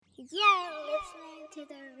You're listening to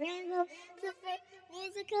the Rainbow Super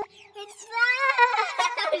Musical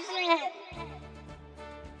Explosion!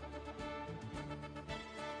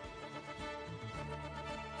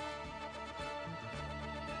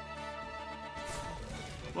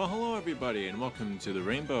 Well, hello everybody, and welcome to the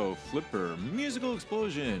Rainbow Flipper Musical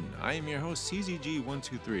Explosion. I am your host,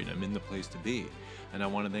 CZG123, and I'm in the place to be. And I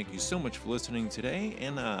want to thank you so much for listening today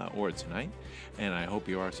or tonight, and I hope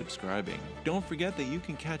you are subscribing. Don't forget that you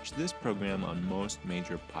can catch this program on most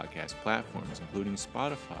major podcast platforms, including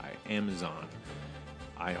Spotify, Amazon,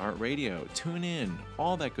 iHeartRadio, TuneIn,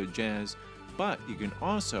 all that good jazz. But you can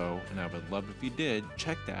also, and I would love if you did,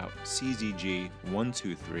 check out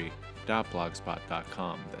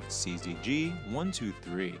czg123.blogspot.com. That's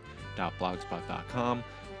czg123.blogspot.com.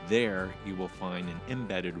 There you will find an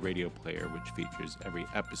embedded radio player which features every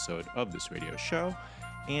episode of this radio show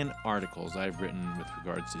and articles I've written with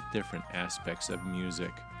regards to different aspects of music.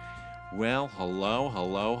 Well,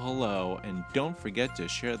 hello, and don't forget to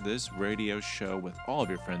share this radio show with all of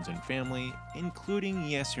your friends and family, including,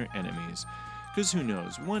 yes, your enemies. Because who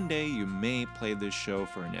knows, one day you may play this show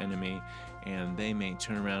for an enemy, and they may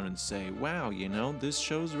turn around and say, wow, you know, this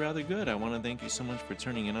show's rather good. I want to thank you so much for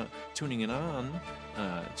tuning in, and turning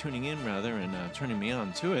me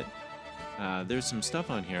on to it. There's some stuff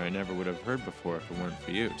on here I never would have heard before if it weren't for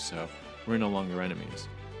you, so we're no longer enemies.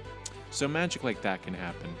 So magic like that can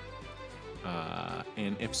happen.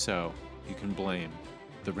 And if so, you can blame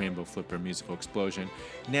the Rainbow Flipper Musical Explosion.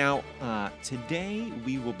 Now, today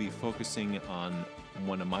we will be focusing on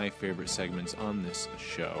one of my favorite segments on this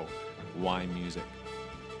show, Why Music?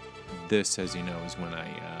 This, as you know, is when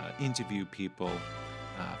I interview people,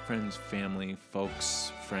 friends, family,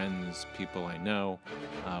 folks, friends, people I know,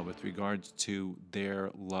 with regards to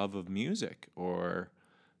their love of music or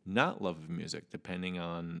not love of music, depending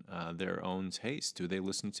on their own taste. Do they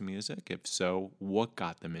listen to music? If so, what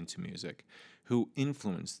got them into music? Who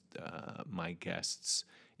influenced my guests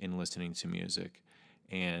in listening to music?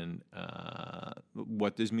 And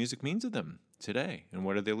what does music mean to them today? And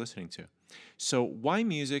what are they listening to? So, Why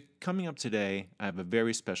Music? Coming up today, I have a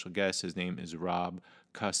very special guest. His name is Rob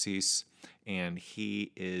Cassis, and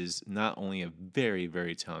he is not only a very,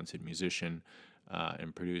 very talented musician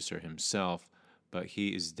and producer himself, but he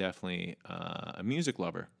is definitely a music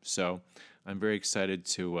lover. So I'm very excited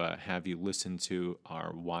to have you listen to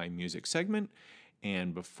our Why Music segment.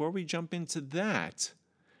 And before we jump into that,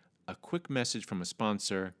 a quick message from a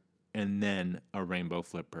sponsor, and then a Rainbow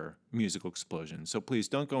Flipper Musical Explosion. So please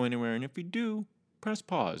don't go anywhere, and if you do, press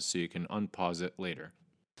pause so you can unpause it later.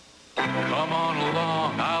 Come on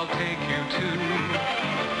along, I'll take you to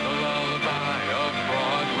the lullaby of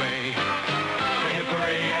Broadway.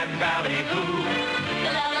 Hickory and ballyhoo.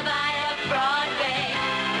 The lullaby of Broadway.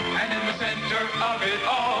 And in the center of it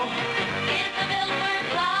all Is the Milford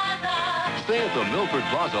Plaza. Stay at the Milford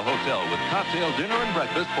Plaza Hotel with cocktail, dinner, and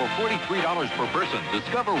breakfast for $43 per person.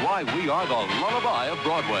 Discover why we are the lullaby of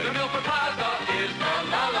Broadway. The Milford Plaza is the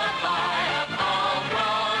lullaby of all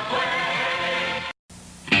Broadway.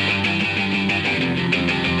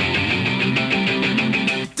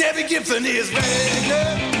 Debbie Gibson is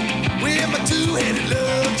pregnant with my two-headed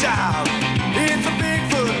love child. It's a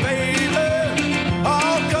Bigfoot baby,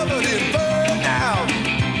 all covered in fur now.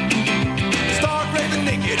 Stark raving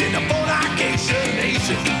naked in a fornication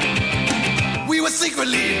nation. We were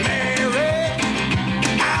secretly married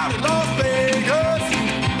out in Las Vegas.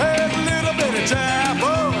 There's a little bit of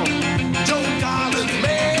chapel. Joe Collins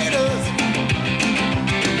made us.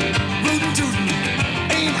 Rootin' tootin',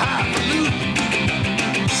 ain't highfalutin'.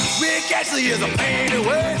 Rick Ashley is a pain in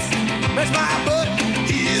waist. That's my butt,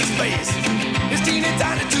 his face. It's teeny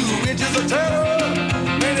tiny 2 inches of terror.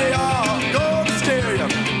 And they all gonna scare you.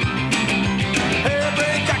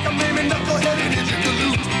 Hairbrain, cockamamie, knuckleheaded, ninja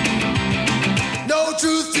galoot. No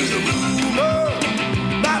truth to the rumor.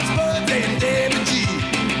 Not Spud and Debbie G.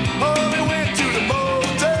 Only went to the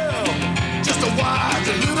motel just to watch a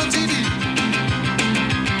little TV.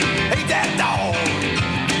 Hate that dog.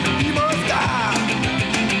 He must die.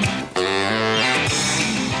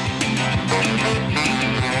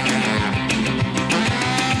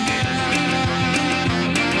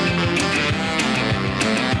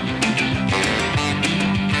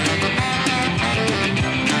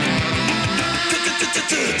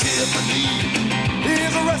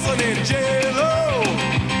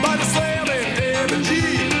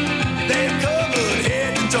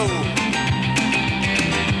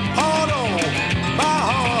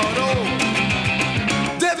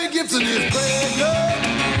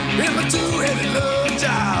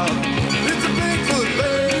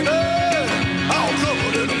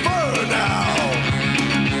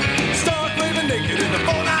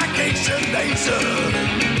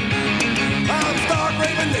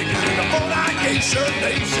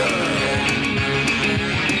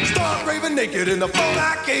 naked in the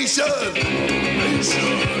fornication.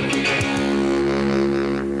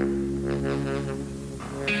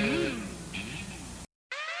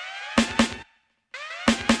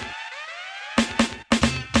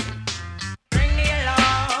 Bring the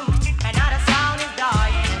alarm, and now the sound is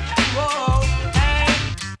dying. Whoa, hey.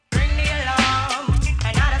 Bring the alarm,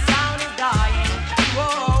 and now the sound is dying.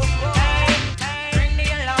 Whoa, hey. Bring the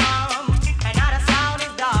alarm, and now the sound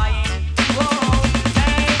is dying. Whoa,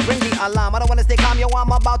 hey. Ring the alarm, I don't wanna stay calm, yo,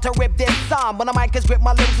 I'm about to rip this song. When the mic is grip,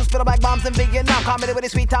 my lyrics will spit up like bombs in Vietnam. Comedy with a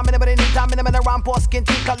sweet time, anybody need time, anybody around poor skin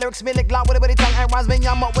teeth, cut lyrics, me lick loud with a tongue, and rhymes me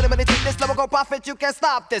yum up with a teeth. This lyrical prophet, you can't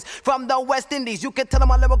stop this. From the West Indies, you can tell I'm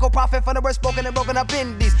a lyrical prophet from the word spoken and broken up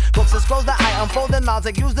in these books and scrolls that I unfold and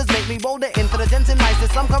knowledge use this make me bolder, intelligent and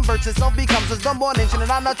nice. Some converts itself becomes a dumb-born ancient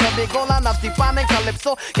and I'm not your big goal enough, Stefan and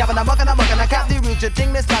Calypso. Gavin, I'm bucking, I cap the root, your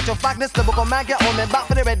thing, this not your fact, this lyrical man, get on me, back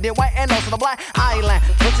for the red, the white, and also the black island,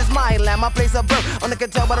 which is my land, my place of birth. Only can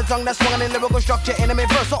tell by the tongue that's swung in lyrical structure, enemy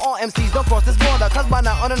verse. So all MCs don't cross this border, cause by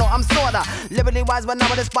now, I don't know, I'm sorta liberty wise, but now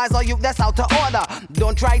I despise all you that's out to order.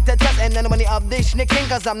 Don't try to test any of this schnicking,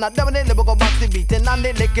 cause I'm not doing it, lyrical boxy beating and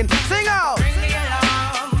they licking. Sing out! Bring the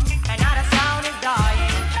alarm, and now the sound is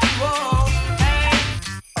dying. Whoa, hey.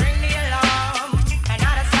 Bring the alarm, and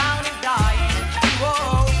now the sound is dying.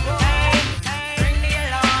 Whoa, hey. Bring the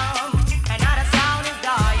alarm, and now the sound is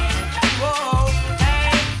dying. Whoa,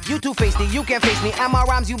 hey. You two-faced it, you can't face me. And my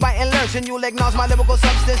rhymes you bite and learn. And you'll acknowledge my lyrical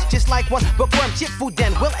substance just like one bookworm. Chip food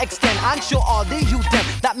then will extend. I'm sure all the youth them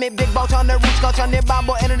that made big bout on the roots, scotch on their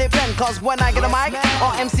bamboo and their pen. Cause when I get a mic,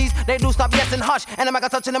 all MCs, they do stop yes and hush. And I make a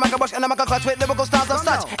touch and I make a brush and I make a clutch with lyrical styles of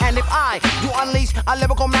such. And if I do unleash a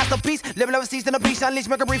lyrical masterpiece, live never cease in a piece, unleash,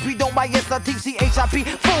 make a brief, we don't buy yes, a TCHIP.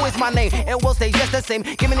 Fool is my name, it will stay just the same.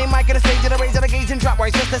 Give me the mic at the stage, and the raise of the gauge and drop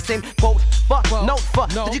right just the same. Quote for, note for,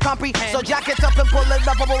 did you comprehend? So jack it up and pull it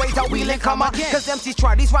up, operate a wheel and come again. Cause MCs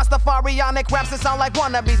try these Rastafarianic raps that sound like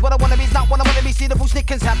wannabes. What I wanna be's not what I wanna be. See the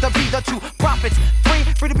Fushnikins have to be the true prophets.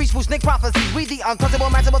 Free to preach Fushnik prophecies. We the untouchable,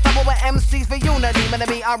 matchable, touchable MCs for unity. Man to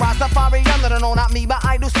be a Rastafarian, no, not me, but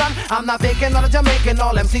I do son. I'm not faking, not a Jamaican.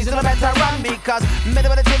 All MCs do the better run because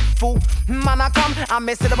middle of the tip fool. Man, I come, I'm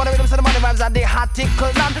missing the money rhythms, the money rhymes, and they hot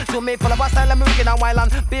tickle none. To me, full of a style, I'm moving and while on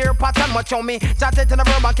beer pattern, much on me. Chat it in a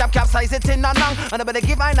verb and capsize it in a nung. And I better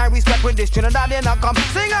give I respect when this Trinidad in a come.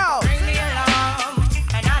 Sing out! Bring the alarm,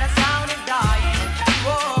 and now the sound is dying.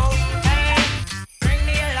 Whoa, hey. Bring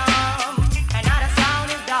the alarm, and now the sound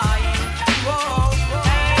is dying. Whoa,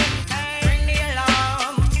 hey. Bring the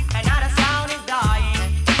alarm, and now the sound is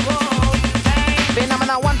dying. Whoa, hey.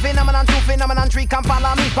 Phenomenon 1, phenomenon 2, phenomenon 3, come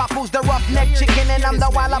follow me. Papoose the roughneck chicken and I'm the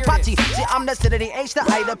wild Apache. See, I'm the C to the H, the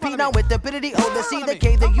I, the P, now with the P to the O, the C, the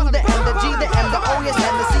K, the U, the M, the G, the M, the O, yes,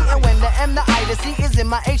 and the C. And when the M, the I, the C is in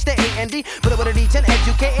my H, the A, and D. Put it with a reach and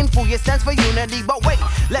educating fool, it stands for unity. But wait,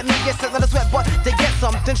 let me get set on the sweat, but to get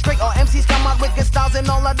something straight, all MCs come out with good styles and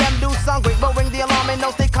all of them do sound great. But ring the alarm and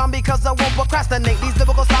no stay calm because I won't procrastinate. These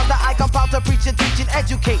lyrical styles that I compile to preach and teach and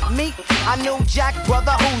educate me. I knew Jack,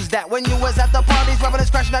 brother, who's that? When you was at the parties, rapping and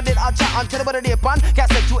scratching, I did a chat until the body dip on. Got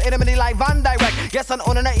set to intimately live and direct. Yes, I'm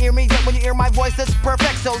on and I hear me, yet when you hear my voice, it's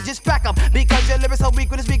perfect. So just back up, because your lyrics so weak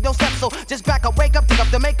with this weak, don't step. So just back up, wake up, take up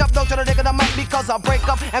the makeup, don't try to dig it, I mic because I'll break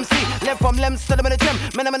up. MC, live from limbs to the minute gym.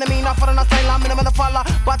 Minimum mean, not for the style, I'm minimum the follow.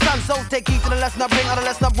 But done, so take heed to the lesson I bring, or the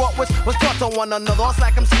lesson I brought, which was taught to one another. It's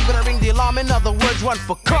like MC, but I ring the alarm, in other words, run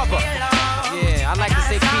for cover. Yeah, I like to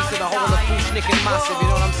say peace to the whole of Fushnik and Massive, you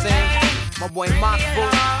know what I'm saying? My boy Mark Fu,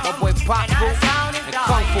 my boy Pop Fu, and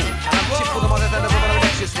Kung Fu. And I'm Chip for the mother that never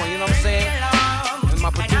next this one, you know what I'm saying? And my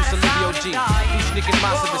producer Livio G. Fushnik and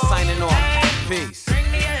Massive is signing off. Peace.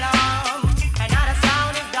 Bring the alarm, and now the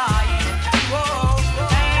sound is dying. Whoa,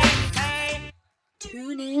 hey.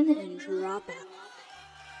 Tune in and drop out.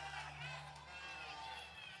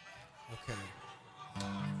 Okay.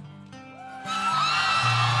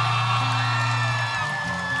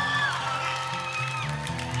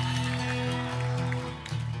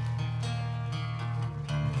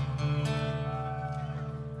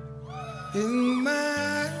 In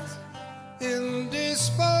minds,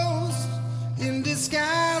 indisposed, in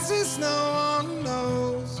disguises no one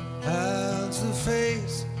knows. Hides the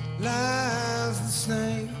face, lies the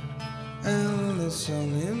snake, and the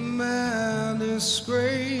sun in my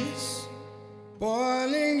disgrace.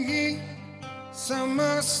 Boiling heat,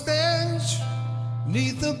 summer stench,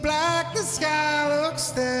 neath the black the sky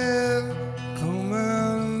looks dead. Call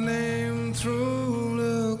my name through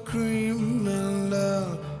the cream and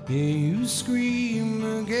I'll hear you scream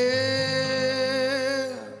again.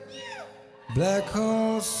 Black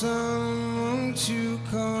hole sun, won't you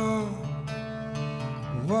come?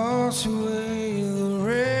 Wash away the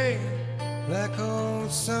rain. Black hole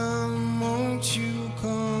sun, won't you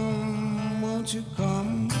come? Won't you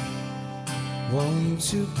come?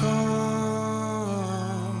 Won't you come?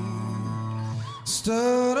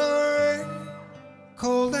 Stuttering,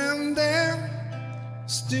 cold and damp,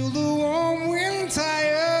 still the warm wind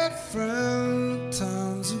tired friend.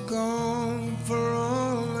 Times are gone for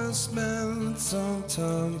all I spent,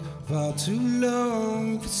 sometimes far too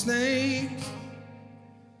long for snakes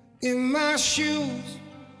in my shoes,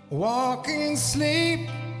 walking sleep.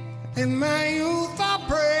 In my youth I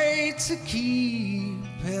prayed to keep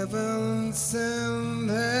heaven send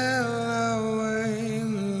hell away.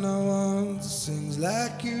 No one sings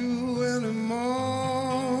like you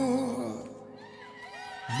anymore.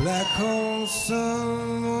 Black hole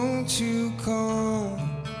sun, won't you come?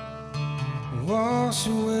 Wash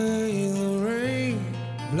away the rain.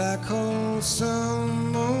 Black hole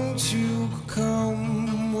sun, won't you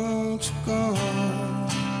come? Won't you come?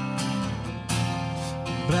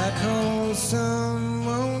 Black hole sun,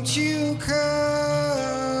 won't you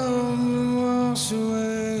come and wash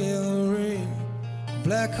away the rain?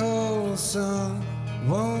 Black hole sun,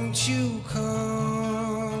 won't you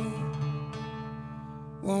come?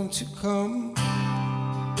 Won't you come?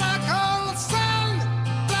 Black hole sun,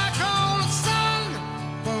 black hole sun,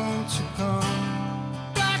 won't you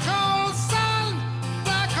come? Black hole sun,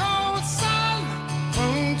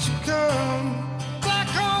 won't you come? Black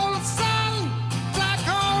hole sun,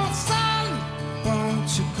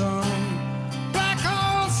 won't you come? Black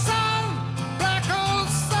hole sun, black hole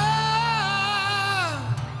sun.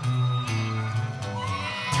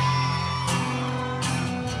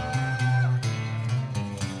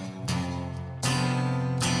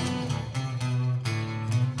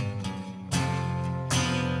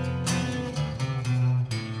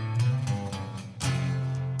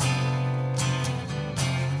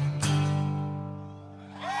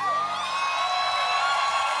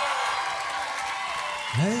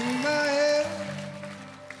 Hang my head,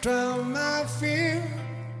 drown my fear,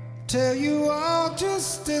 tell you I'll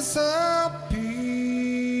just disappear.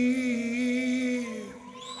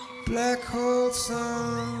 Black hole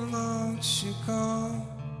sun, won't you come?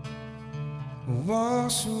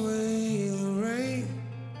 Wash away the rain.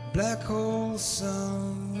 Black hole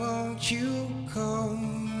sun, won't you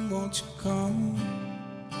come? Won't you come?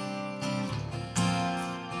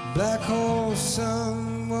 Black hole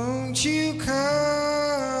sun, won't you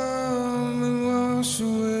come and wash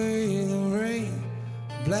away the rain?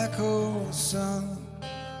 Black hole sun,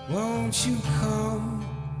 won't you come?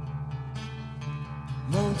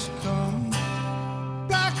 Won't you come?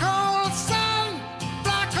 Black hole sun,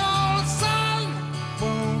 won't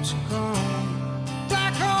you come?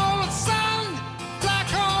 Black hole sun,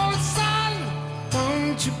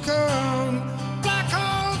 won't you come? Black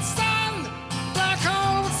hole sun,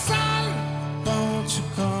 won't you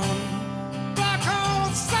come? Black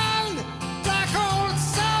hole sun,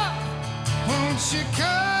 won't you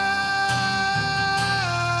come?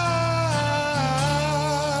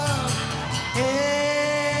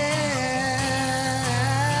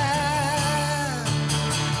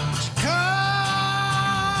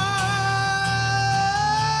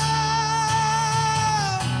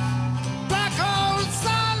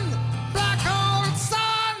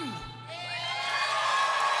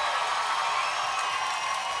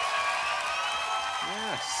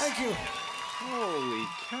 Thank you. Holy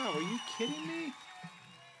cow, are you kidding me?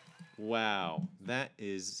 Wow, that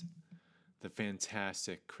is the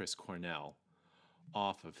fantastic Chris Cornell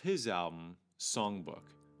off of his album Songbook,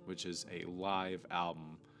 which is a live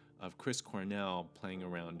album of Chris Cornell playing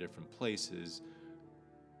around different places,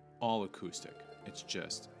 all acoustic. It's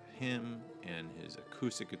just him and his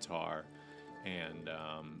acoustic guitar, and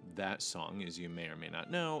that song, as you may or may not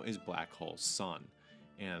know, is Black Hole Sun.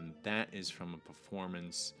 And that is from a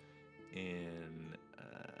performance in,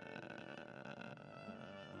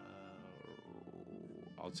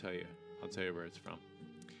 I'll tell you where it's from.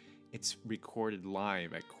 It's recorded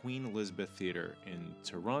live at Queen Elizabeth Theatre in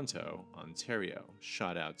Toronto, Ontario.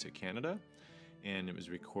 Shot out to Canada, and it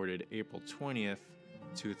was recorded April 20th,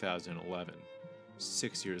 2011.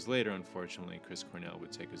 6 years later, unfortunately, Chris Cornell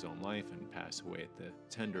would take his own life and pass away at the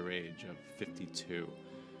tender age of 52.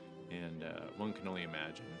 And one can only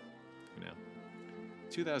imagine,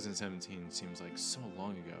 2017 seems like so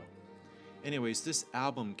long ago. Anyways, this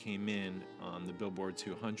album came in on the Billboard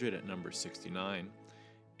 200 at number 69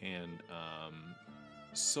 and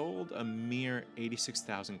sold a mere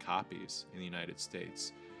 86,000 copies in the United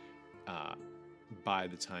States by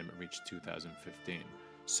the time it reached 2015.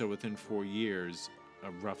 So within 4 years,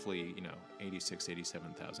 roughly,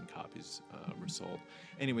 87,000 copies were sold.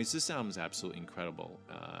 Anyways, this album is absolutely incredible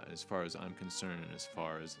as far as I'm concerned, and as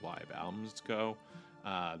far as live albums go.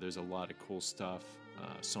 There's a lot of cool stuff.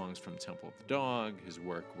 Songs from Temple of the Dog, his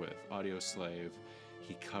work with Audioslave.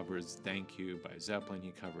 He covers Thank You by Zeppelin.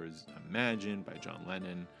 He covers Imagine by John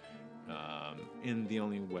Lennon in the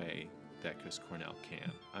only way that Chris Cornell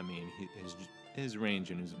can. I mean, his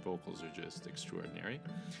range and his vocals are just extraordinary.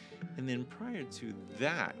 And then prior to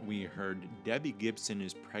that, we heard Debbie Gibson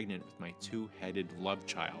is Pregnant with My Two-Headed Love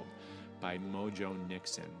Child by Mojo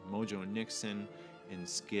Nixon. Mojo Nixon and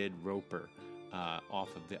Skid Roper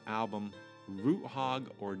off of the album Root Hog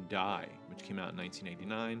or Die, which came out in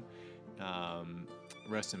 1989.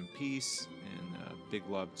 Rest in peace, and big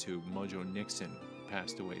love to Mojo Nixon, who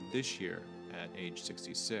passed away this year at age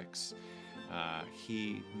 66.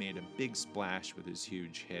 He made a big splash with his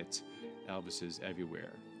huge hit, Elvis is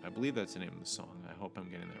Everywhere. I believe that's the name of the song. I hope I'm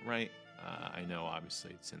getting that right. I know,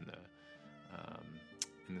 obviously, it's in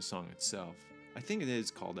the song itself. I think it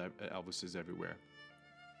is called Elvis is Everywhere.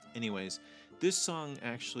 Anyways, this song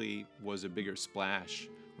actually was a bigger splash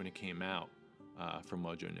when it came out for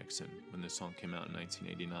Mojo Nixon, when this song came out in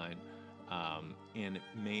 1989. And it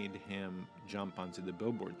made him jump onto the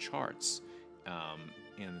Billboard charts.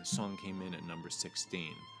 And the song came in at number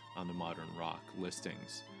 16 on the modern rock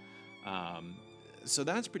listings. So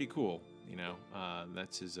that's pretty cool,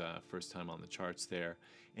 that's his first time on the charts there.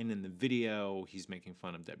 And in the video, he's making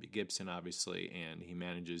fun of Debbie Gibson, obviously, and he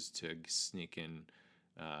manages to sneak in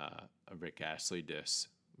a Rick Astley diss,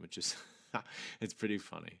 which is, it's pretty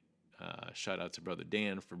funny. Shout out to Brother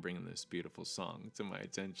Dan for bringing this beautiful song to my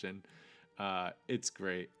attention. It's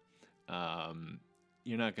great.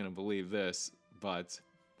 You're not going to believe this, but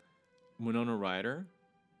Winona Ryder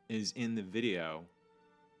is in the video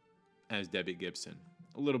as Debbie Gibson.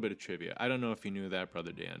 A little bit of trivia. I don't know if you knew that,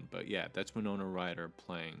 Brother Dan, but yeah, that's Winona Ryder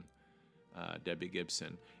playing Debbie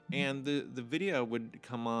Gibson. And the video would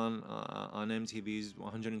come on MTV's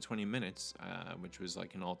 120 Minutes, which was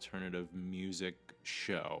like an alternative music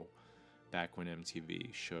show back when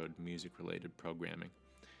MTV showed music-related programming.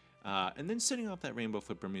 And then setting off that Rainbow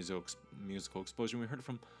Flipper musical explosion, we heard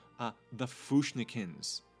from the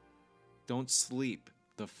Fushnikins. Don't sleep,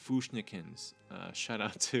 the Fushnikins. Shout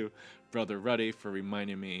out to Brother Ruddy for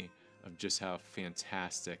reminding me of just how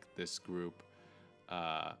fantastic this group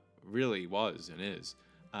really was and is.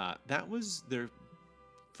 That was their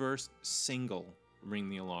first single, Ring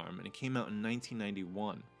the Alarm, and it came out in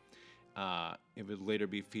 1991. It would later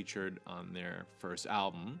be featured on their first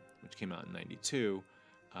album, which came out in 92,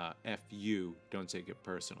 F.U., Don't Take It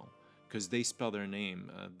Personal, because they spell their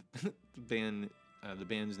name. The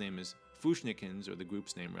band's name is Fushnikins, or the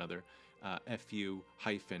group's name rather, F.U.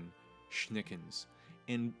 hyphen Schnickens.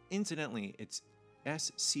 And incidentally, it's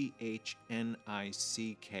Schnickens.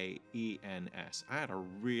 I had a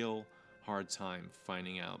real hard time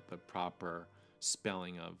finding out the proper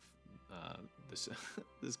spelling of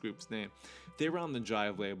this group's name. They were on the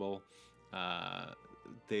Jive label. I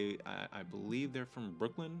believe they're from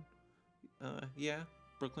Brooklyn.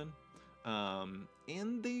 Brooklyn.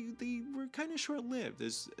 And they were kind of short-lived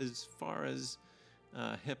as far as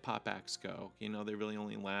hip-hop acts go. They really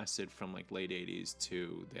only lasted from like late 80s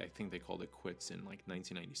to, I think they called it quits in like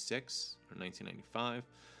 1996 or 1995.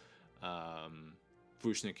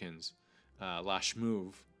 Fushnikins, Lash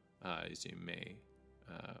Move, as you may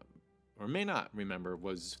or may not remember,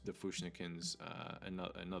 was the Fushnikins,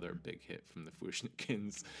 another big hit from the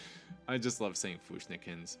Fushnikins. I just love saying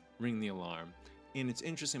Fushnikins. Ring the Alarm. And it's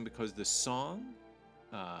interesting because the song,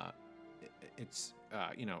 it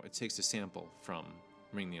takes a sample from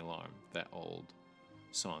Ring the Alarm, that old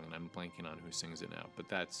song, and I'm blanking on who sings it now, but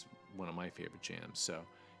that's one of my favorite jams. So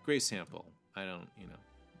great sample. I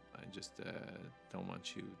just don't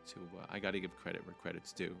want you to, I got to give credit where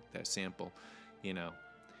credit's due. That sample,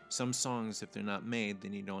 some songs, if they're not made,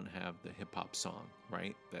 then you don't have the hip-hop song,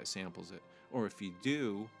 right, that samples it. Or if you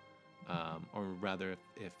do, or rather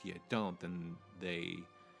if you don't, then they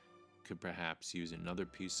could perhaps use another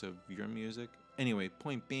piece of your music. Anyway,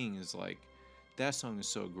 point being is like, that song is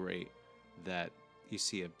so great that you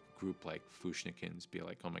see a group like Fushnikins be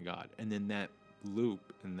like, oh my God. And then that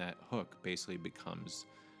loop and that hook basically becomes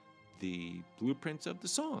the blueprint of the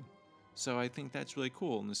song. So I think that's really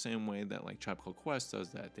cool, in the same way that like Tribe Called Quest does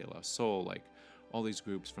that, De La Soul, like all these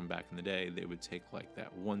groups from back in the day, they would take like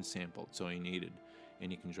that one sample, it's all you needed,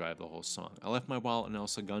 and you can drive the whole song. I Left My Wallet in El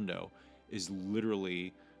Segundo is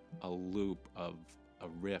literally a loop of a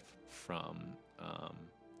riff from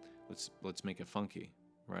Let's Make It Funky,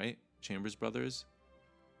 right? Chambers Brothers.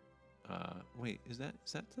 Wait, is that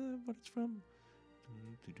what it's from?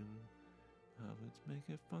 Let's make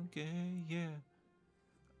it funky, yeah.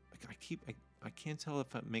 I can't tell if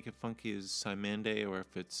Make It Funky is Simande or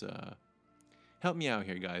if it's help me out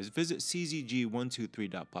here, guys. Visit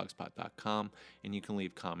czg123.blogspot.com and you can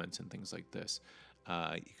leave comments and things like this.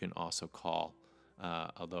 You can also call,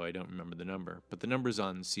 although I don't remember the number, but the number's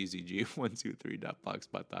on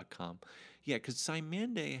czg123.blogspot.com. Yeah, because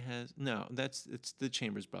Simande has it's the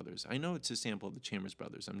Chambers Brothers. I know it's a sample of the Chambers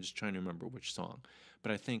Brothers. I'm just trying to remember which song,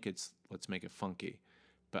 but I think it's Let's Make It Funky.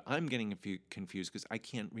 But I'm getting confused because I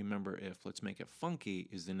can't remember if Let's Make It Funky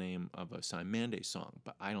is the name of a Simande song,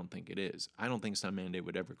 but I don't think it is. I don't think Simande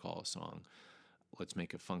would ever call a song Let's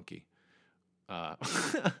Make It Funky.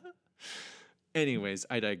 Anyways,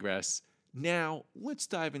 I digress. Now, let's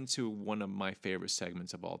dive into one of my favorite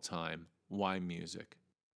segments of all time, Why Music?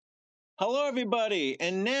 Hello, everybody.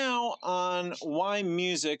 And now on Why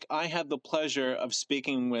Music, I have the pleasure of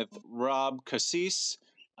speaking with Rob Cassis.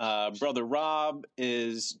 Brother Rob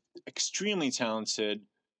is extremely talented.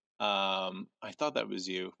 I thought that was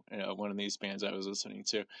you, one of these bands I was listening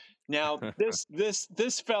to. Now, this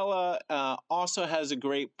fella also has a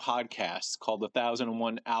great podcast called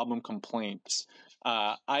 1001 Album Complaints.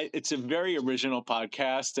 It's a very original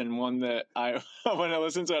podcast and one that when I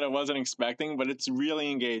listened to it, I wasn't expecting, but it's really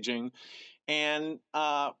engaging. And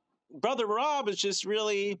Brother Rob is just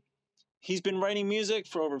he's been writing music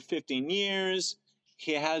for over 15 years.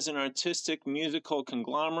 He has an artistic musical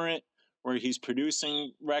conglomerate where he's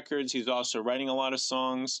producing records. He's also writing a lot of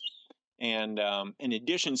songs. And in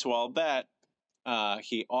addition to all that,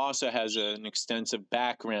 he also has an extensive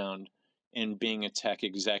background in being a tech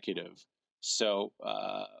executive. So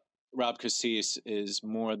Rob Cassis is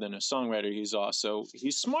more than a songwriter. He's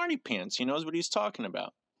smarty pants. He knows what he's talking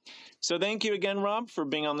about. So thank you again, Rob, for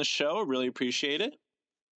being on the show. I really appreciate it.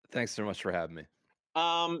 Thanks so much for having me.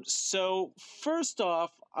 So first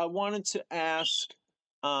off, I wanted to ask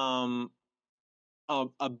a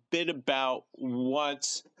bit about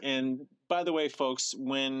and by the way, folks,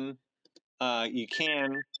 when you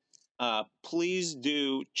can, please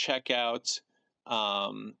do check out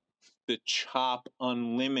the Chop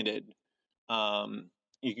Unlimited.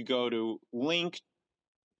 You could go to Linktree,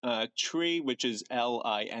 which is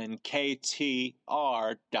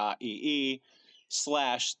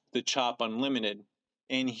linktr.ee/the Chop Unlimited.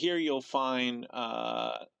 And here you'll find,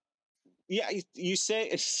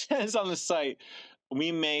 it says on the site,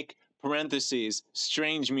 we make parentheses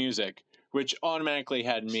strange music, which automatically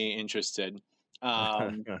had me interested.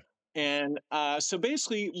 And so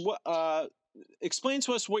basically, explain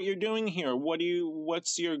to us what you're doing here.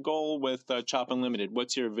 What's your goal with Chop Unlimited?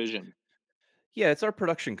 What's your vision? Yeah, it's our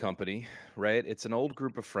production company, right? It's an old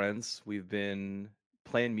group of friends. We've been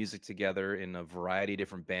playing music together in a variety of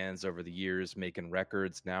different bands over the years, making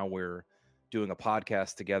records. Now we're doing a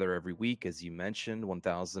podcast together every week, as you mentioned,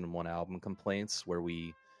 1001 Album Complaints, where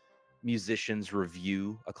we musicians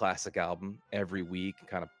review a classic album every week,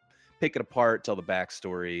 kind of pick it apart, tell the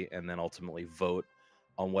backstory, and then ultimately vote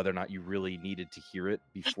on whether or not you really needed to hear it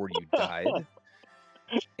before you died.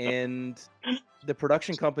 And the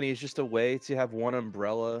production company is just a way to have one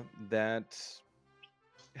umbrella that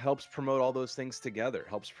helps promote all those things together,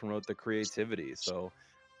 helps promote the creativity. So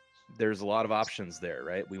there's a lot of options there,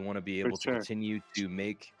 right? We want to be able to continue to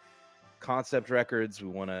make concept records. We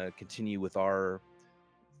want to continue with our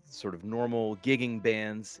sort of normal gigging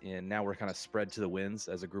bands, and now we're kind of spread to the winds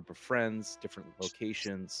as a group of friends, different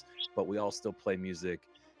locations, but we all still play music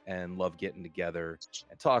and love getting together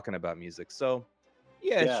and talking about music. So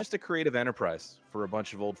it's just a creative enterprise for a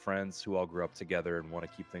bunch of old friends who all grew up together and want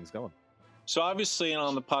to keep things going. So obviously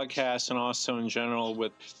on the podcast and also in general,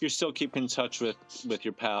 you're still keeping in touch with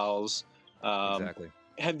your pals. Exactly.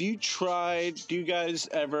 Have you tried, do you guys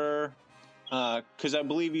ever, because I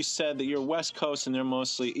believe you said that you're West Coast and they're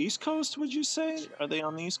mostly East Coast, would you say? Are they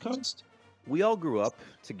on the East Coast? We all grew up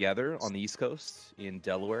together on the East Coast in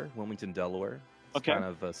Delaware, Wilmington, Delaware. It's kind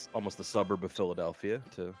of almost a suburb of Philadelphia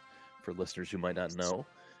for listeners who might not know.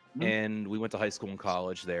 Mm-hmm. And we went to high school and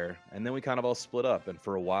college there. And then we kind of all split up. And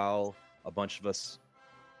for a while, a bunch of us,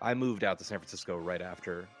 I moved out to San Francisco right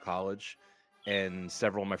after college. And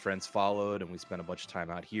several of my friends followed. And we spent a bunch of time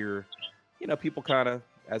out here. You know, people kind of,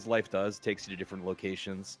 as life does, takes you to different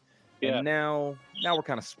locations. Yeah. And now we're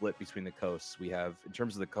kind of split between the coasts. We have, in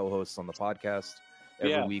terms of the co-hosts on the podcast,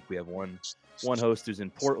 every week we have one host who's in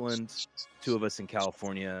Portland, two of us in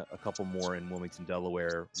California, a couple more in Wilmington,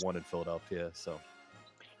 Delaware, one in Philadelphia. So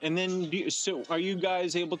And then, so are you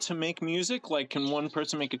guys able to make music? Like, can one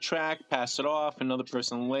person make a track, pass it off, another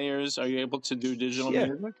person layers? Are you able to do digital Yeah.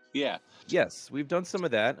 music? Yeah. Yes, we've done some of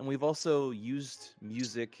that, and we've also used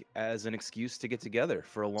music as an excuse to get together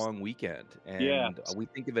for a long weekend. Yeah. And we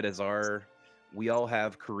think of it as we all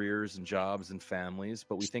have careers and jobs and families,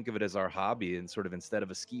 but we think of it as our hobby. And sort of instead of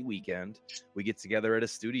a ski weekend, we get together at a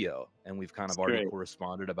studio, and we've kind of already great.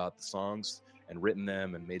 corresponded about the songs and written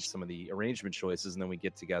them and made some of the arrangement choices, and then we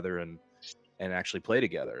get together and actually play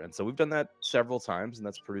together. And so we've done that several times, and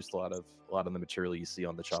that's produced a lot of the material you see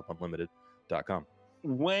on the chopunlimited.com.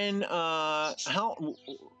 When how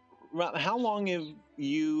long have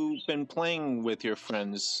you been playing with your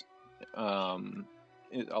friends?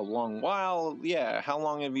 A long while. Yeah. How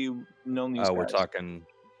long have you known these We're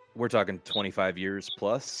guys? talking 25 years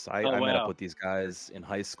plus. I met up Wow. with these guys in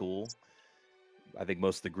high school. I think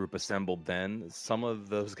most of the group assembled then. Some of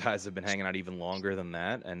those guys have been hanging out even longer than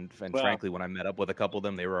that. And Wow. frankly, when I met up with a couple of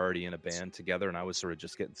them, they were already in a band together, and I was sort of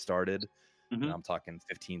just getting started. Mhm. And I'm talking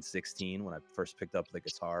 15, 16 when I first picked up the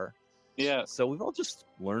guitar. Yeah. So we've all just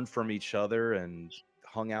learned from each other and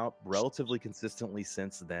hung out relatively consistently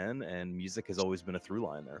since then. And music has always been a through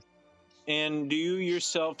line there. And do you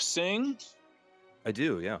yourself sing? I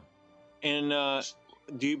do, yeah. And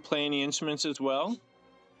do you play any instruments as well?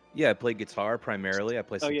 Yeah, I play guitar primarily. I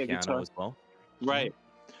play some piano guitar. as well. Right.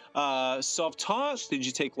 Self-taught? Did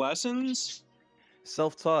you take lessons?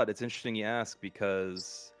 Self-taught. It's interesting you ask,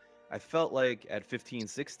 because I felt like at 15,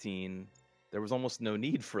 16, there was almost no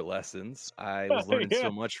need for lessons. I was learning Yeah.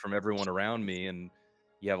 so much from everyone around me, and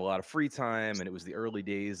you have a lot of free time, and it was the early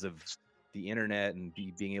days of the internet and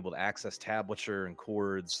being able to access tablature and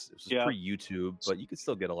chords. It was Yeah. pre-YouTube, but you could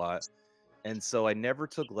still get a lot. And so I never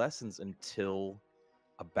took lessons until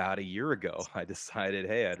about a year ago. I decided,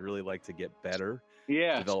 hey, I'd really like to get better,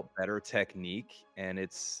 Yeah. develop better technique, and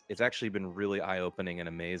it's actually been really eye-opening and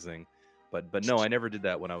amazing. But no, I never did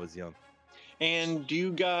that when I was young. And do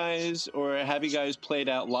you guys, or have you guys played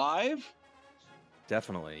out live?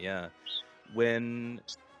 Definitely, yeah. When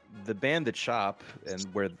the band The Chop, and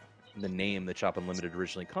where the name The Chop Unlimited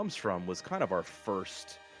originally comes from, was kind of our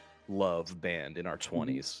first love band in our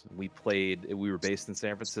 20s. We were based in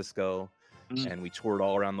San Francisco, and we toured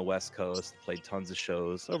all around the West Coast, played tons of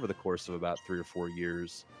shows over the course of about 3 or 4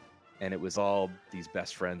 years. And it was all these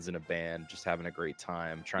best friends in a band, just having a great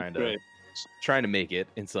time, trying to make it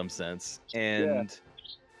in some sense. And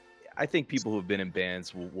I think people who have been in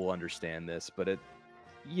bands will understand this, but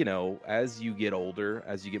as you get older,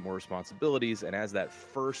 as you get more responsibilities, and as that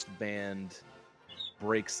first band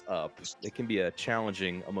breaks up, it can be a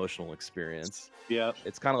challenging emotional experience. Yeah.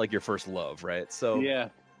 It's kind of like your first love, right? So Yeah.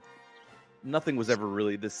 nothing was ever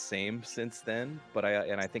really the same since then, but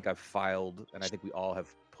I think I've filed, and I think we all have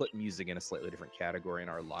put music in a slightly different category in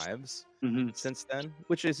our lives since then,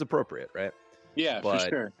 which is appropriate, right? Yeah, for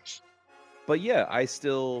sure. But yeah, I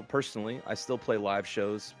still play live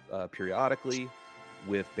shows periodically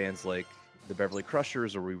with bands like the Beverly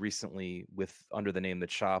Crushers, or we recently, under the name The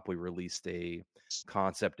Chop, we released a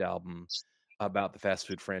concept album about the fast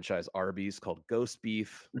food franchise Arby's called Ghost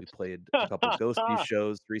Beef. We played a couple of Ghost Beef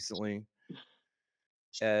shows recently.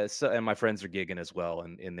 And my friends are gigging as well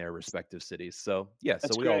in their respective cities. So yeah,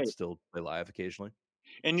 That's so we all great. still play live occasionally.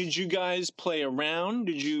 And did you guys play around?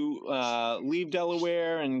 Did you leave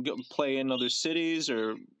Delaware and go play in other cities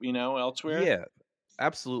or elsewhere? Yeah,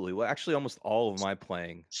 absolutely. Well, actually, almost all of my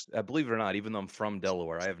playing, believe it or not, even though I'm from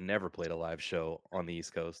Delaware, I have never played a live show on the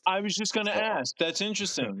East Coast. I was just going to So- ask. That's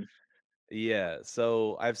interesting. Yeah,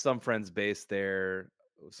 so I have some friends based there.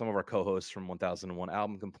 Some of our co-hosts from 1001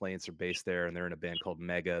 Album Complaints are based there, and they're in a band called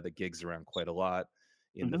Mega that gigs around quite a lot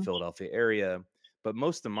in the Philadelphia area. But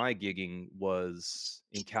most of my gigging was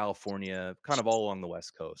in California, kind of all along the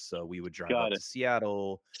West Coast. So we would drive up to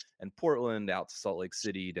Seattle and Portland, out to Salt Lake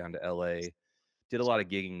City, down to LA. Did a lot of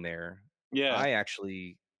gigging there. Yeah. I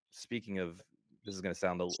actually, speaking of, this is going to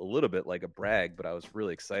sound a little bit like a brag, but I was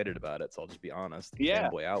really excited about it. So I'll just be honest, Yeah.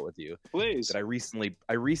 fanboy out with you. Please. That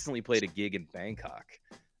I recently played a gig in Bangkok,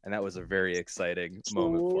 and that was a very exciting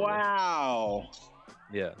moment for me. Wow.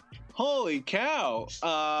 Yeah. Holy cow.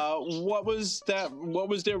 What was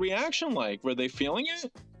their reaction like? Were they feeling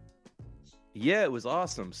it? Yeah, it was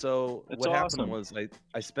awesome. So That's what awesome. happened was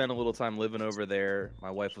I spent a little time living over there.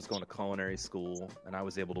 My wife was going to culinary school, and I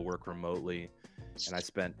was able to work remotely. And I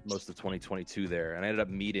spent most of 2022 there. And I ended up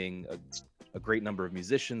meeting a great number of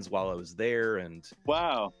musicians while I was there. And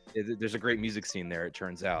wow, there's a great music scene there, it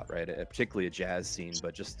turns out, right? Particularly a jazz scene,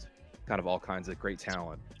 but just kind of all kinds of great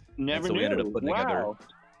talent. Never so knew. we ended up putting Wow.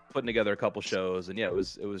 together a couple shows, and yeah, it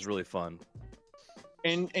was really fun.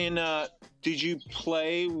 And did you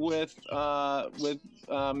play with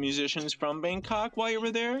musicians from Bangkok while you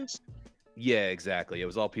were there? Yeah, exactly. It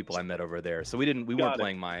was all people I met over there. So we weren't Got it.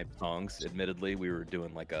 playing my songs, admittedly. We were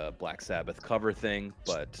doing like a Black Sabbath cover thing,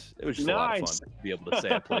 but it was just a lot of fun Nice. to be able to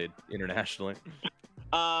say I played internationally.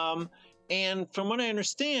 And from what I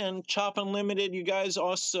understand, Chop Unlimited, you guys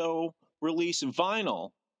also release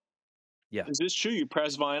vinyl. Yeah. Is this true? You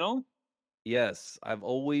press vinyl? Yes, I've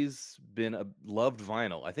always loved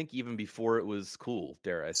vinyl. I think even before it was cool,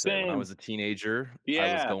 dare I say. When I Same. was a teenager, I was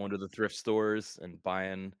Yeah. going to the thrift stores and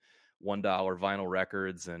buying $1 vinyl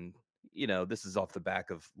records. And, this is off the back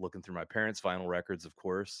of looking through my parents' vinyl records, of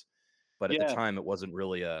course. But at the Yeah. time, it wasn't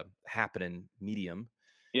really a happening medium.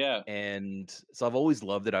 Yeah. And so I've always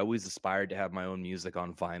loved it. I always aspired to have my own music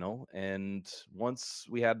on vinyl. And once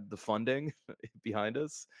we had the funding behind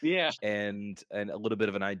us, Yeah. and a little bit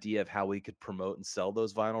of an idea of how we could promote and sell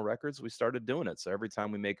those vinyl records, we started doing it. So every time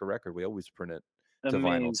we make a record, we always print it to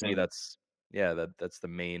vinyl. To me, Amazing. that's the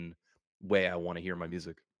main way I want to hear my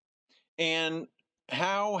music. And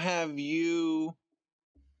how have you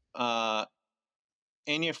and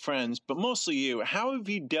your friends, but mostly you, how have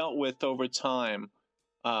you dealt with over time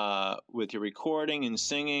with your recording and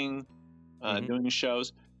singing, Mhm. doing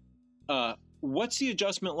shows? What's the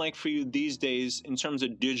adjustment like for you these days in terms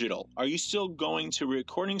of digital? Are you still going to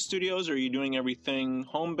recording studios, or are you doing everything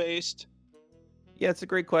home based? Yeah, it's a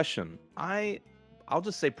great question. I'll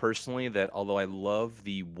just say personally that although I love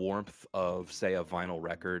the warmth of, say, a vinyl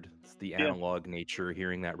record, it's the Yeah. analog nature,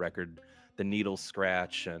 hearing that record, the needle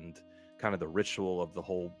scratch, and kind of the ritual of the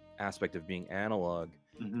whole aspect of being analog.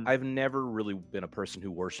 Mhm. I've never really been a person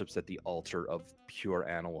who worships at the altar of pure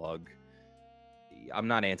analog. I'm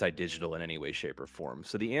not anti-digital in any way, shape, or form.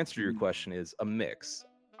 So the answer to your Mhm. question is a mix.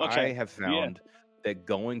 I Okay. have Yeah. found that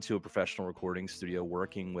going to a professional recording studio,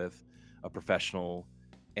 working with a professional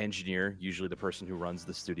engineer, usually the person who runs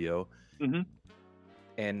the studio, Mhm.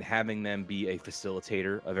 and having them be a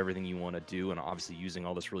facilitator of everything you want to do, and obviously using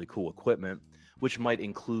all this really cool equipment, which might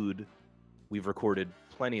include, we've recorded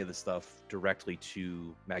plenty of the stuff directly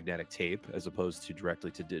to magnetic tape as opposed to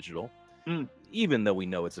directly to digital, Mm. even though we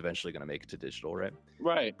know it's eventually going to make it to digital, right?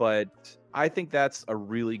 Right. But I think that's a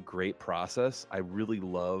really great process. I really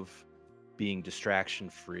love being distraction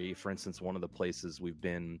free. For instance, one of the places we've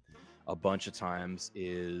been a bunch of times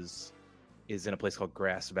is in a place called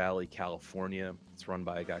Grass Valley, California. It's run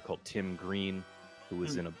by a guy called Tim Green, who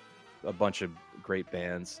was in a bunch of great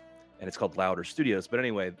bands, and it's called Louder Studios. But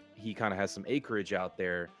anyway, he kind of has some acreage out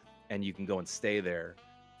there, and you can go and stay there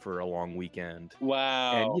for a long weekend. And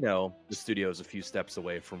Wow. the studio is a few steps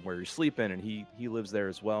away from where you're sleeping, and he lives there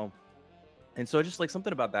as well. And so just like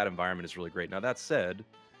something about that environment is really great. Now that said,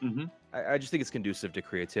 Mhm. I just think it's conducive to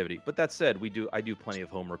creativity. But that said, I do plenty of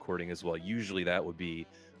home recording as well. Usually that would be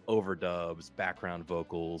overdubs, background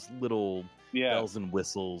vocals, little Yeah. bells and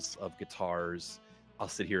whistles of guitars. I'll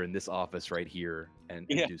sit here in this office right here and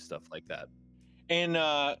Yeah. do stuff like that. And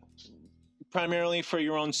primarily for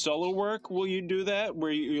your own solo work, will you do that,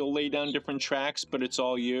 where you'll lay down different tracks, but it's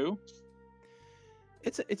all you?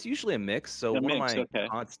 It's usually a mix. So A one of mix. my Okay.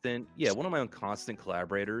 one of my own constant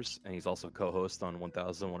collaborators, and he's also a co-host on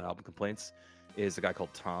 1001 Album Complaints, is a guy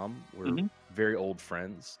called Tom. We're Mhm. very old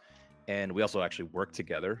friends, and we also actually work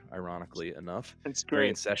together, ironically enough. That's Very great.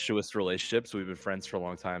 incestuous relationships. We've been friends for a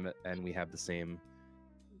long time, and we have the same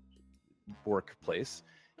workplace.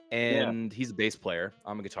 Yeah. And he's a bass player.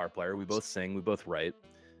 I'm a guitar player. We both sing. We both write.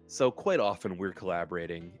 So quite often we're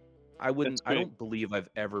collaborating. I That's great. don't believe I've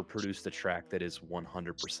ever produced a track that is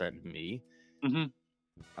 100% me. Mhm.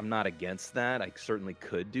 I'm not against that. I certainly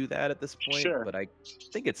could do that at this point, Sure. but I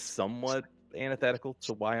think it's somewhat antithetical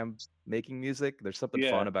to why I'm making music. There's something Yeah.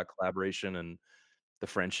 fun about collaboration and the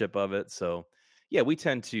friendship of it. So, yeah, we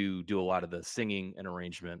tend to do a lot of the singing and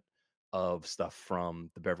arrangement of stuff from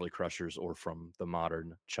the Beverly Crushers or from the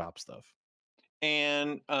modern Chop stuff.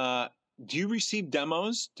 And do you receive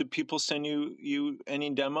demos? Do people send you any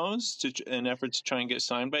demos in effort to try and get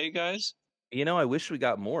signed by you guys? I wish we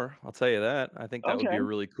got more. I'll tell you that. I think that would be Okay. a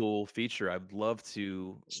really cool feature. I'd love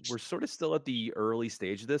to. We're sort of still at the early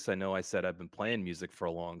stage of this. I know I said I've been playing music for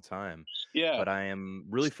a long time, Yeah. but I am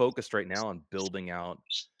really focused right now on building out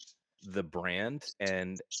the brand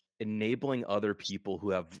and enabling other people who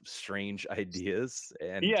have strange ideas.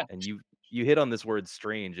 And Yeah. you hit on this word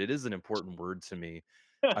strange. It is an important word to me.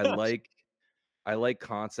 I like I like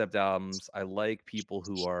concept albums. I like people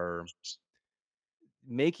who are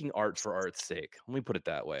making art for art's sake. Let me put it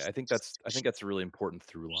that way. I think that's a really important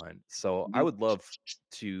through line. So I would love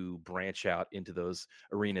to branch out into those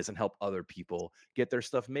arenas and help other people get their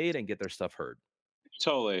stuff made and get their stuff heard.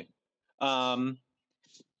 Totally. Um,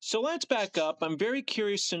 So let's back up. I'm very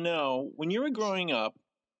curious to know, when you were growing up,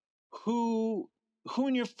 who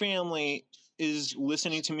in your family is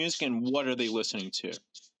listening to music, and what are they listening to?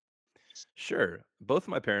 Sure. Both of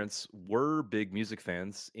my parents were big music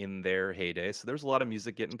fans in their heyday. So there was a lot of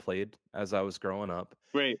music getting played as I was growing up,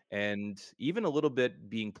 Great. and even a little bit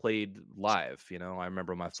being played live. I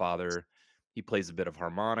remember my father, he plays a bit of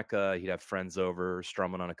harmonica. He'd have friends over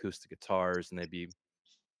strumming on acoustic guitars, and they'd be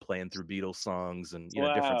playing through Beatles songs and,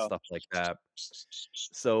 different Wow. stuff like that.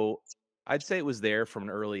 So I'd say it was there from an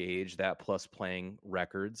early age, that plus playing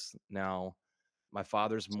records. Now, my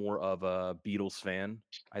father's more of a Beatles fan,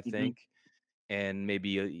 I Hmm. think, and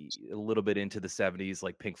maybe a little bit into the 70s,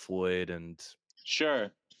 like Pink Floyd and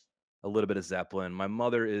Sure. a little bit of Zeppelin. My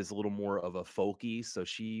mother is a little more of a folky, so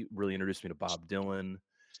she really introduced me to Bob Dylan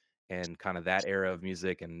and kind of that era of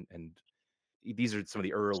music. And these are some of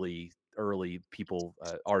the early people,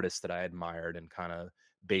 artists that I admired and kind of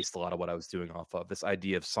based a lot of what I was doing off of. This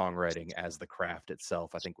idea of songwriting as the craft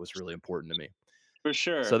itself, I think, was really important to me. For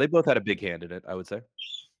sure. So they both had a big hand in it, I would say.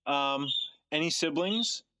 Um, any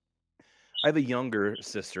siblings? I have a younger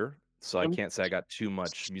sister, so I Um, can't say I got too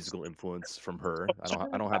much musical influence from her.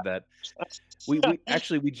 I don't have that. We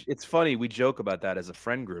actually it's funny, we joke about that as a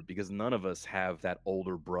friend group because none of us have that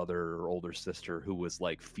older brother or older sister who was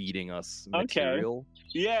like feeding us Okay. material.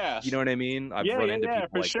 Yeah. You know what I mean? I've Yeah, run yeah, into yeah, people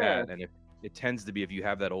for like sure. that, and it tends to be if you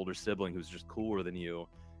have that older sibling who's just cooler than you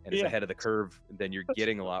and is Yeah. ahead of the curve, then you're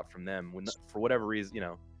getting a lot from them. When for whatever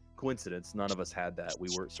reason, coincidence, none of us had that. We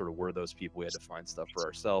were those people. We had to find stuff for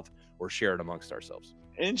ourselves or share it amongst ourselves.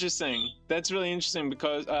 Interesting. That's really interesting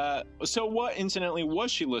because, so what, incidentally,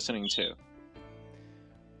 was she listening to?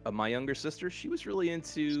 My younger sister, she was really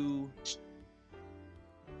into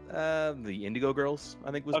the Indigo Girls.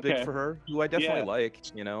 I think was big Okay. for her, who I definitely Yeah,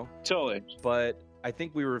 like. totally. But I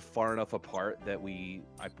think we were far enough apart that we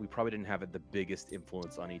probably didn't have the biggest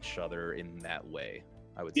influence on each other in that way,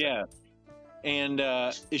 I would say. Yeah. And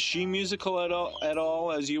is she musical at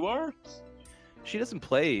all as you are? She doesn't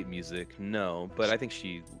play music, no, but I think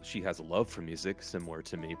she has a love for music similar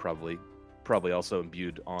to me, probably also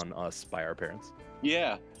imbued on us by our parents.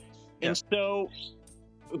 Yeah. Yeah. And so,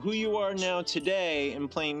 who you are now today in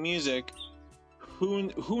playing music,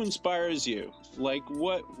 who inspires you? Like,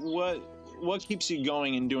 what keeps you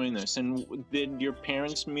going in doing this? And did your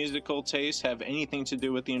parents' musical taste have anything to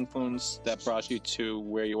do with the influence that brought you to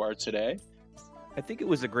where you are today? I think it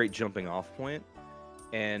was a great jumping off point,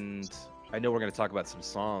 and I know we're going to talk about some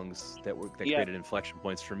songs that Yeah. created inflection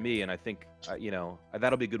points for me, and I think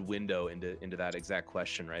that'll be a good window into that exact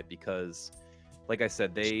question, right? Because, like I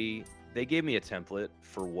said, they gave me a template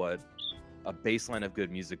for what a baseline of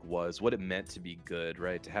good music was, what it meant to be good,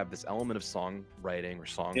 right? To have this element of songwriting or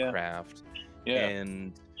songcraft, Yeah.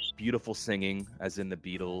 and beautiful singing, as in the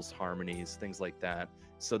Beatles, harmonies, things like that.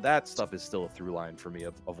 So that stuff is still a through line for me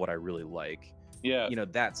of what I really like. Yeah.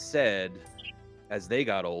 That said, as they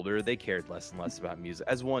got older, they cared less and less about music,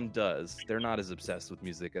 as one does. They're not as obsessed with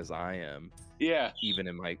music as I am, Yeah. even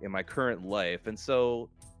in my current life. And so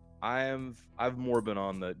I've more been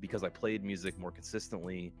on because I played music more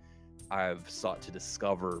consistently, I've sought to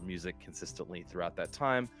discover music consistently throughout that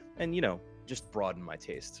time, and just broaden my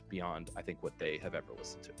taste beyond, I think, what they have ever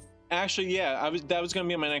listened to. Actually, yeah, that was going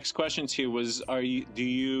to be my next question to you was,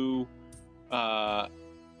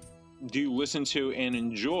 do you listen to and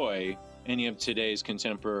enjoy any of today's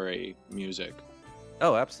contemporary music?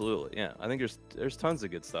 Oh, absolutely. Yeah. I think there's tons of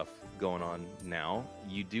good stuff going on now.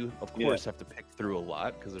 You do, of course, have to pick through a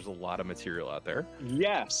lot because there's a lot of material out there.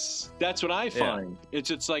 Yes, that's what I find.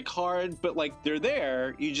 It's like hard, but like they're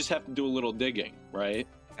there. You just have to do a little digging, right?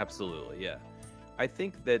 Absolutely. Yeah. I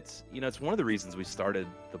think that, it's one of the reasons we started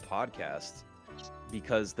the podcast,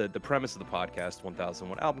 because the premise of the podcast,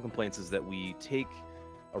 1001 Album Complaints, is that we take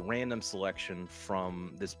a random selection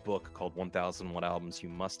from this book called 1001 Albums You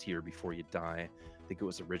Must Hear Before You Die. I think it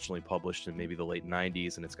was originally published in maybe the late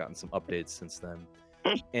 90s, and it's gotten some updates since then.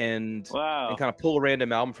 And Wow. and kind of pull a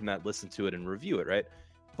random album from that, listen to it, and review it, right?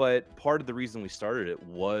 But part of the reason we started it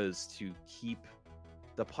was to keep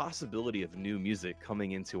the possibility of new music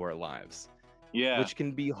coming into our lives, Yeah. which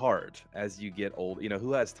can be hard as you get old.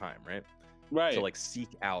 Who has time, right? Right. To like seek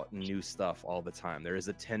out new stuff all the time. There is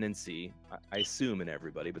a tendency, I assume in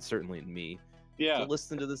everybody, but certainly in me, Yeah. to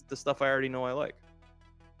listen to the stuff I already know I like.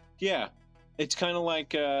 Yeah. It's kind of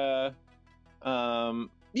like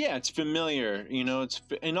yeah, it's familiar,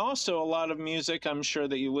 and also a lot of music I'm sure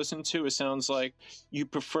that you listen to, it sounds like you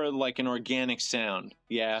prefer like an organic sound.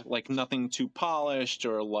 Yeah, like nothing too polished,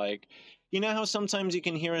 or like, how sometimes you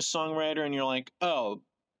can hear a songwriter and you're like, oh,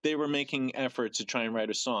 they were making efforts to try and write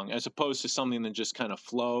a song, as opposed to something that just kind of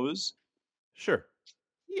flows. Sure.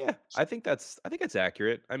 Yeah, I think that's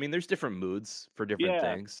accurate. I mean, there's different moods for different Yeah,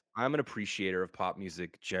 things. I'm an appreciator of pop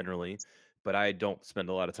music generally, but I don't spend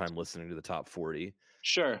a lot of time listening to the top 40.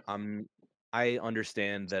 sure. I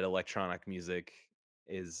understand that electronic music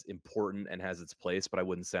is important and has its place, but I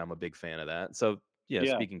wouldn't say I'm a big fan of that. So, yeah,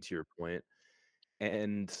 Yeah, speaking to your point,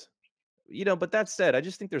 and but that said, I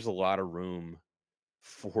just think there's a lot of room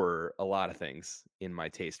for a lot of things in my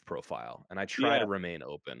taste profile, and I try yeah. to remain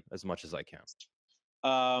open as much as I can.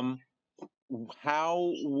 Um,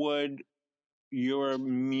 how would your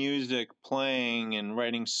music playing and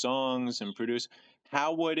writing songs and produce,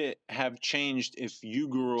 how would it have changed if you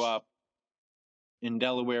grew up in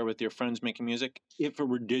Delaware with your friends making music, if it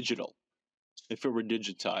were digital, if it were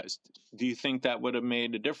digitized? Do you think that would have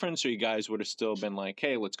made a difference, or you guys would have still been like,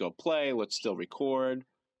 hey, let's go play, let's still record?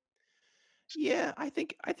 Yeah, I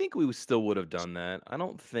think we still would have done that. I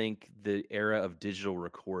don't think the era of digital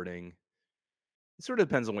recording, it sort of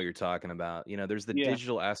depends on what you're talking about. There's the Yeah,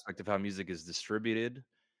 digital aspect of how music is distributed.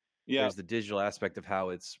 yeah. There's the digital aspect of how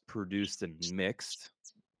it's produced and mixed.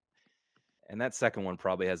 And that second one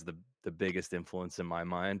probably has the biggest influence in my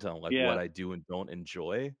mind on like what Yeah, I do and don't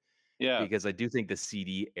enjoy, yeah. because I do think the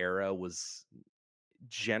CD era was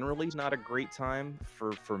generally not a great time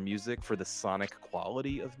for music, for the sonic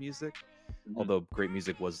quality of music, Mhm. although great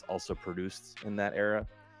music was also produced in that era.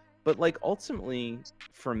 But like ultimately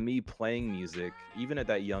for me playing music, even at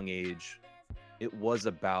that young age, it was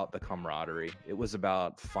about the camaraderie. It was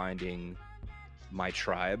about finding my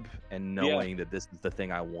tribe and Yeah, knowing that this is the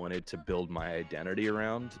thing I wanted to build my identity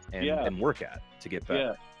around and yeah, work at to get yeah.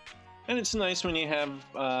 better. And it's nice when you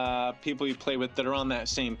have people you play with that are on that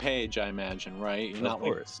same page, I imagine, right? You're Of not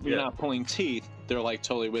like, course. you're Yeah, not pulling teeth. They're like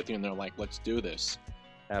totally with you, and they're like, let's do this.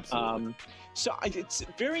 absolutely. Um, it's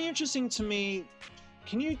very interesting to me.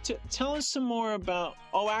 Can you tell us some more about?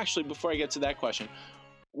 Oh, actually, before I get to that question,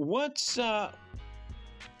 what's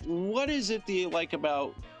what is it that you like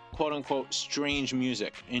about quote unquote strange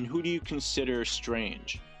music, and who do you consider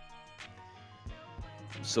strange?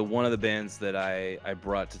 So one of the bands that I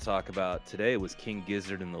brought to talk about today was King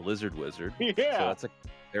Gizzard and the Lizard Wizard. So Yeah,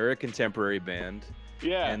 they're a contemporary band,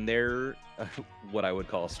 yeah, and they're what I would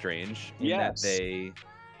call strange in that yes,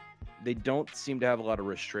 they don't seem to have a lot of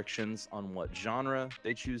restrictions on what genre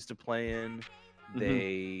they choose to play in. hmm,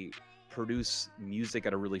 They produce music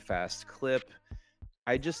at a really fast clip.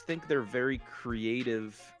 I just think they're very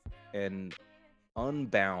creative and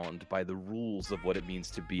unbound by the rules of what it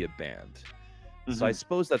means to be a band. So I hmm,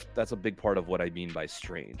 suppose that's a big part of what I mean by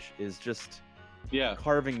strange, is just yeah,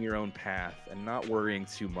 carving your own path and not worrying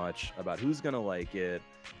too much about who's going to like it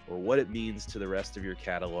or what it means to the rest of your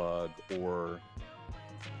catalog, or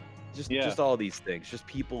just yeah. just all these things. Just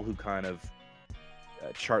people who kind of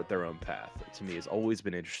chart their own path, to me, has always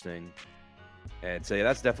been interesting. And so yeah,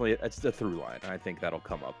 that's the through line. And I think that'll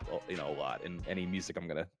come up, a lot in any music I'm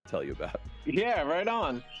gonna tell you about. Yeah, right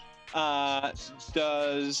on. Uh,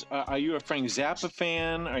 are you a Frank Zappa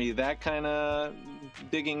fan? Are you that kind of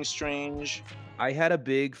digging strange? I had a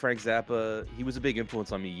big Frank Zappa. He was a big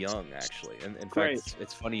influence on me young, actually. And in fact, Great.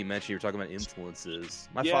 it's funny you mentioned, you were talking about influences.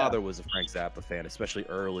 My Yeah. father was a Frank Zappa fan, especially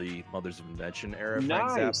early Mothers of Invention era Frank Nice.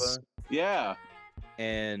 Zappa. Yeah.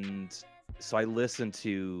 And so I listened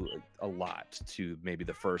to a lot, to maybe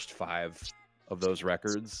the first 5 of those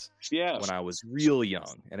records Yeah. when I was real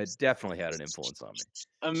young, and it definitely had an influence on me.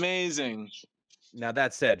 Amazing. Now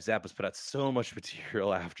that said, Zappa's put out so much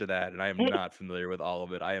material after that, and I am not familiar with all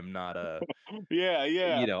of it. I am not Yeah.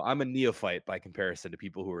 Yeah. I'm a neophyte by comparison to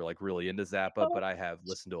people who are like really into Zappa, but I have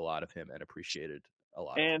listened to a lot of him and appreciated a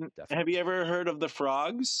lot of him, And have definitely. you ever heard of the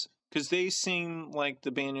Frogs? Because they seem like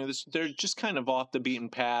the band. They're just kind of off the beaten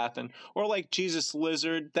path, and or like Jesus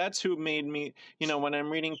Lizard. That's who made me. When I'm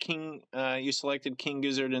reading King, you selected King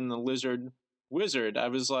Gizzard and the Lizard Wizard. I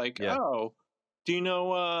was like, Yeah, oh, do you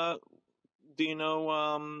know? Do you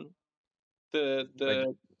know the I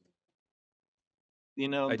the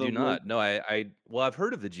I the do not. No, well, I've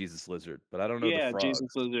heard of the Jesus Lizard, but I don't know the yeah, Jesus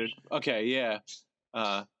Frogs. Lizard. Okay, yeah.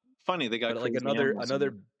 Funny they got But like crazy animals in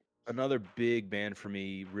them. another big band for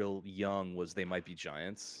me, real young, was They Might Be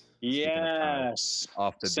Giants. Speaking of kind of Yes,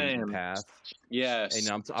 off the beaten Sam. path, and Yes,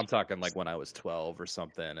 I'm talking like when I was 12 or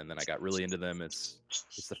something, and then I got really into them. It's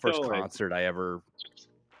the first totally. concert I ever.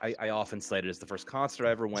 I often cite it as the first concert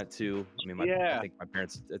I ever went to. I mean, I Yeah. think my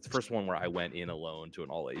parents. It's the first one where I went in alone to an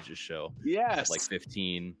all ages show at like Yes.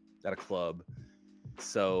 15 at a club.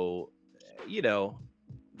 So, you know,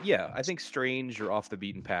 yeah, I think strange or off the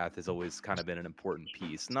beaten path has always kind of been an important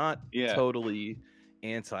piece. Not Yeah. totally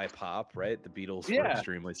anti-pop, right? The Beatles were Yeah.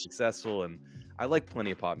 extremely successful, and I like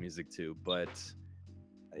plenty of pop music too. But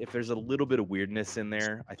if there's a little bit of weirdness in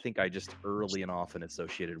there, I think I just early and often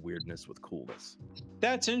associated weirdness with coolness.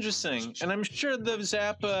 That's interesting, and I'm sure the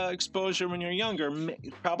Zappa exposure when you're younger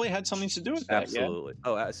probably had something to do with that. Absolutely.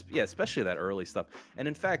 Oh, yeah, especially that early stuff. And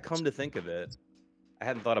in fact, come to think of it, I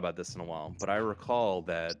hadn't thought about this in a while, but I recall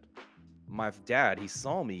that my dad, he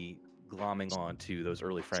saw me glomming on to those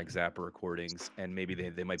early Frank Zappa recordings, and maybe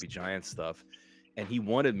they might be Giant stuff, and he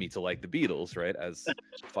wanted me to like the Beatles, right, as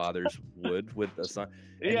fathers would with a son.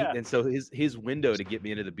 And Yeah. and so his window to get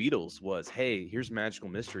me into the Beatles was, hey, here's Magical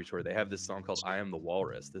Mystery Tour. They have this song called "I Am the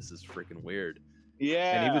Walrus." This is freaking weird.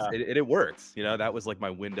 Yeah. And it worked. You know, that was like my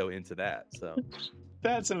window into that. So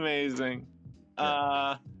That's amazing.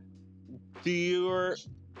 Yeah.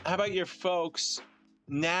 How about your folks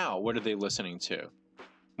now? What are they listening to?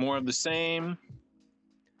 More of the same?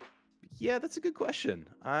 Yeah, that's a good question.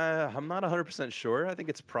 I'm not 100% sure. I think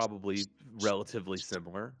it's probably relatively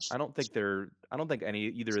similar. I don't think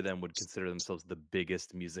either of them would consider themselves the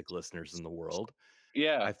biggest music listeners in the world.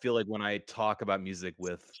 Yeah. I feel like when I talk about music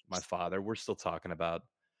with my father, we're still talking about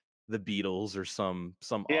the Beatles or some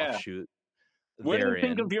Yeah. offshoot What do they think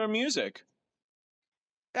therein. of your music?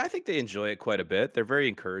 I think they enjoy it quite a bit. They're very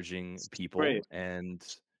encouraging people, Great. and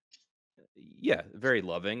yeah, very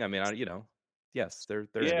loving. I mean, yes, they're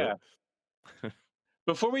into Yeah. it.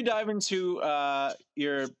 Before we dive into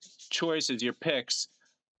your choices, your picks,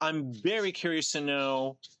 I'm very curious to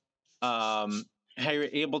know how you're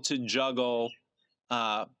able to juggle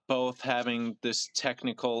both having this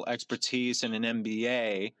technical expertise and an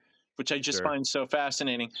MBA, which I just Sure. find so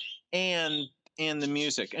fascinating, and the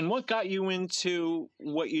music. And what got you into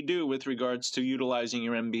what you do with regards to utilizing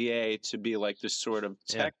your MBA to be like this sort of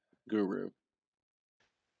Yeah. tech guru?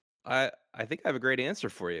 I think I have a great answer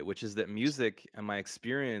for you, which is that music and my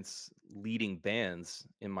experience leading bands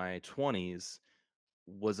in my 20s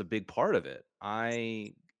was a big part of it.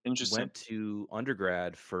 I Interesting. went to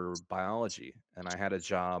undergrad for biology, and I had a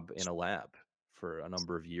job in a lab for a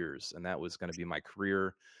number of years, and that was going to be my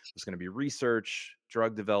career. It was going to be research,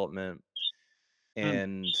 drug development,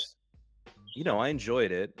 and I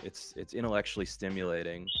enjoyed it. It's intellectually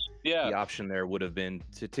stimulating. Yeah. The option there would have been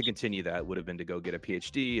to continue that would have been to go get a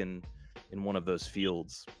PhD in one of those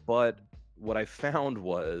fields. But what I found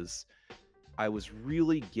was I was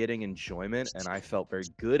really getting enjoyment, and I felt very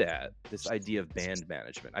good at this idea of band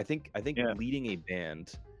management. I think Yeah. leading a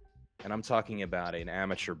band, and I'm talking about an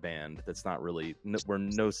amateur band that's not really where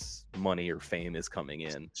no money or fame is coming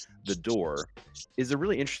in the door, is a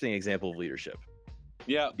really interesting example of leadership.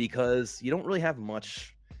 Yeah. Because you don't really have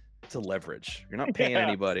much to leverage. You're not paying Yeah.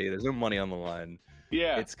 anybody. There's no money on the line.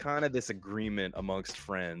 Yeah. It's kind of this agreement amongst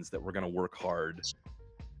friends that we're going to work hard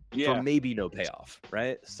Yeah. for maybe no payoff,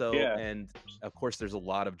 right? So, Yeah. and of course, there's a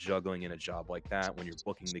lot of juggling in a job like that when you're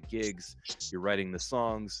booking the gigs, you're writing the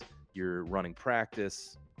songs, you're running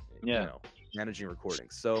practice, Yeah. managing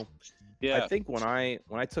recordings. So, Yeah. I think when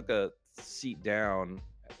I took a seat down,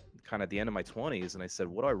 kind of at the end of my 20s, and I said,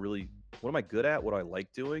 what am I good at? What do I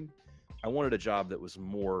like doing? I wanted a job that was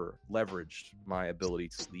more leveraged my ability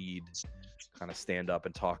to lead, kind of stand up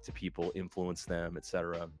and talk to people, influence them,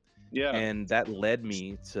 etc. Yeah. And that led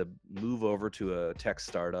me to move over to a tech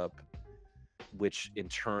startup, which in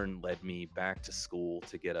turn led me back to school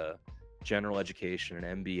to get a general education,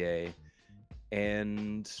 an MBA,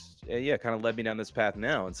 and kind of led me down this path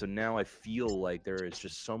now. And so now I feel like there is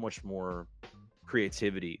just so much more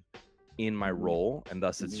creativity in my role, and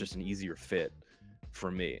thus it's just an easier fit for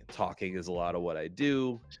me. Talking is a lot of what I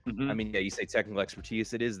do. I mean, yeah, you say technical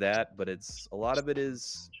expertise, it is that, but a lot of it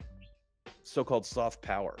is so-called soft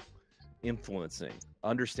power, influencing,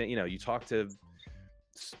 understand. You talk to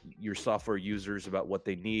your software users about what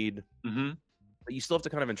they need, but you still have to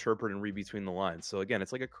kind of interpret and read between the lines. So again,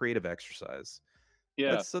 it's like a creative exercise.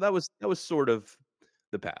 Yeah. So that was sort of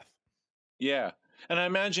the path. Yeah. And I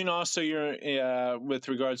imagine also you're, with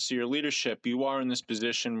regards to your leadership, you are in this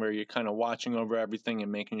position where you're kind of watching over everything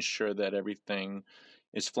and making sure that everything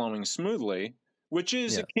is flowing smoothly, which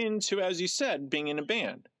is akin to, as you said, being in a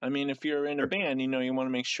band. I mean, if you're in a band, you want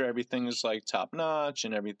to make sure everything is like top notch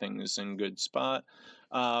and everything is in good spot.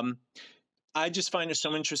 I just find it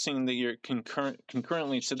so interesting that you're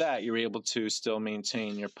concurrently to that, you're able to still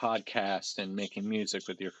maintain your podcast and making music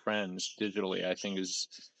with your friends digitally. I think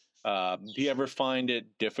is. Do you ever find it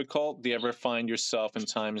difficult? Do you ever find yourself in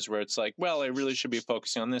times where it's like, well, I really should be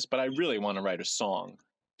focusing on this, but I really want to write a song?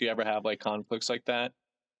 Do you ever have like conflicts like that?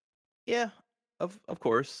 Yeah, of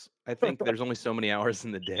course. I think there's only so many hours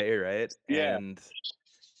in the day, right? Yeah. And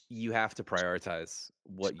you have to prioritize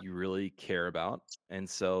what you really care about. And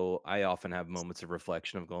so I often have moments of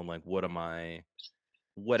reflection of going like, what am I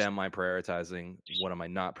prioritizing? What am I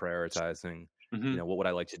not prioritizing? Hmm. What would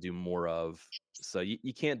I like to do more of? So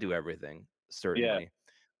you can't do everything, Yeah. certainly.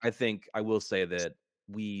 I think I will say that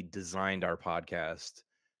we designed our podcast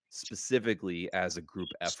specifically as a group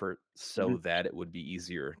effort Hmm. so that it would be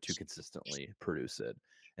easier to consistently produce it.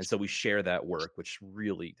 And so we share that work, which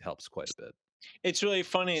really helps quite a bit. It's really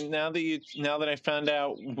funny now that I found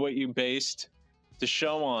out what you based the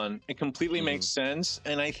show on. It completely makes sense,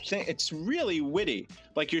 and I think it's really witty.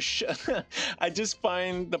 Like your I just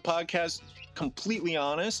find the podcast completely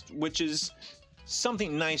honest, which is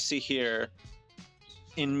something nice to hear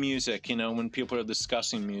in music. When people are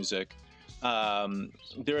discussing music.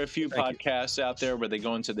 There are a few podcasts out there where they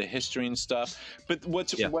go into the history and stuff, but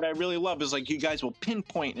what I really love is like you guys will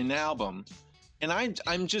pinpoint an album. And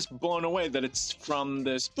I'm just blown away that it's from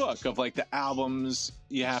this book of like the albums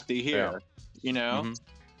you have to hear, And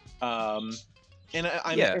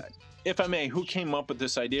if I may, who came up with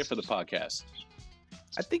this idea for the podcast?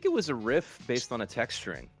 I think it was a riff based on a text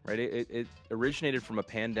string, right? It originated from a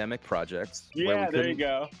pandemic project where we there you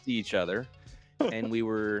go. see each other, and we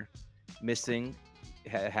were missing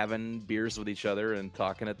having beers with each other and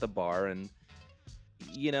talking at the bar, and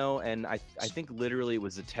and I think literally it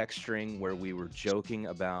was a text string where we were joking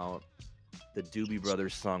about the Doobie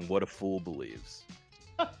Brothers song "What a Fool Believes,"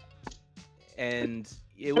 and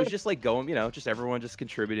it was just like going, just everyone just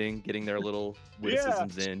contributing, getting their little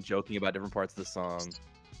witticisms in, joking about different parts of the song.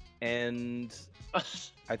 And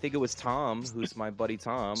I think it was Tom, who's my buddy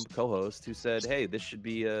Tom, co-host, who said, "Hey, this should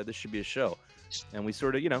be a show." And we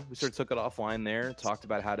sort of took it offline there, talked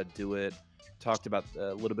about how to do it, talked about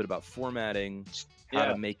a little bit about formatting, how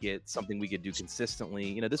to make it something we could do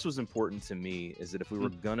consistently. This was important to me, is that if we were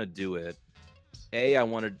gonna do it, I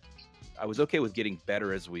was okay with getting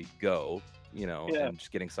better as we go, and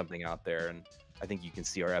just getting something out there. And I think you can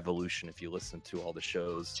see our evolution if you listen to all the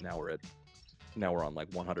shows. Now we're on like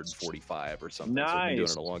 145 or something. Nice. So we've been doing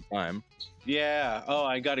it a long time. Yeah. Oh,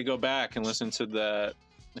 I got to go back and listen to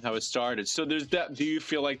how it started. So there's that. Do you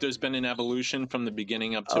feel like there's been an evolution from the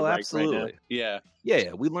beginning up to right now? Yeah.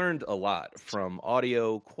 Yeah. We learned a lot, from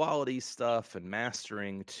audio quality stuff and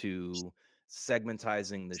mastering to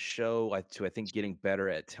segmentizing the show, I think getting better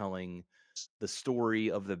at telling the story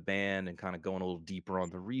of the band and kind of going a little deeper on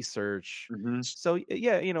the research. So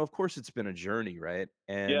of course it's been a journey, right?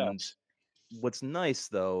 And what's nice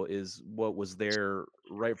though is what was there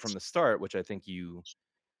right from the start, which I think you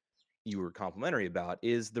were complimentary about,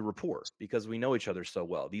 is the rapport, because we know each other so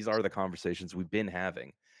well. These are the conversations we've been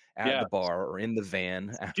having at the bar or in the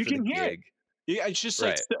van after the gig. Yeah, it's just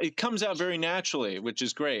like it comes out very naturally, which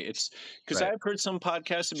is great. It's because I've heard some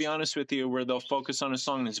podcasts, to be honest with you, where they'll focus on a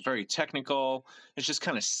song that's very technical. It's just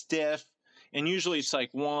kind of stiff, and usually it's like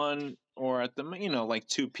one or at the like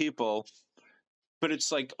two people, but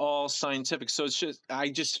it's like all scientific. So it's just I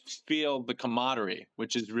just feel the camaraderie,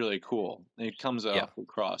 which is really cool. It comes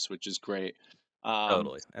across, which is great.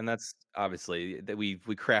 Totally. And that's obviously that we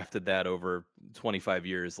crafted that over 25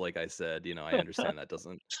 years. Like I said, I understand that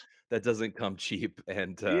doesn't come cheap.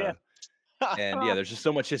 And there's just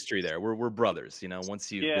so much history there. We're brothers,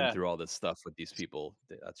 once you've been through all this stuff with these people,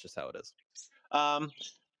 that's just how it is. All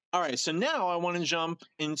right. So now I want to jump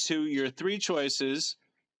into your three choices.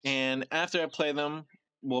 And after I play them,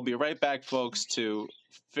 we'll be right back, folks, to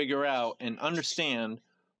figure out and understand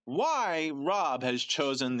why Rob has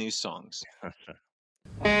chosen these songs.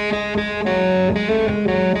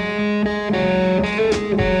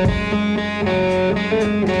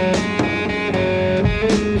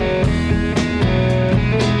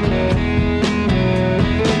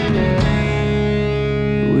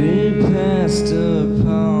 We passed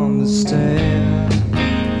upon the stair,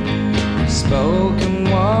 spoken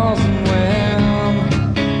wasn't well,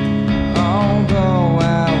 although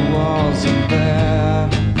I wasn't there.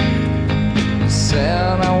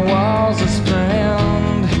 Said I was his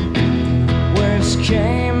friend, which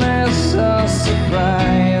came as a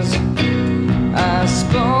surprise. I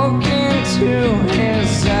spoke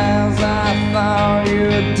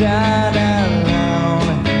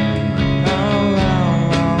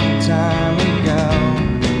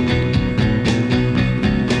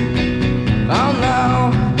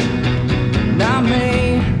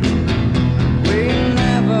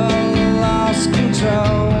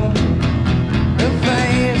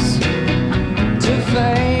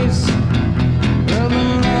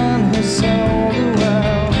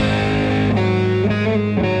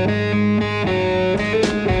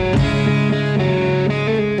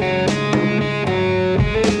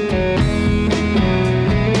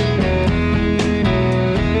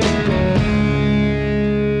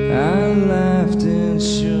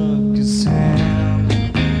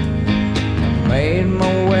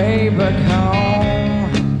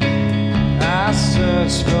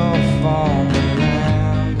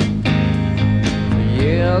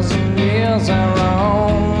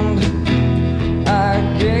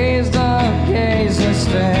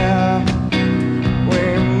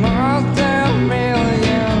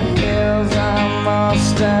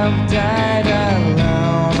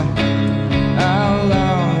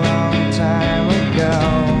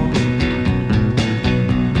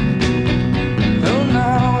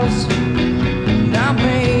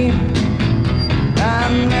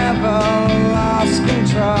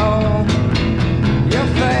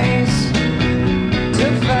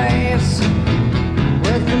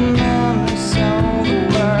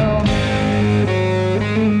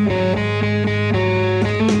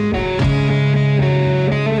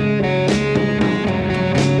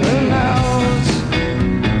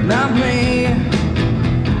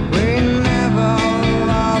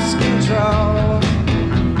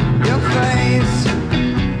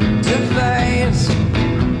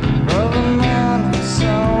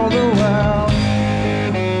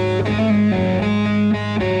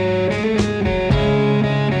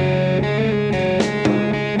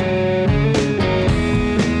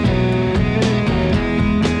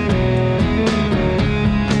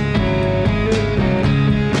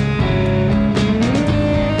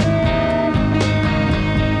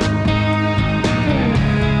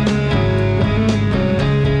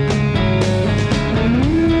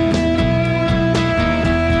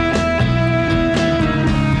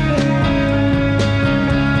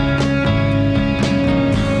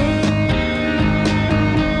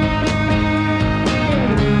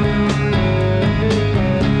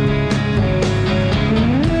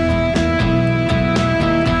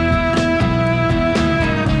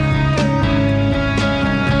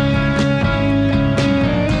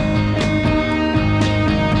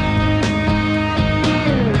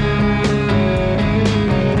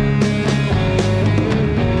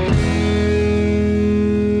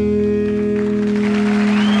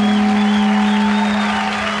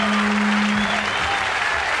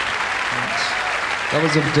That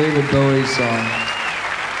was a David Bowie song.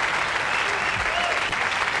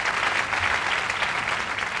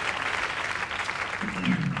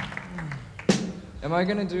 Am I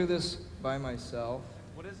gonna do this by myself?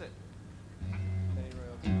 What is it?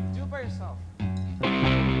 Do it by yourself.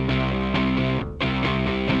 Thank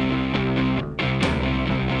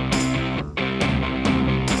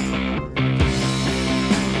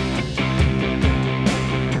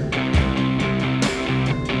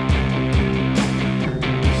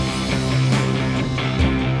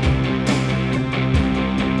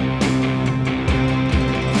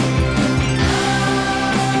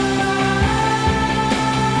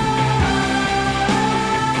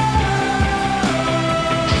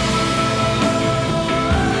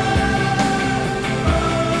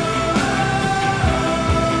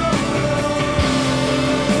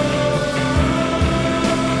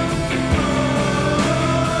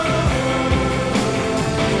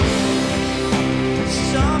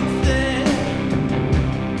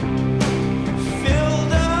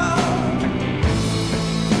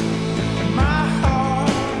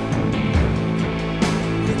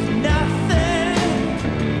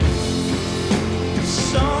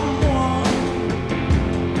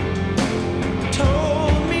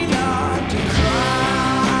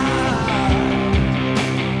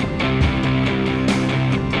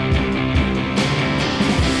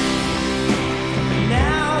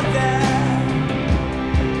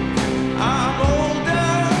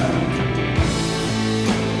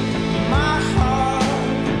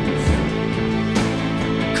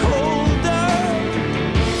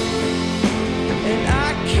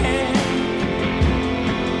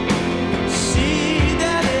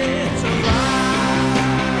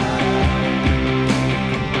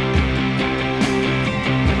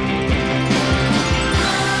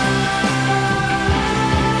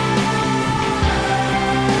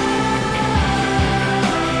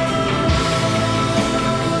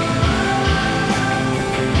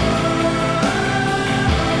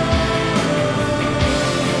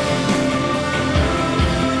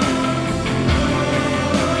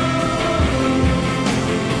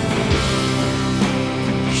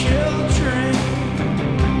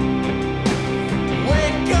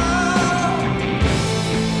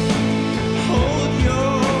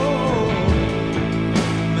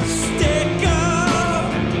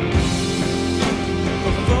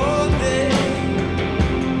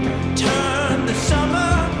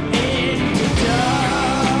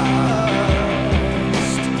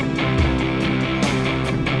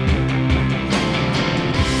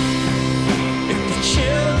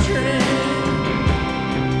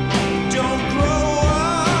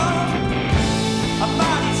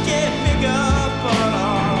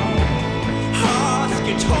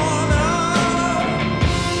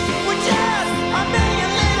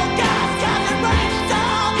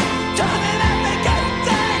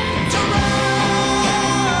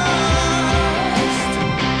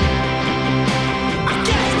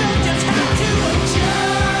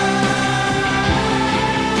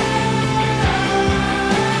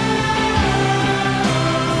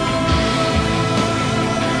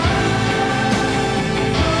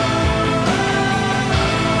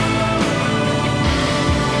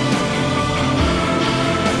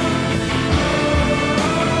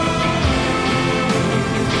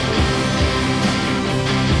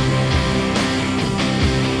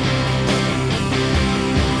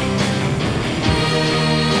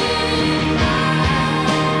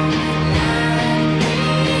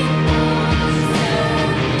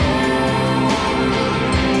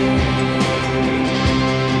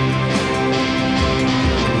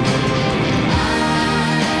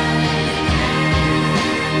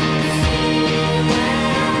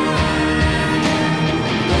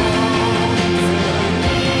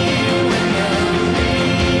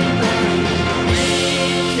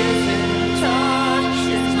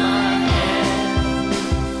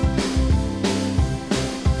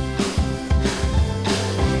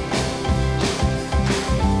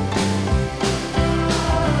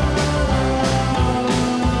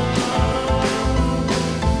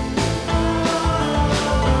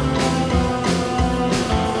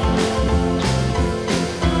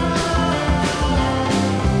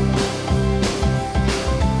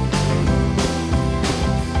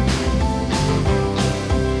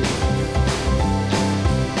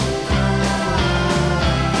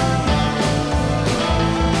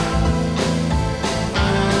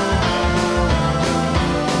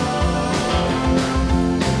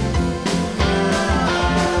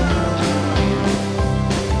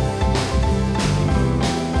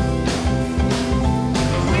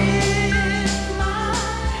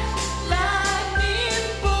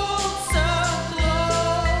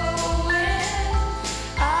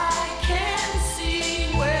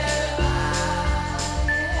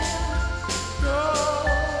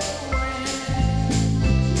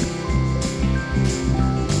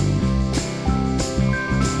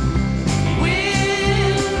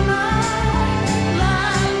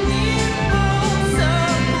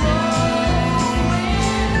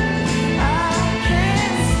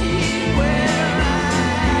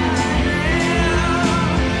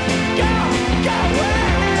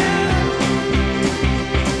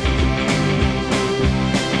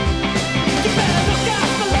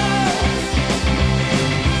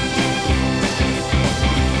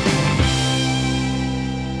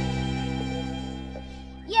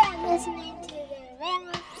listening to the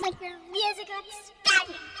Rainbow Flipper Musical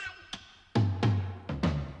Study.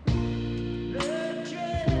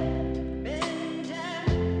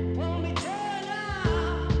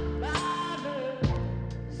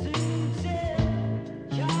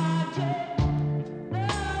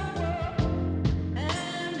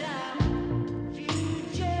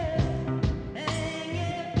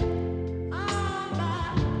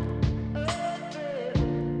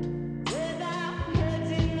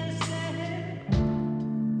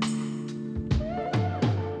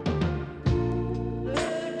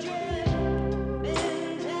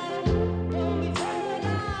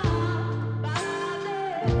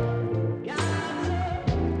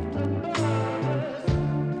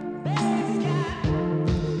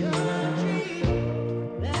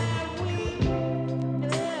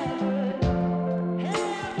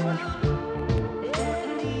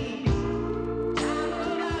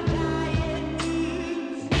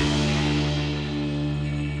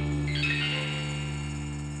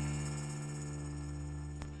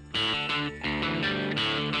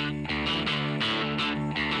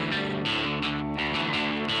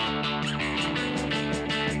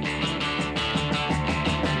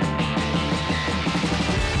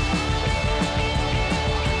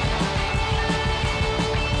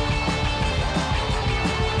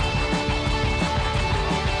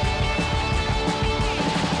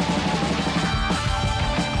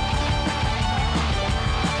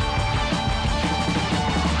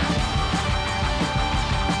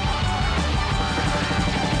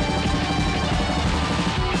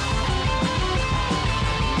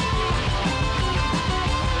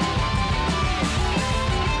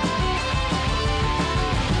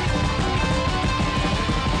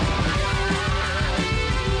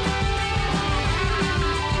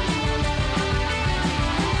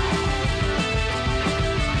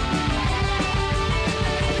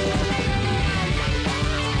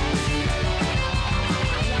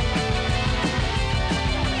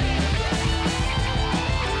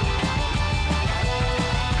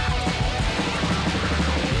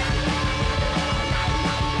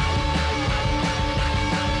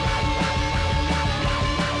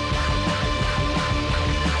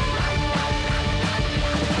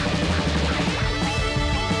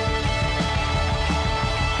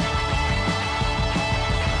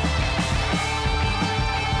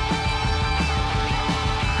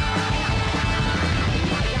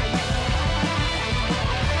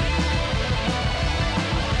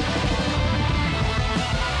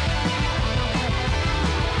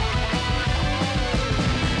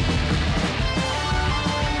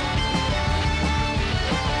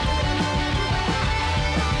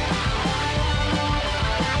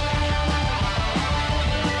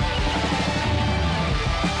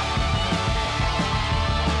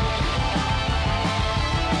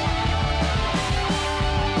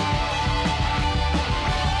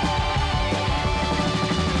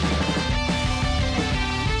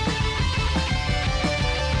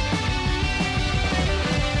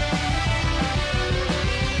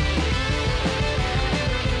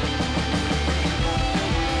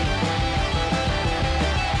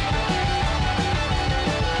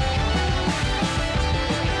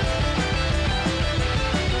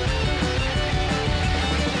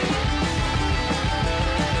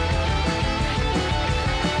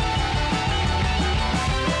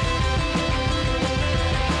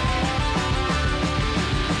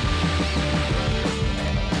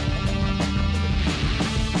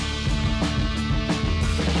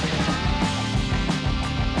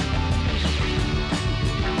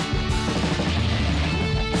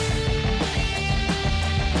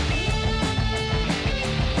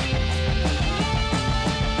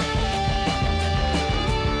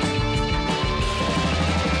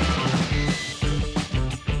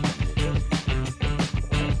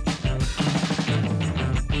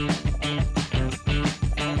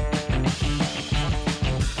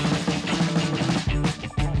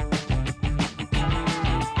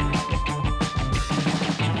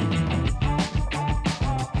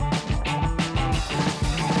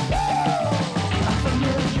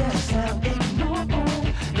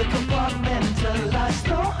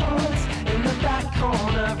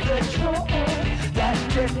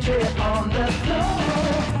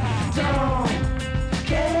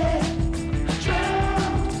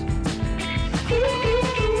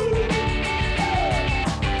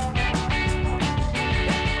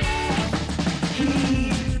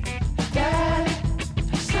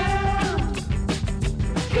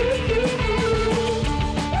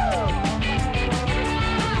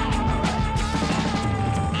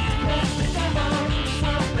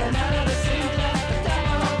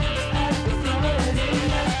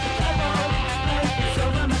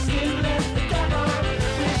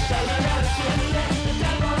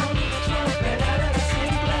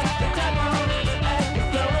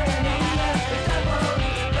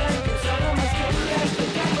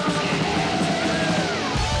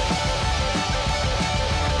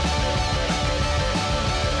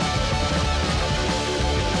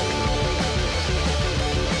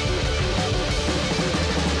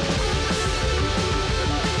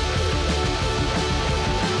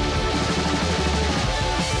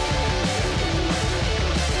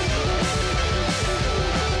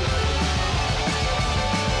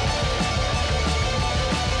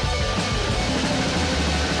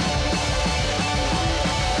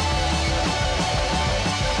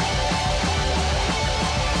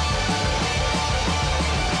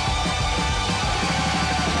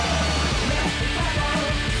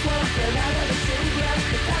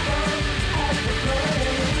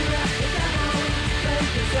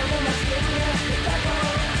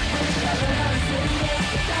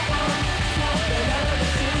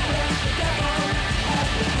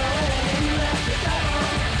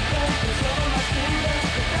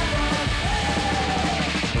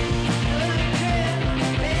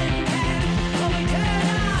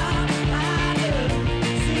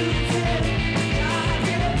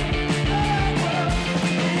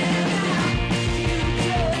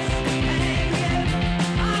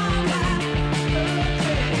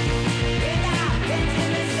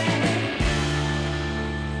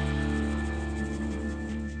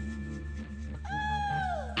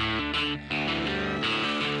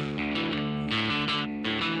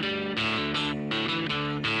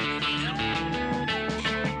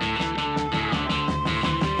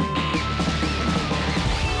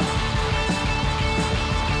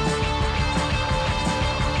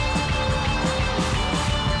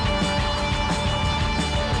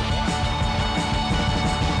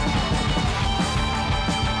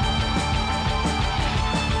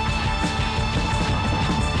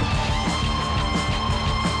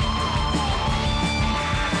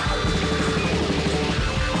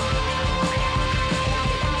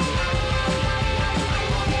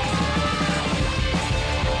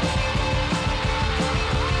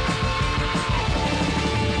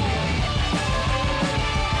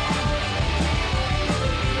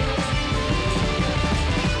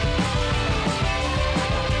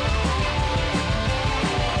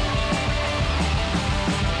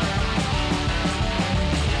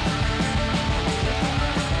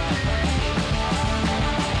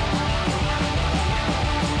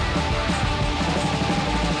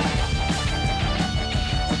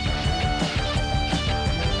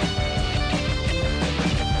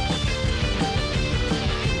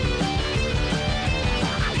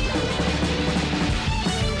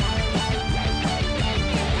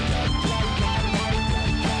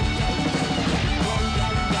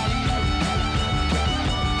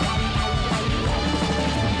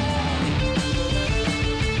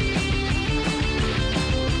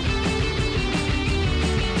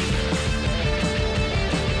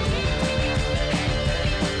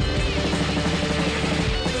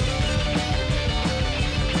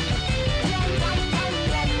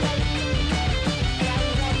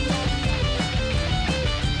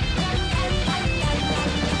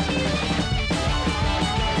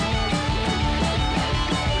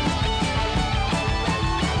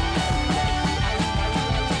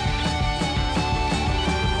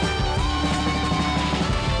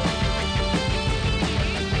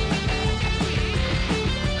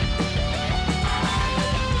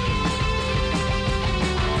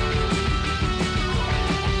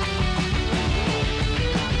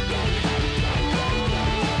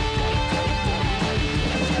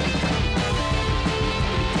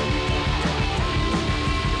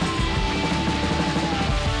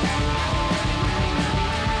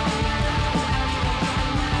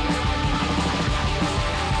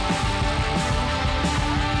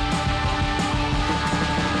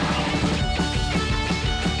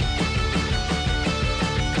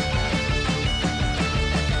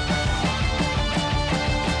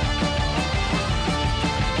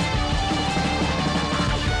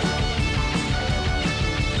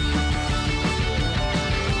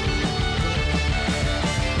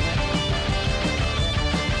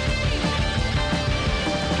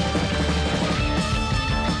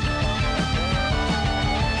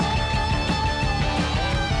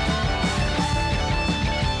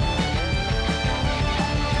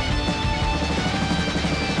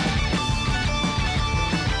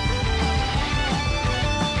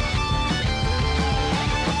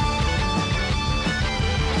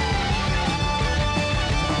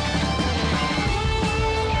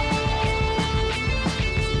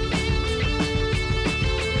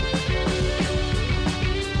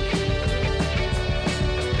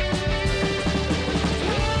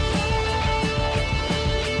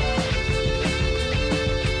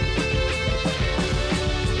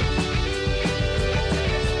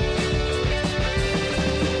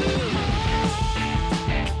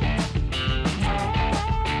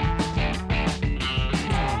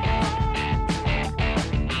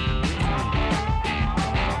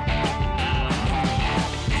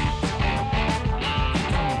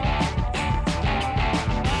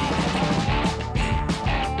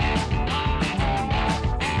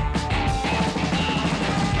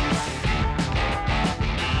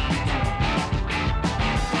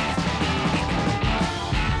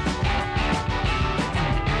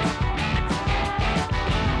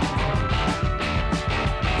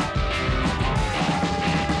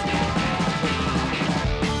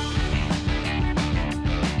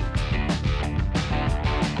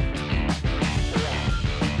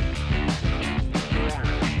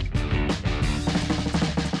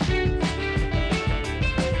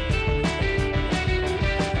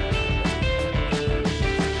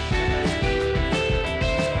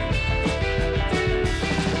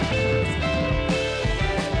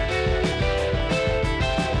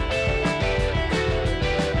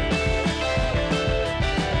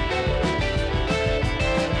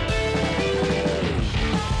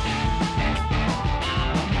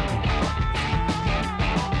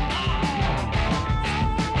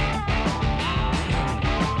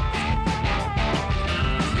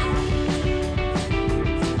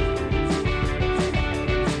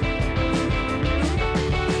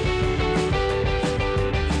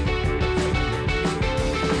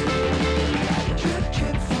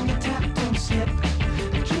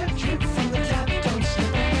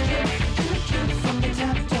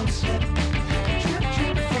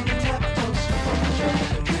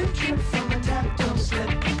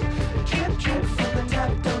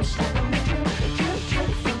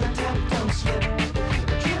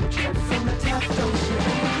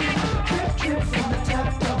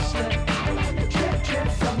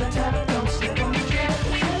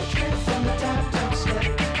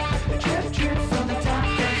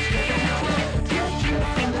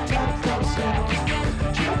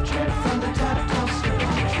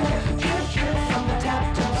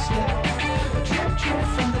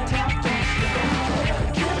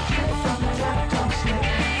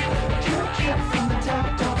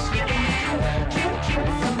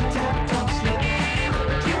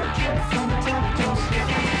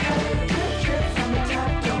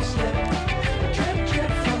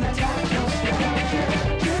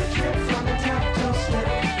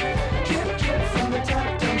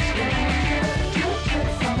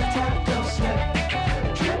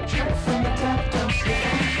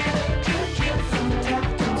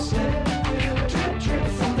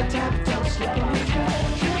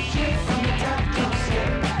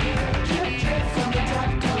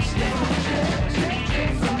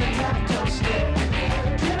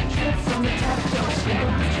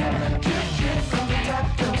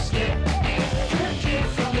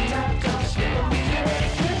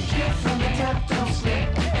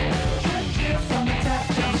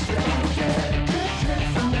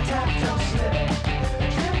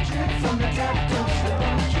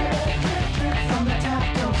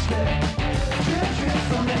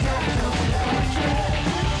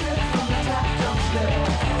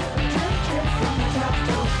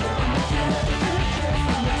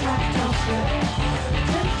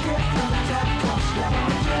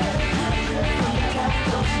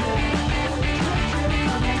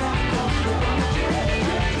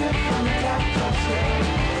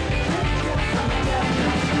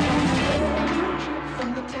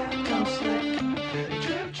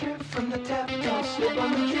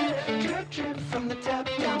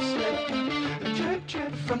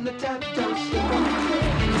 from the tap, don't slip on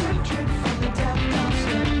drip, drip from the tap, don't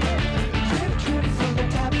slip. Drip, drip from the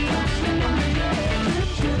tap, don't slip on drip,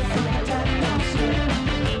 drip from the tap, don't slip.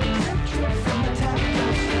 Drip, drip from the tap, don't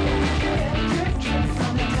slip. Drip, drip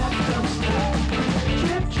from the tap, don't slip.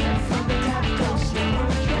 Drip, drip from the tap, don't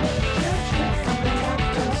slip. Drip,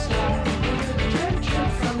 drip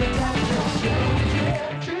from the tap, don't slip. Drip,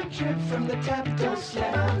 drip from the tap,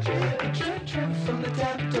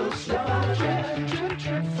 don't slip. Drip,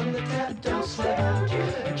 drip from the tap, don't slip. Drip, drip from the tap, don't slip.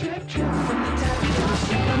 Drip, drip from the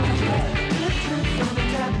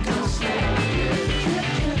tap, don't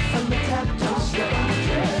slip.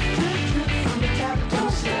 Drip, drip from the tap, don't slip. Drip, drip from the tap, don't slip. Drip, drip from the tap, don't slip. Drip, drip from the tap,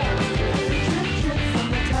 don't slip. Drip, drip from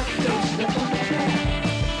the tap, don't slip.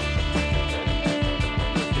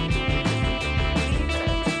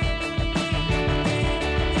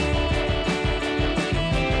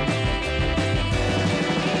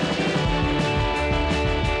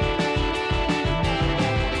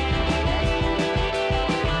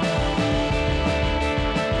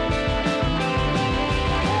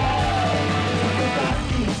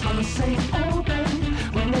 On the same open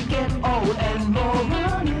when they get old and more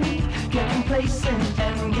money, get complacent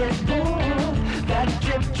and get bored. That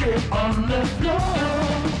drip drip on the floor.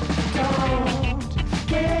 Don't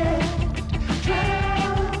get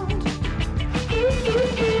drowned. Keep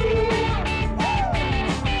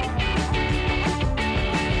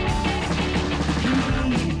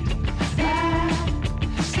that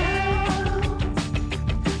sound.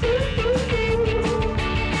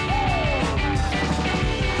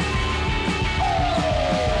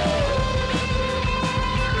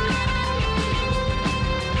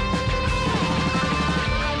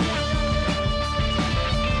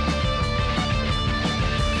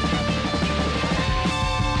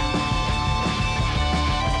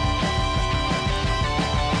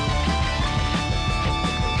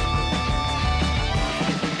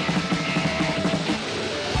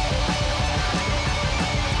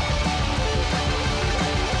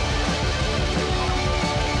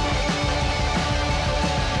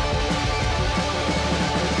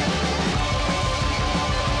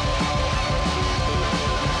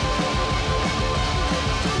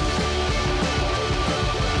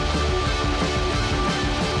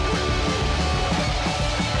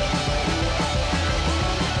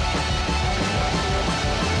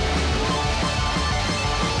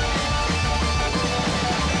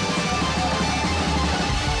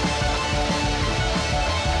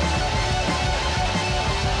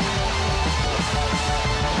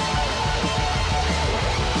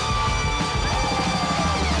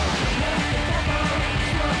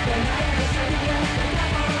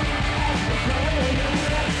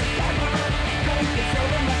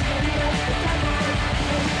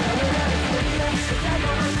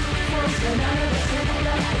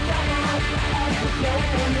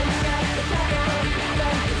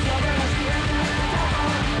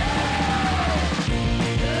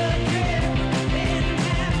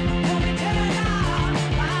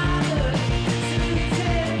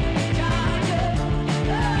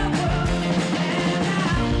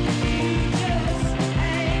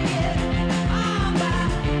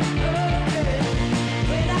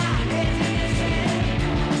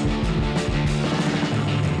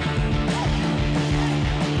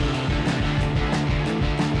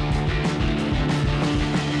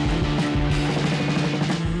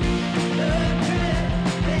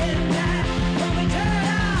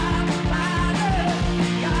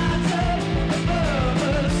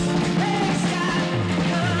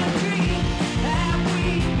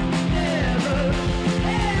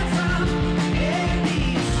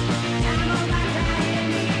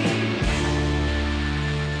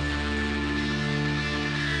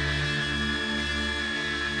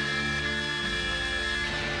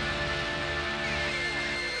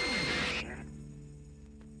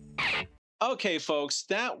 Okay, folks,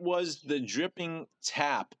 that was The Dripping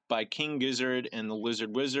Tap by King Gizzard and the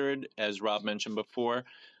Lizard Wizard, as Rob mentioned before.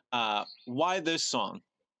 Why this song?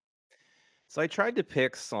 So I tried to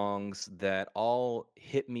pick songs that all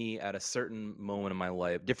hit me at a certain moment in my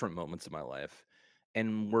life, different moments in my life,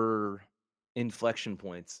 and were inflection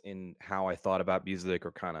points in how I thought about music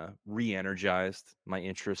or kind of re-energized my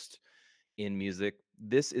interest in music.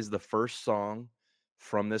 This is the first song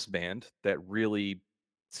from this band that really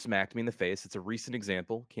smacked me in the face. It's a recent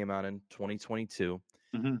example, came out in 2022,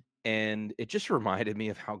 Mm-hmm. and it just reminded me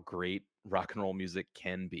of how great rock and roll music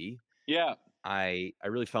can be. Yeah. I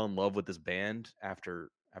really fell in love with this band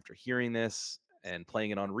after hearing this and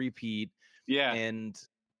playing it on repeat. Yeah. And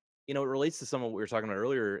it relates to some of what we were talking about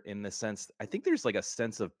earlier in the sense I think there's like a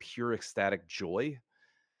sense of pure ecstatic joy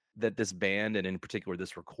that this band and in particular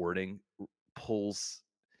this recording pulls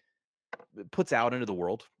puts out into the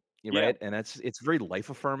world, Yeah. right? And it's very life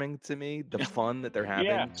affirming to me. The fun that they're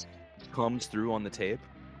Yeah. having comes through on the tape.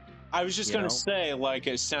 I was just You going to know? say, like,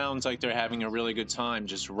 it sounds like they're having a really good time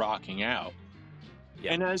just rocking out.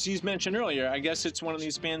 Yeah. And as you mentioned earlier, I guess it's one of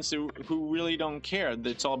these bands who really don't care.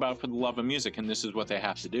 It's all about for the love of music, and this is what they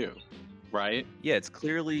have to do, right? Yeah, it's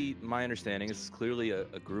clearly, my understanding is it's clearly a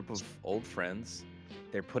group of old friends.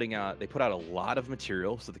 They put out a lot of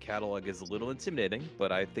material, so the catalog is a little intimidating,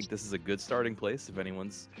 but I think this is a good starting place if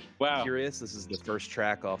anyone's Wow. curious. This is the first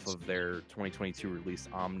track off of their 2022 release,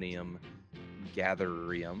 Omnium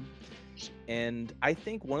Gatherium. And I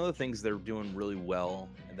think one of the things they're doing really well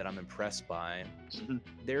and that I'm impressed by,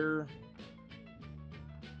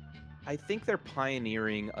 I think they're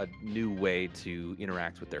pioneering a new way to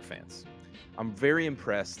interact with their fans. I'm very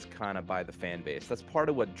impressed kind of by the fan base. That's part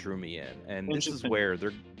of what drew me in. And this is Interesting. where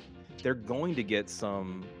they're going to get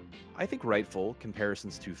some, I think, rightful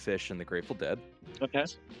comparisons to Fish and the Grateful Dead. Okay.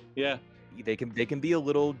 Yeah. They can be a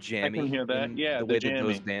little jammy hear that. in Yeah, the they're way that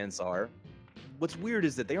those jammy. bands are. What's weird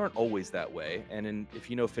is that they aren't always that way. And if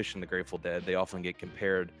you know Fish and the Grateful Dead, they often get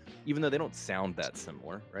compared, even though they don't sound that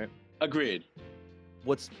similar, right? Agreed.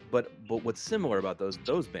 But what's similar about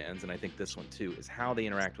those bands, and I think this one too, is how they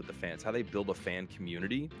interact with the fans, how they build a fan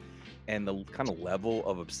community, and the kind of level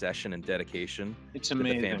of obsession and dedication It's that the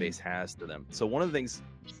fan amazing. base has to them. So one of the things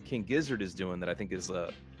King Gizzard is doing that I think is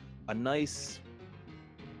a nice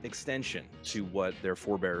extension to what their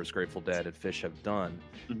forebears Grateful Dead and Fish have done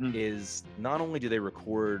Mhm. is not only do they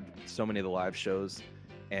record so many of the live shows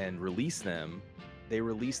and release them, they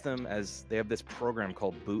release them as they have this program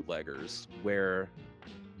called Bootleggers where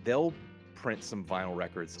they'll print some vinyl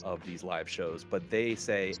records of these live shows, but they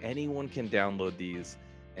say anyone can download these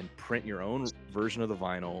and print your own version of the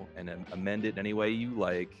vinyl and then amend it any way you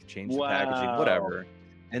like, change the packaging, Wow. whatever,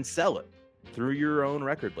 and sell it through your own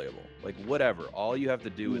record label. Like whatever. All you have to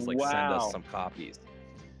do is like send Wow. us some copies.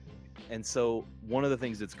 And so one of the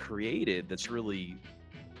things that's created that's really,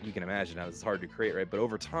 you can imagine how this is hard to create, right? But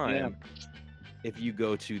over time, if you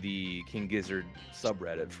go to the King Gizzard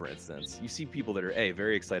subreddit, for instance, you see people that are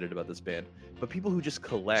very excited about this band, but people who just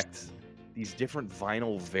collect these different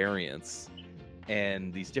vinyl variants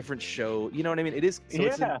and these different show, you know what I mean? It is, so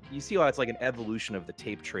it's you see how it's like an evolution of the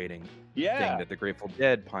tape trading thing that the Grateful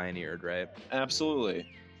Dead pioneered, right?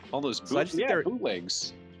 Absolutely. All those So I just think they're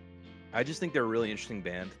bootlegs. I just think they're a really interesting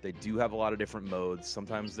band. They do have a lot of different modes.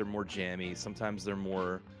 Sometimes they're more jammy. Sometimes they're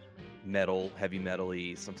more metal, heavy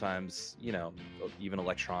metal-y. Sometimes, you know, even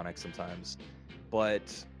electronic sometimes.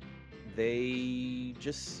 But they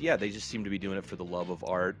just seem to be doing it for the love of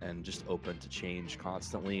art and just open to change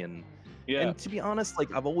constantly. And to be honest,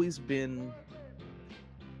 like I've always been,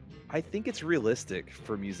 I think it's realistic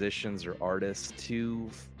for musicians or artists to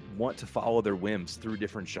want to follow their whims through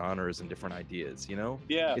different genres and different ideas, you know?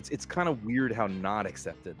 Yeah. It's kind of weird how not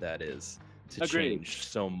accepted that is to Agreed. change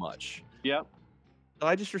so much. Yep.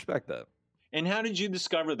 I just respect that. And how did you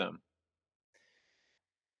discover them?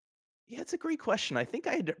 Yeah, it's a great question. I think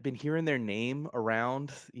I had been hearing their name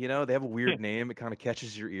around, you know, they have a weird name. It kind of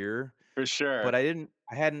catches your ear. For sure. But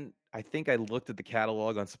I think I looked at the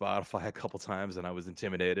catalog on Spotify a couple times and I was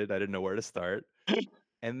intimidated. I didn't know where to start.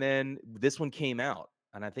 And then this one came out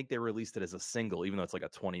and I think they released it as a single, even though it's like a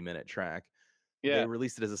 20-minute track. Yeah. They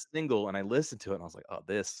released it as a single and I listened to it and I was like, oh,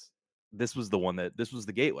 this was this was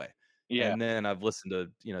the gateway. Yeah. And then I've listened to,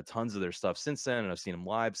 you know, tons of their stuff since then, and I've seen them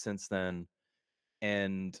live since then.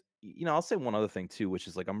 And, you know, I'll say one other thing too, which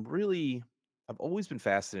is like I've always been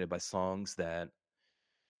fascinated by songs that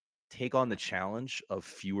take on the challenge of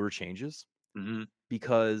fewer changes,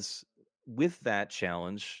 because with that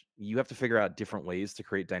challenge, you have to figure out different ways to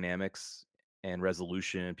create dynamics and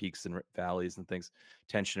resolution, peaks and valleys and things,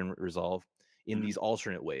 tension and resolve in these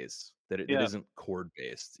alternate ways that it isn't chord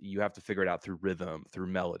based. You have to figure it out through rhythm, through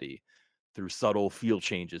melody, through subtle feel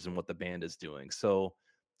changes in what the band is doing. So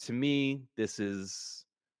to me, this is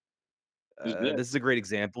a great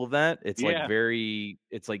example of that. It's like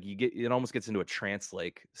it's like it almost gets into a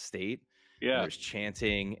trance-like state. Yeah. And there's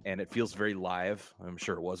chanting and it feels very live. I'm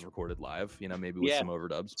sure it was recorded live, you know, maybe with some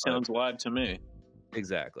overdubs. Sounds live to me.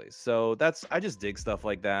 Exactly. So I just dig stuff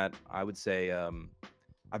like that. I would say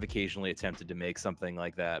I've occasionally attempted to make something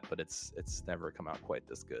like that, but it's never come out quite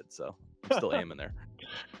this good. So I'm still aiming there.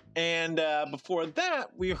 And before that,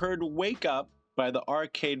 we heard Wake Up by the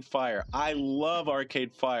Arcade Fire. I love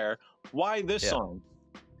Arcade Fire. Why this song?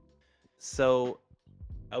 So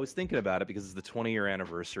I was thinking about it because it's the 20-year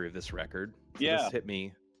anniversary of this record. So this hit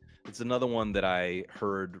me. It's another one that I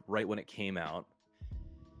heard right when it came out.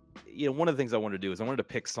 You know, one of the things I wanted to do is I wanted to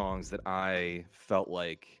pick songs that I felt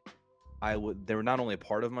like they were not only a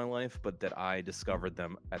part of my life, but that I discovered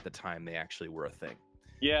them at the time they actually were a thing.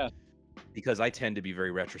 Yeah. Because I tend to be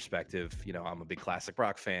very retrospective. You know, I'm a big classic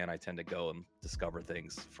rock fan. I tend to go and discover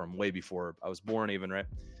things from way before I was born, even, right?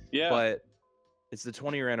 Yeah. But it's the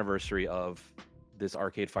 20-year anniversary of this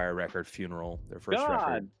Arcade Fire record, Funeral, their first God,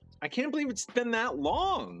 record. I can't believe it's been that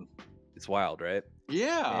long. It's wild, right?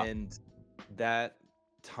 Yeah. And that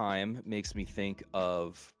time makes me think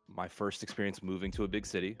of my first experience moving to a big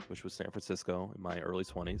city, which was San Francisco in my early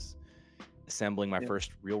 20s, assembling my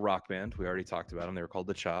first real rock band. We already talked about them. They were called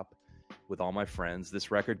The Chop, with all my friends.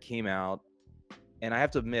 This record came out, and I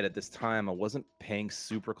have to admit, at this time, I wasn't paying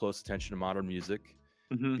super close attention to modern music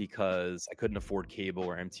because I couldn't afford cable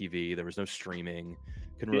or MTV. There was no streaming.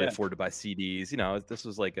 Couldn't really afford to buy CDs. You know, this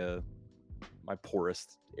was like my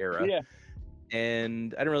poorest era. Yeah.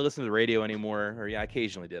 And I didn't really listen to the radio anymore. Or I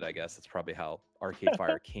occasionally did, I guess. That's probably how Arcade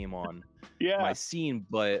Fire came on my scene.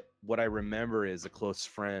 But what I remember is a close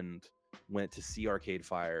friend went to see Arcade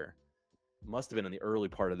Fire, must have been in the early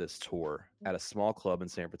part of this tour, at a small club in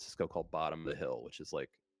San Francisco called Bottom of the Hill, which is, like,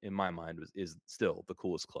 in my mind, is still the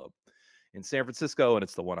coolest club in San Francisco, and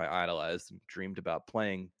it's the one I idolized and dreamed about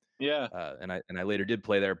playing. Yeah. And I later did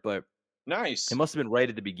play there, but nice. It must have been right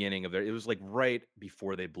at the beginning of it. It was like right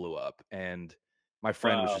before they blew up, and my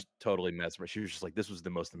friend was just totally mesmerized. She was just like, "This was the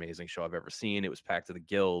most amazing show I've ever seen. It was packed to the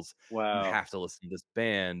gills. Wow. You have to listen to this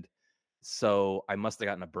band." So I must have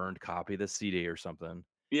gotten a burned copy of this CD or something.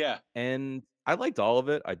 Yeah. And I liked all of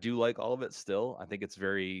it. I do like all of it still. I think it's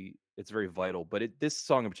very vital. But this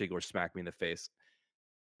song in particular smacked me in the face.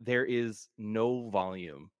 There is no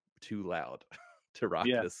volume too loud to rock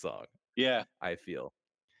this song. Yeah. I feel.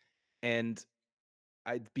 And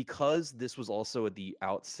because this was also at the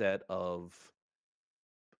outset of,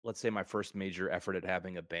 let's say, my first major effort at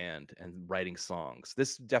having a band and writing songs,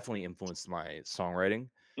 this definitely influenced my songwriting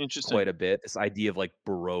quite a bit. This idea of like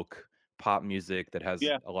Baroque pop music that has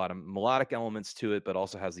a lot of melodic elements to it, but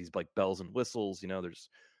also has these like bells and whistles. You know, there's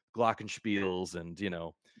glockenspiels and, you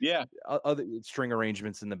know, other string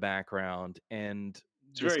arrangements in the background, and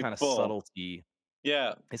it's this very kind of full. subtlety.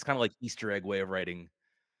 Yeah. It's kind of like Easter egg way of writing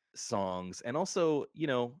songs. And also, you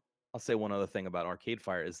know, I'll say one other thing about Arcade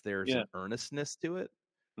Fire is there's an earnestness to it.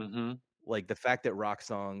 Like the fact that rock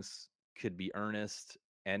songs could be earnest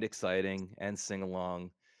and exciting and sing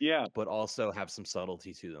along, but also have some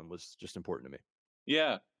subtlety to them was just important to me.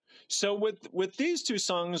 Yeah. So with these two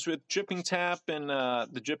songs, with Dripping Tap and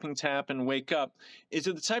the Dripping Tap and Wake Up, is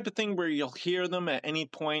it the type of thing where you'll hear them at any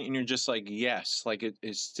point and you're just like, yes, like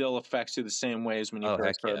it still affects you the same way as when you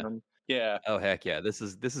first heard them? Yeah. Oh heck yeah. This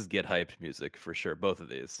is get hyped music for sure. Both of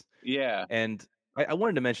these. Yeah. And I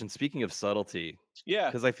wanted to mention, speaking of subtlety,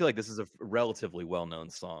 because I feel like this is a relatively well-known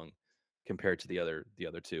song compared to the other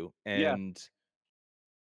two. And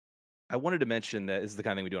I wanted to mention that this is the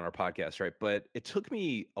kind of thing we do on our podcast, right? But it took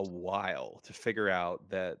me a while to figure out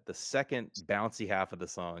that the second bouncy half of the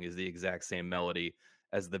song is the exact same melody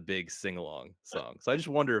as the big sing-along song. So I just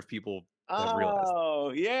wonder if people have realized.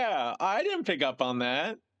 Oh, yeah. I didn't pick up on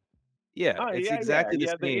that. Yeah, it's exactly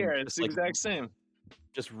the same. It's the exact same.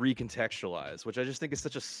 Just recontextualize, which I just think is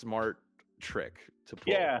such a smart trick to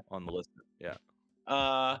pull on the listener.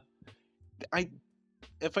 Yeah.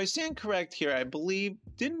 If I stand correct here, I believe,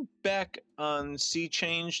 didn't Beck on Sea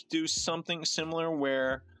Change do something similar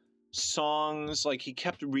where songs, like he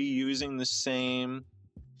kept reusing the same...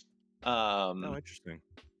 oh, interesting.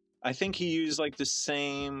 I think he used like the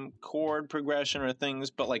same chord progression or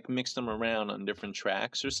things, but like mixed them around on different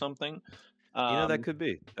tracks or something. You know, that could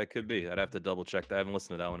be. That could be. I'd have to double check that. I haven't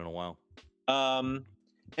listened to that one in a while. And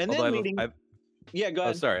although then yeah, go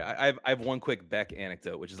ahead. Oh, sorry. I have one quick Beck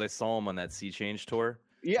anecdote, which is I saw him on that Sea Change tour.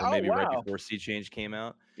 Yeah, maybe right before Sea Change came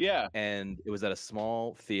out. Yeah. And it was at a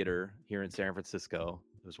small theater here in San Francisco.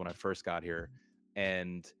 It was when I first got here.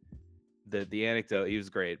 And the anecdote, he was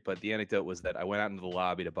great, but the anecdote was that I went out into the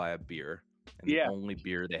lobby to buy a beer, and the only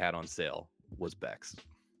beer they had on sale was Beck's.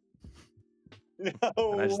 No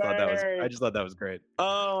and I just thought that was great.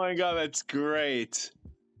 Oh my god, that's great.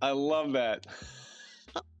 I love that.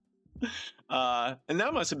 And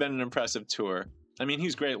that must have been an impressive tour. I mean,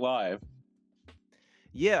 he's great live.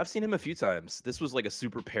 Yeah, I've seen him a few times. This was like a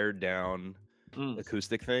super pared down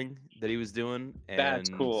acoustic thing that he was doing. And that's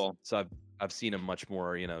cool. So I've seen him much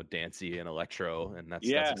more, you know, dancey and electro, and that's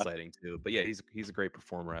exciting too. But yeah, he's a great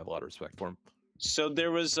performer. I have a lot of respect for him. So there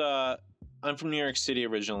was I'm from New York City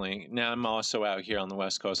originally. Now I'm also out here on the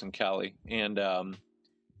West Coast in Cali, and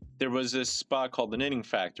there was this spot called the Knitting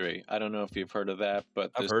Factory. I don't know if you've heard of that,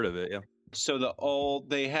 but I've heard of it. Yeah. So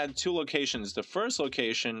they had two locations. The first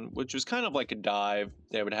location, which was kind of like a dive,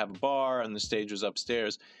 they would have a bar and the stage was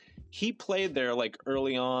upstairs. he played there like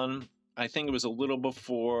early on. I think it was a little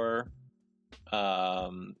before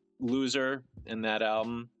Loser in that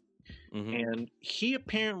album. And he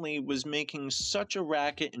apparently was making such a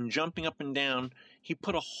racket and jumping up and down, he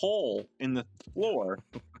put a hole in the floor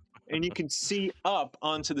and you can see up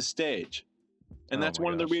onto the stage. And that's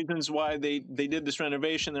one of the reasons why they did this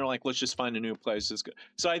renovation. They're like, let's just find a new place.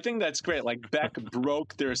 So I think that's great. Like Beck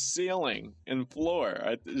broke their ceiling and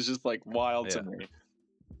floor. It's just like wild to me.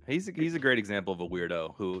 He's a great example of a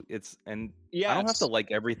weirdo who I don't have to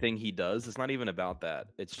like everything he does. It's not even about that.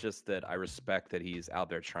 It's just that I respect that he's out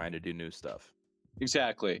there trying to do new stuff.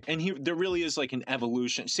 Exactly. And there really is like an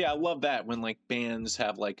evolution. See, I love that when like bands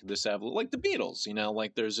have like this like the Beatles, you know,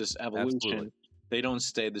 like there's this evolution. Absolutely. They don't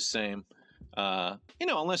stay the same. You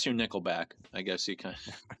know, unless you're Nickelback, I guess you can.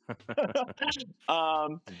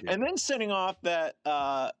 And then setting off that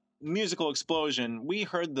musical explosion, we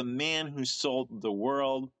heard The Man Who Sold the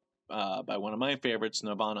World by one of my favorites,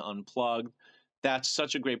 Nirvana Unplugged. That's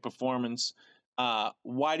such a great performance.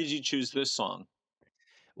 Why did you choose this song?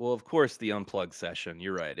 Well, of course, the Unplugged session.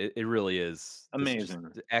 You're right. It really is amazing.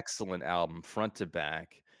 Just excellent album, front to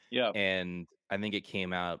back. Yeah. And I think it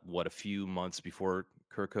came out, a few months before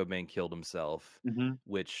Kurt Cobain killed himself,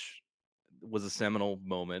 which was a seminal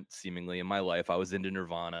moment, seemingly, in my life. I was into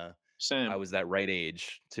Nirvana. Same. I was that right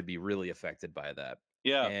age to be really affected by that.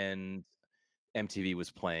 Yeah. And MTV was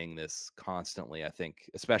playing this constantly, I think,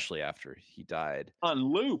 especially after he died. On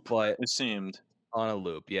loop, but it seemed. On a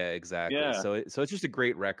loop, yeah, exactly. Yeah. So it's just a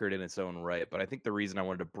great record in its own right. But I think the reason I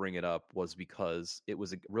wanted to bring it up was because it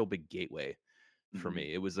was a real big gateway for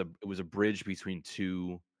me. It was a bridge between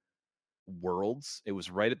two worlds. It was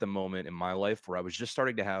right at the moment in my life where I was just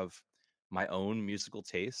starting to have my own musical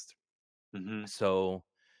taste. So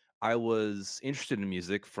I was interested in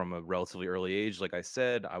music from a relatively early age. Like I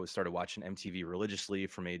said, I started watching MTV religiously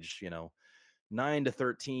from age 9 to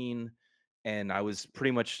 13. And I was pretty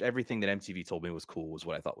much everything that MTV told me was cool was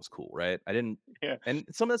what I thought was cool, right? I didn't, and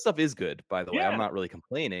some of that stuff is good, by the way. I'm not really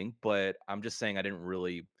complaining, but I'm just saying I didn't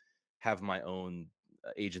really have my own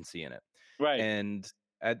agency in it. Right. And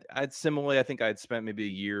I'd similarly, I think I'd spent maybe a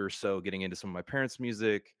year or so getting into some of my parents'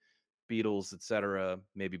 music, Beatles, etc.,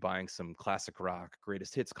 maybe buying some classic rock,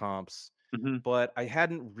 greatest hits comps. But I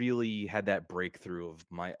hadn't really had that breakthrough of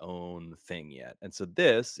my own thing yet. And so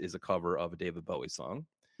this is a cover of a David Bowie song.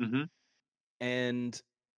 And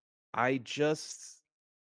I just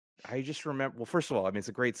remember, well, first of all, I mean, it's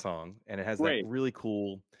a great song and it has that really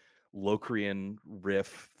cool Locrian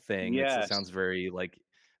riff thing. It sounds very like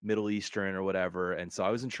Middle Eastern or whatever. And so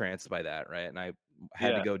I was entranced by that, right? And I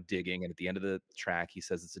had to go digging. And at the end of the track, he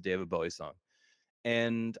says it's a David Bowie song.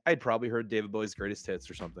 And I'd probably heard David Bowie's greatest hits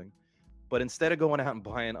or something. But instead of going out and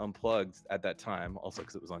buying Unplugged at that time, also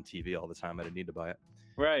because it was on TV all the time, I didn't need to buy it.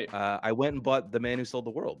 Right. I went and bought The Man Who Sold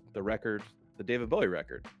the World, the record, the David Bowie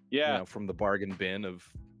record. Yeah. From the bargain bin of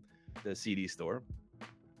the CD store.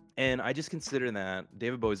 And I just consider that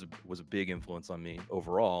David Bowie was a big influence on me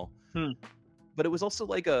overall. But it was also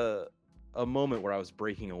like a moment where I was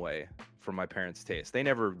breaking away from my parents' taste. They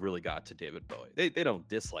never really got to David Bowie. They don't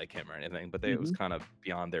dislike him or anything, but it was kind of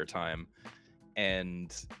beyond their time.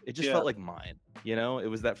 And it just felt like mine. It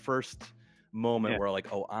was that first moment where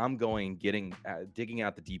like, oh, I'm digging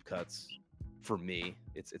out the deep cuts for me.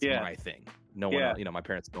 It's my thing. No one else, my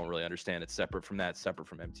parents don't really understand. It's separate from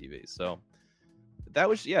MTV. So that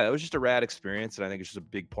was just a rad experience. And I think it's just a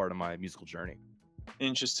big part of my musical journey.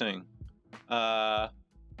 Interesting.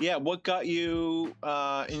 What got you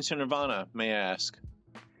into Nirvana, may I ask?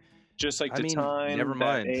 Just like the time, never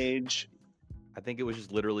mind. that age? I think it was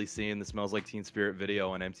just literally seeing the Smells Like Teen Spirit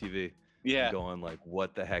video on MTV. Yeah. Going like,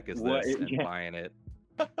 what the heck is this? And buying it,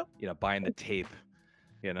 buying the tape,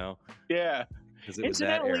 Yeah. Because it was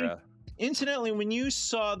that era. Incidentally, when you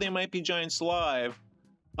saw They Might Be Giants live,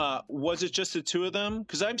 was it just the two of them?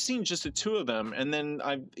 Because I've seen just the two of them, and then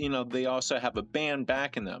they also have a band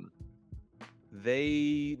backing them.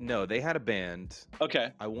 They had a band.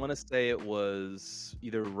 Okay. I want to say it was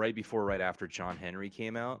either right before or right after John Henry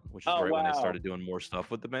came out, which is when they started doing more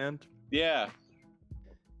stuff with the band. Yeah.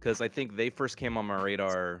 Because I think they first came on my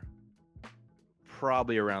radar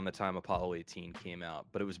probably around the time Apollo 18 came out,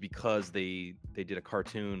 but it was because they did a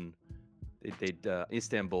cartoon.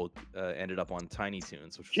 Istanbul ended up on Tiny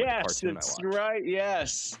Toons, which was like a cartoon I watched. Right.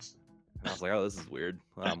 Yes. And I was like, oh, this is weird.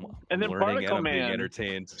 I'm and then learning Particle and I'm being Man.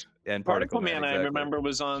 entertained. And Particle Man, exactly. I remember,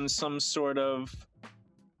 was on some sort of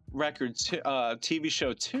record TV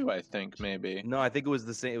show too, I think, maybe. No, I think it was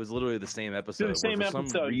the same. It was literally the same episode. The same for some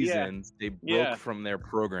episode, reason, they broke from their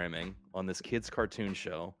programming on this kids' cartoon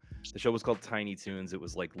show. The show was called Tiny Toons. It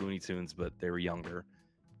was like Looney Tunes, but they were younger.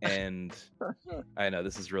 And I know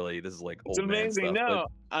this is like It's old man amazing. stuff, No,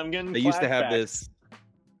 but I'm getting they used to have flashbacks. this.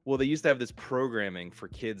 Well, they used to have this programming for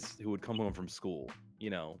kids who would come home from school,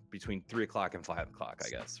 between 3 o'clock and 5 o'clock, I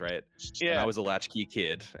guess, right? And I Yeah. was a latchkey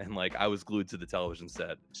kid, and like I was glued to the television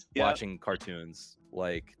set, Yeah. watching cartoons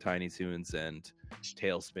like Tiny Toons and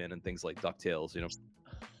Tailspin and things like DuckTales,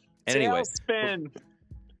 And anyway, Tailspin.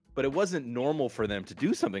 but it wasn't normal for them to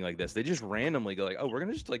do something like this. They just randomly go like, "Oh, we're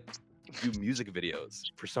gonna just like do music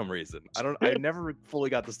videos for some reason." I never fully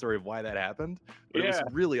got the story of why that happened, but it was Yeah.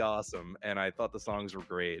 really awesome, and I thought the songs were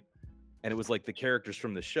great. And it was like the characters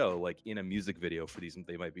from the show, like in a music video for these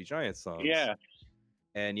They Might Be Giant songs. Yeah.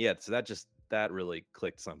 And yeah, so that really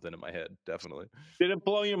clicked something in my head, definitely. Did it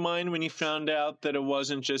blow your mind when you found out that it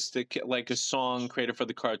wasn't just like a song created for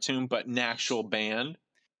the cartoon, but an actual band?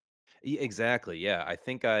 Exactly. Yeah, I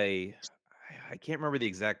think I can't remember the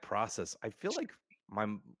exact process. I feel like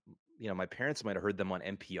my parents might have heard them on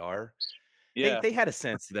NPR. Yeah. They had a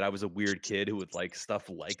sense that I was a weird kid who would like stuff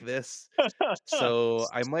like this. So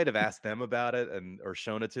I might have asked them about it or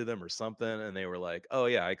shown it to them or something, and they were like, "Oh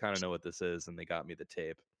yeah, I kind of know what this is," and they got me the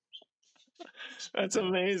tape. That's Yeah.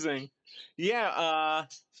 amazing. Yeah.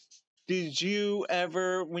 Did you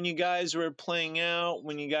ever, when you guys were playing out,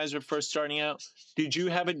 when you guys were first starting out, did you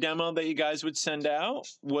have a demo that you guys would send out?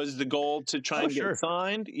 Was the goal to try Oh, and get sure.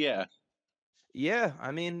 signed? Yeah. Yeah,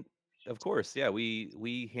 I mean, of course. Yeah,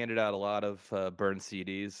 we handed out a lot of burned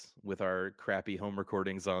CDs with our crappy home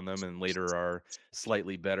recordings on them, and later our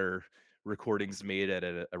slightly better recordings made at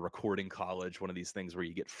a recording college. One of these things where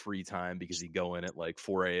you get free time because you go in at like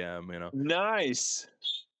 4 a.m. Nice.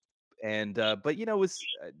 And but it was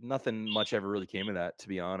nothing much ever really came of that, to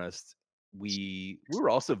be honest. We were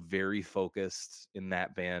also very focused in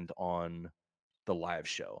that band on the live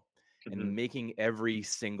show Mhm. and making every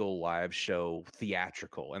single live show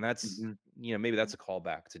theatrical. And that's Mhm. maybe that's a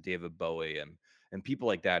callback to David Bowie and people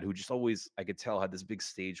like that who just always, I could tell, had this big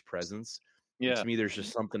stage presence. And Yeah. to me, there's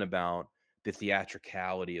just something about the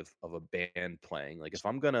theatricality of a band playing. Like if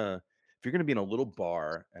you're gonna be in a little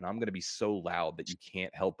bar and I'm gonna be so loud that you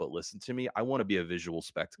can't help but listen to me, I want to be a visual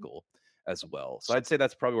spectacle as well. So I'd say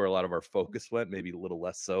that's probably where a lot of our focus went, maybe a little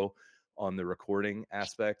less so on the recording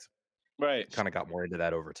aspect. Right. Kind of got more into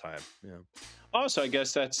that over time. Yeah. Also, I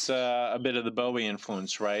guess that's a bit of the Bowie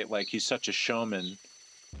influence, right? Like he's such a showman.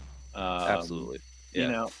 Absolutely.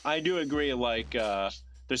 Yeah. I do agree. Like,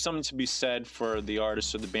 there's something to be said for the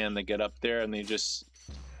artist or the band that get up there and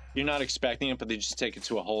you're not expecting it, but they just take it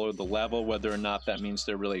to a whole other level, whether or not that means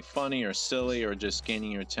they're really funny or silly or just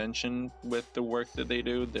gaining your attention with the work that they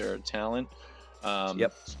do, their talent.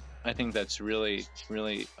 Yep. I think that's really,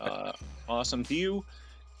 really awesome. Do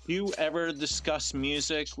you ever discuss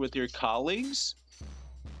music with your colleagues?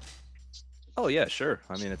 Oh yeah, sure.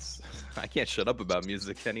 I mean, I can't shut up about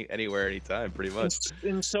music anywhere, anytime, pretty much.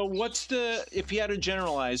 And so if you had to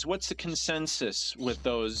generalize, what's the consensus with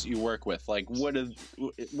those you work with? Like what's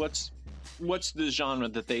the genre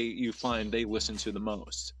that you find they listen to the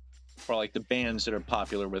most? Or like the bands that are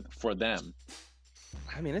popular for them?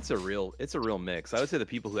 I mean, it's a real mix. I would say the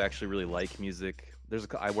people who actually really like music.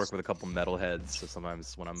 I work with a couple metalheads, so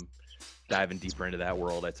sometimes when I'm diving deeper into that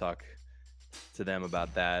world, I talk to them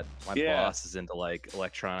about that. My boss is into like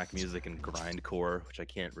electronic music and grindcore, which I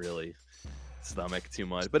can't really stomach too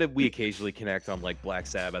much. But we occasionally connect on like Black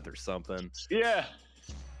Sabbath or something. Yeah.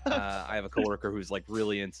 I have a coworker who's like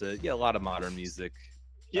really into a lot of modern music.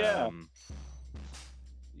 Yeah.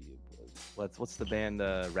 What's the band?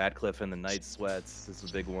 Radcliffe and the Night Sweats is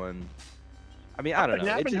a big one. I mean, I don't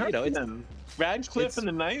know. It's Radcliffe and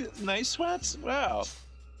the Night Sweats. Wow.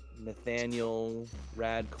 Nathaniel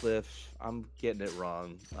Radcliffe. I'm getting it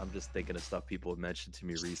wrong. I'm just thinking of stuff people have mentioned to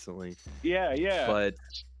me recently. Yeah, yeah. But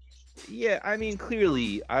yeah, I mean,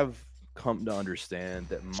 clearly I've come to understand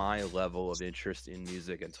that my level of interest in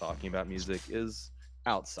music and talking about music is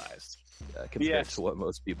outsized compared to what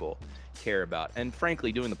most people care about. And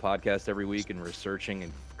frankly, doing the podcast every week and researching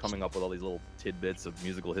and coming up with all these little tidbits of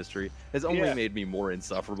musical history has only made me more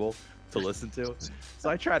insufferable to listen to. So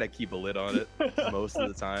I try to keep a lid on it most of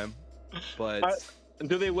the time. But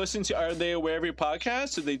do they are they aware of your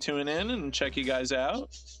podcast? Do they tune in and check you guys out?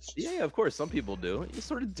 Yeah, of course. Some people do. It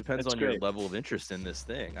sort of depends on your level of interest in this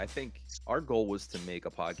thing. I think our goal was to make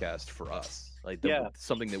a podcast for us, like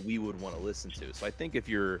something that we would want to listen to. So I think if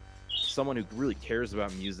you're someone who really cares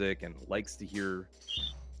about music and likes to hear,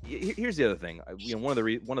 here's the other thing. One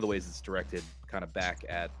of the ways it's directed kind of back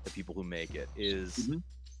at the people who make it is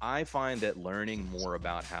I find that learning more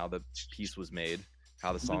about how the piece was made,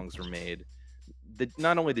 how the songs were made,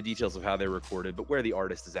 not only the details of how they're recorded, but where the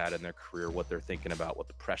artist is at in their career, what they're thinking about, what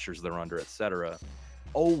the pressures they're under, etc.,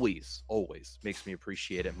 always makes me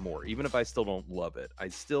appreciate it more. Even if I still don't love it, I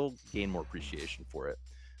still gain more appreciation for it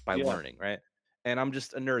by Yeah, learning, right? And I'm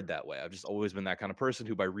just a nerd that way. I've just always been that kind of person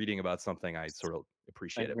who, by reading about something, I sort of I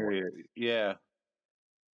appreciate it hear more. you. Yeah,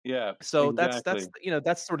 yeah, So that's exactly.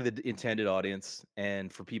 that's sort of the intended audience,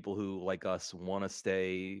 and for people who like us want to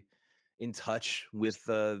stay in touch with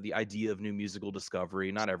the idea of new musical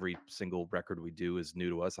discovery. Not every single record we do is new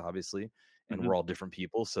to us, obviously, and Hmm. we're all different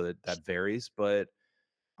people, so that varies. But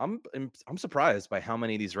I'm surprised by how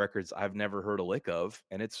many of these records I've never heard a lick of,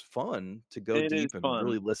 and it's fun to go It is deep and fun.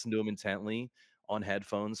 really listen to them intently on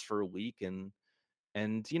headphones for a week and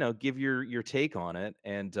give your take on it.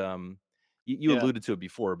 And you Yeah, alluded to it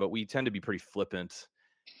before, but we tend to be pretty flippant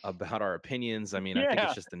about our opinions. I mean, I think it's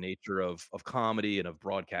yeah. just the nature of comedy and of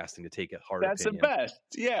broadcasting to take a hard That's the opinion. best.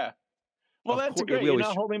 Yeah. Well, Of that's course, great. we You're always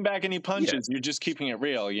not holding back any yeah. punches. You're just keeping it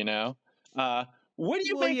real. Uh, what do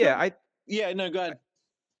you Well, make of? yeah, Yeah. No. Go I ahead.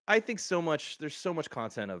 I think so much. There's so much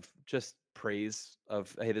content of just praise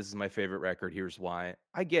of, hey, this is my favorite record. Here's why.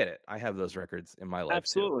 I get it. I have those records in my life too.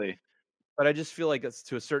 Absolutely. But I just feel like it's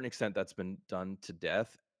to a certain extent that's been done to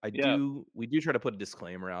death. Yeah. We do try to put a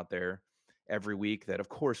disclaimer out there every week that of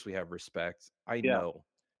course we have respect. Yeah.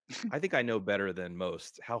 I think I know better than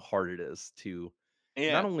most how hard it is to not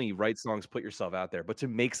Yeah. only write songs, put yourself out there, but to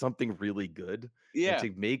make something really good and Yeah.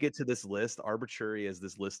 to make it to this list, arbitrary as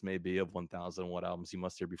this list may be of 1,000 what albums you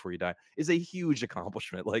must hear before you die, is a huge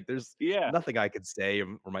accomplishment. Like there's Yeah. nothing I could say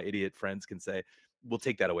or my idiot friends can say will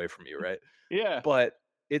take that away from you, right? Yeah. But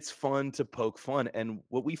it's fun to poke fun. And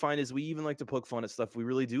what we find is we even like to poke fun at stuff we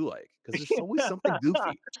really do like because there's always something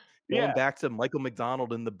goofy. Going Yeah. back to Michael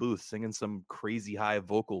McDonald in the booth singing some crazy high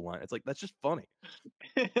vocal line. It's like, that's just funny.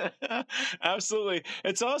 Absolutely.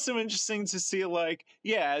 It's also interesting to see, like,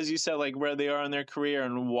 yeah, as you said, like where they are in their career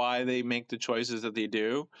and why they make the choices that they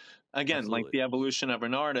do. Again, like Absolutely. the evolution of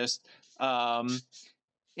an artist.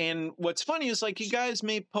 And what's funny is like you guys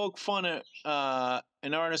may poke fun at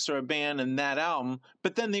an artist or a band and that album,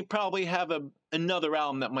 but then they probably have another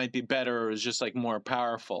album that might be better or is just like more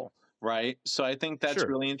powerful, right? So I think that's Sure.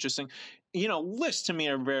 really interesting. Lists to me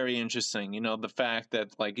are very interesting. The fact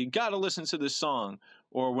that like you got to listen to this song,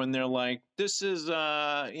 or when they're like, this is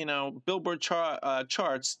Billboard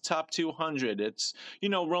charts top 200. It's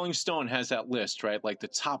Rolling Stone has that list, right? Like the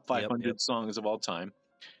top Yep. 500 songs of all time,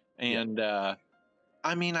 Yeah. and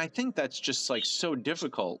I mean, I think that's just like so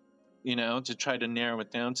difficult, to try to narrow it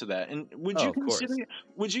down to that. And Oh, of course.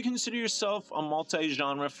 would you consider yourself a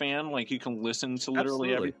multi-genre fan? Like you can listen to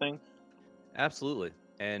literally Absolutely. everything? Absolutely.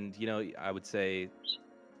 And I would say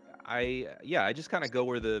I just kind of go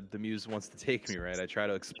where the muse wants to take me, right? I try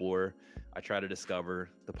to explore, I try to discover.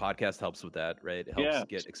 The podcast helps with that, right? It helps Yeah.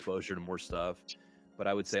 get exposure to more stuff. But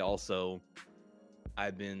I would say also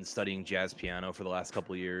I've been studying jazz piano for the last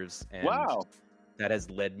couple of years, and Wow. that has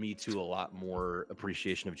led me to a lot more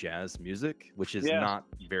appreciation of jazz music, which is Yeah. not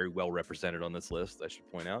very well represented on this list, I should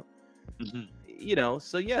point out. Mhm.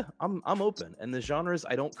 So yeah, I'm open. And the genres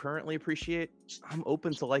I don't currently appreciate, I'm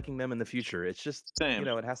open to liking them in the future. It's just, Same.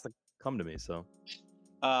 it has to come to me. So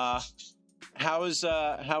How is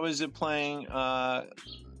it playing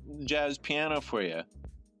jazz piano for you?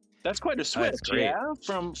 That's quite a switch, it's great. yeah.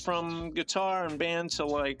 From guitar and band to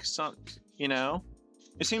like some, it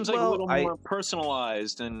seems like a Well, little more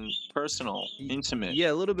personalized and personal, intimate.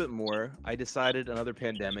 Yeah, a little bit more. I decided another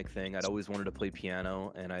pandemic thing. I'd always wanted to play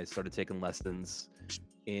piano, and I started taking lessons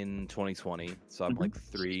in 2020. So I'm like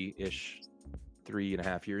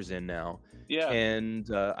 3.5 years in now. Yeah. And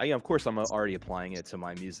of course, I'm already applying it to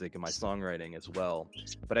my music and my songwriting as well.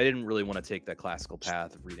 But I didn't really want to take that classical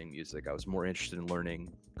path of reading music. I was more interested in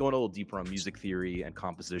going a little deeper on music theory and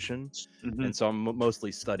composition. Mhm. And so I'm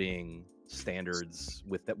mostly studying standards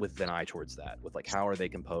with an eye towards that, with like how are they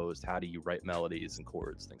composed, how do you write melodies and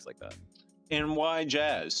chords, things like that. And why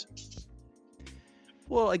jazz?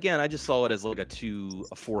 Well, again, I just saw it as like a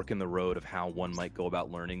fork in the road of how one might go about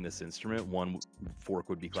learning this instrument. One fork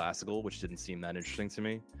would be classical, which didn't seem that interesting to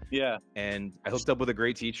me. Yeah. And I hooked up with a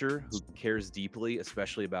great teacher who cares deeply,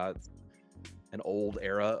 especially about an old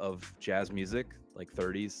era of jazz music, like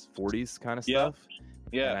 30s, 40s kind of stuff.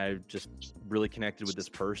 Yeah. And I just really connected with this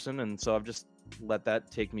person. And so I've just let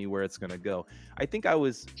that take me where it's going to go. I think I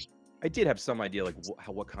did have some idea like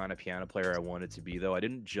what kind of piano player I wanted to be, though. I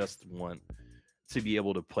didn't just want to be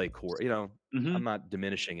able to play chords. I'm not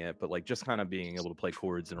diminishing it, but like just kind of being able to play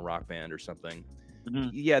chords in a rock band or something. Mhm.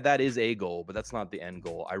 Yeah, that is a goal, but that's not the end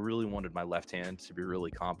goal. I really wanted my left hand to be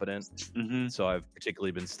really competent. Mhm. So I've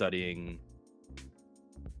particularly been studying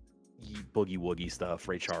boogie woogie stuff,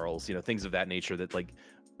 Ray Charles, things of that nature that like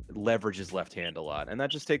leverage his left hand a lot, and that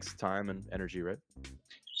just takes time and energy, right?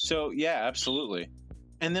 So yeah, absolutely.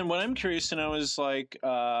 And then what I'm curious to know is like,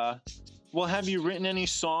 well, have you written any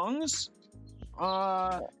songs?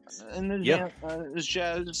 In the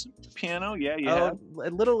jazz piano? Yeah, you have. A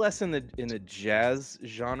little less in the jazz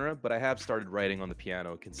genre, but I have started writing on the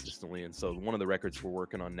piano consistently, and so one of the records we're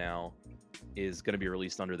working on now is going to be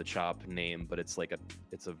released under the Chop name, but it's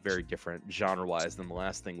a very different genre-wise than the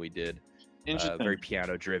last thing we did. Interesting. Very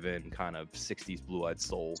piano-driven, kind of 60s blue-eyed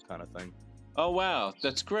soul kind of thing. Oh wow,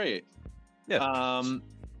 that's great. Yeah.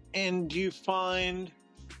 And do you find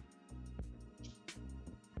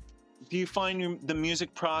the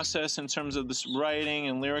music process in terms of this writing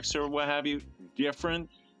and lyrics or what have you different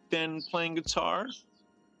than playing guitar?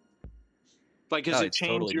 Like, has it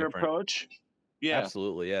changed totally your different. approach? Yeah.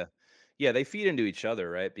 Absolutely, yeah. Yeah, they feed into each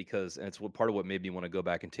other, right? Because, and it's part of what made me want to go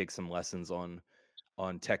back and take some lessons on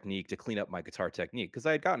technique to clean up my guitar technique, because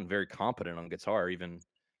I had gotten very competent on guitar, even,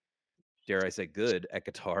 dare I say, good at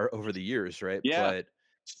guitar over the years, right? Yeah. But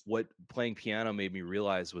what playing piano made me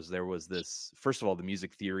realize was there was this, first of all, the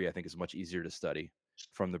music theory I think is much easier to study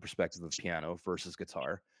from the perspective of piano versus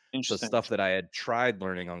guitar. So Interesting. stuff that I had tried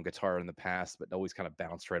learning on guitar in the past but always kind of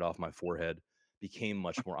bounced right off my forehead became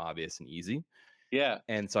much more obvious and easy. Yeah.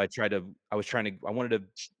 And so I wanted to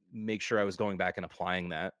make sure I was going back and applying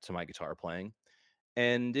that to my guitar playing.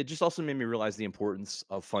 And it just also made me realize the importance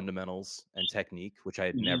of fundamentals and technique, which I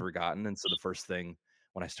had Mhm. never gotten. And so the first thing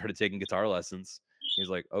when I started taking guitar lessons, he's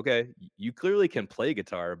like, "Okay, you clearly can play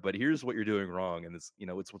guitar, but here's what you're doing wrong, and it's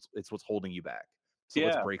what's holding you back. So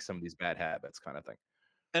let's Yeah. break some of these bad habits," kind of thing.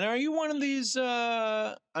 And are you one of these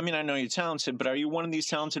I mean, I know you're talented, but are you one of these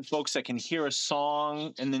talented folks that can hear a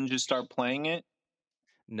song and then just start playing it?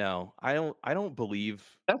 No, I don't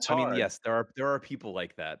believe. That's I mean, hard. yes, there are people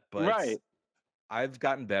like that, but Right. I've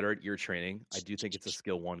gotten better at ear training. I do think it's a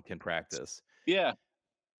skill one can practice. Yeah.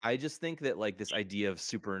 I just think that like this idea of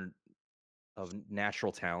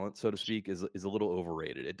natural talent, so to speak, is a little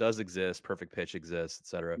overrated. It does exist, perfect pitch exists,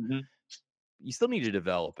 etc. Mhm. You still need to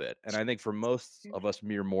develop it, and I think for most of us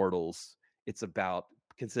mere mortals, it's about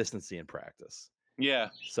consistency and practice. Yeah.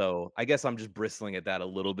 So I guess I'm just bristling at that a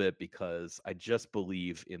little bit because I just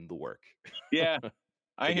believe in the work. Yeah.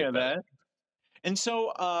 I To get hear better. that. And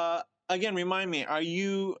so again, remind me, are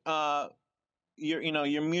you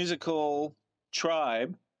your musical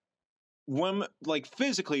tribe, when, like,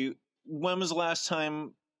 physically, when was the last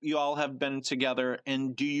time you all have been together,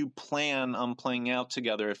 and do you plan on playing out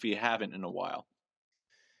together if you haven't in a while?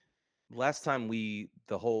 Last time the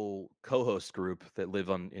whole co-host group that live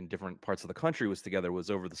in different parts of the country was together was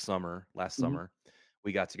over the summer, last Mhm. summer.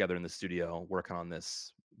 We got together in the studio working on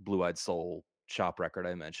this Blue-Eyed Soul Chop record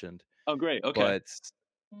I mentioned. Oh, great. Okay. But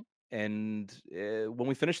when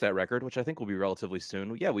we finish that record, which I think will be relatively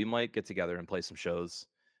soon, yeah, we might get together and play some shows,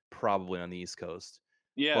 probably on the East Coast.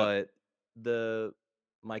 Yeah. But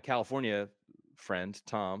my California friend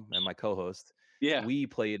Tom and my co-host, Yeah. we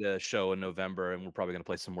played a show in November, and we're probably going to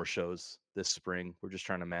play some more shows this spring. We're just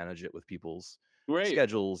trying to manage it with people's Great.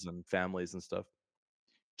 schedules and families and stuff.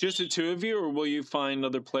 Just the two of you, or will you find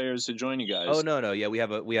other players to join you guys? Oh no, yeah, we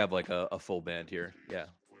have like a full band here. Yeah.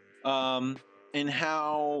 And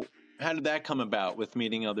how did that come about with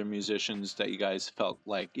meeting other musicians that you guys felt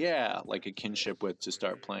like, yeah, like a kinship with to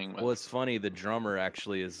start playing with? Well, it's funny. The drummer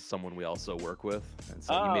actually is someone we also work with, and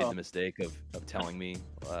so he made the mistake of telling me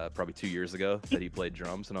probably 2 years ago that he played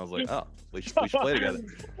drums, and I was like, oh, we should play together.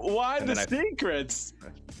 Why And the then secrets?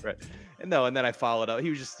 Right. And then I followed up.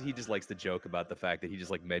 He just likes to joke about the fact that he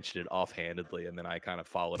just like mentioned it offhandedly, and then I kind of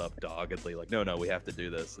followed up doggedly, like, no, we have to do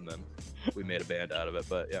this, and then we made a band out of it.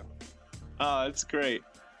 But yeah. Oh, that's great.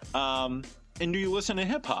 And do you listen to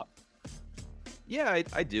hip hop? Yeah,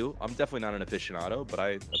 I do. I'm definitely not an aficionado, but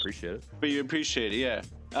I appreciate it. But you appreciate it, yeah.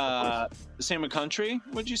 The same with country,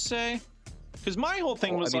 would you say? Because my whole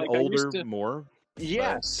thing was like older, I used to, more.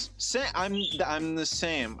 yes, I'm the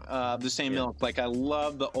same. The same ilk. Like I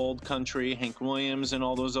love the old country, Hank Williams and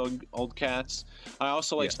all those old cats. I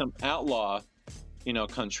also like some outlaw,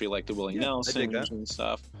 country like the Willie Nelson and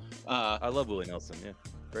stuff. I love Willie Nelson. Yeah,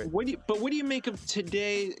 great. What do you make of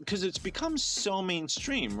today? Because it's become so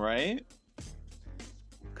mainstream, right?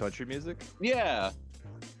 Country music? Yeah.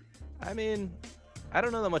 I mean, I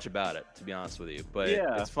don't know that much about it, to be honest with you. But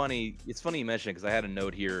it's funny. It's funny you mention it because I had a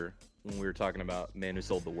note here when we were talking about Man Who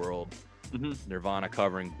Sold the World, Nirvana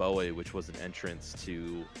covering Bowie, which was an entrance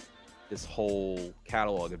to this whole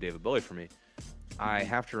catalog of David Bowie for me. I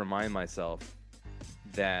have to remind myself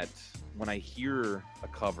that when I hear a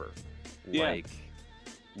cover like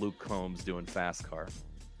Luke Combs doing Fast Car,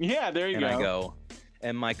 yeah, there you go.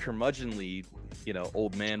 And my curmudgeonly,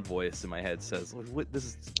 old man voice in my head says, "This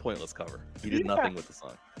is a pointless cover. You did nothing with the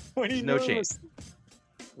song. What are you There's no doing change.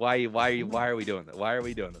 Why are we doing that? Why are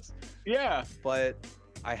we doing this?" Yeah. But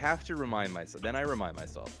I have to remind myself. Then I remind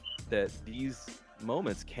myself that these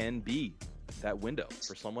moments can be that window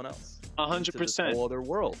for someone else. 100%. Whole other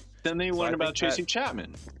world. Then they So learn I about think Tracy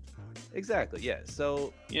Chapman. Exactly. Yeah.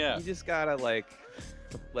 So Yeah. you just gotta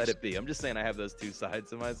let it be. I'm just saying I have those two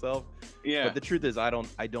sides of myself. Yeah. But the truth is I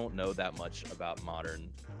don't know that much about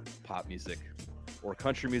modern pop music or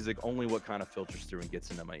country music, only what kind of filters through and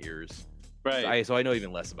gets into my ears. Right. So I know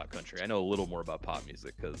even less about country. I know a little more about pop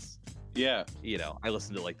music because Yeah. I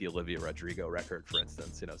listen to the Olivia Rodrigo record, for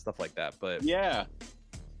instance, stuff like that. But Yeah.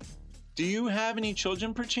 Do you have any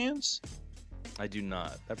children, perchance? I do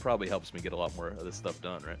not. That probably helps me get a lot more of this stuff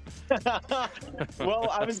done, right? Well,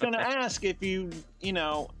 I was going to ask if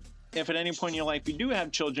if at any point in your life you do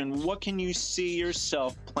have children, what can you see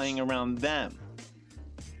yourself playing around them?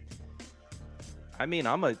 I mean,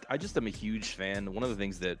 I just am a huge fan. One of the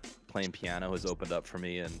things that playing piano has opened up for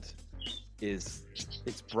me it's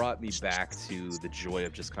brought me back to the joy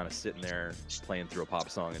of just kind of sitting there playing through a pop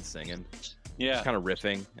song and singing. Yeah. Just kind of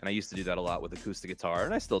riffing. And I used to do that a lot with acoustic guitar,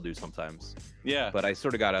 and I still do sometimes. Yeah. But I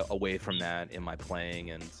sort of got away from that in my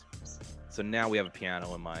playing, and so now we have a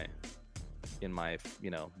piano in my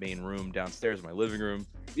main room downstairs in my living room.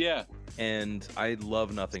 Yeah. And I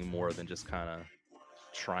love nothing more than just kind of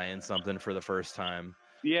trying something for the first time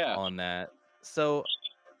on that. So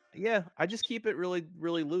yeah, I just keep it really,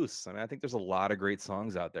 really loose. I mean, I think there's a lot of great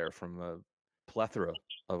songs out there from a plethora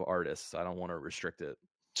of artists. I don't want to restrict it.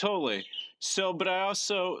 Totally. So, but I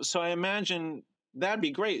imagine that'd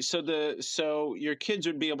be great. So your kids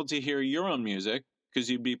would be able to hear your own music because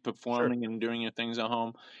you'd be performing and doing your things at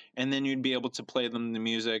home, and then you'd be able to play them the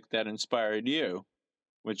music that inspired you,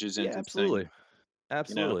 which is interesting.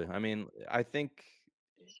 Absolutely. I mean, I think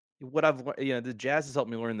the jazz has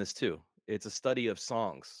helped me learn this too. It's a study of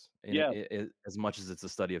songs, and Yeah. as much as it's a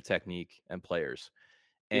study of technique and players.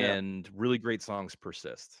 Yeah. And really great songs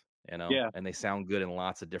persist, Yeah. and they sound good in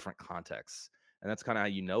lots of different contexts. And that's kind of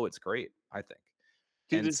how it's great, I think.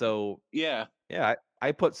 Dude, And so, yeah.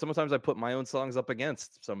 sometimes I put my own songs up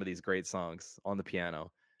against some of these great songs on the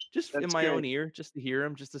piano, just in That's my own great. ear, just to hear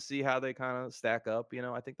them, just to see how they kind of stack up.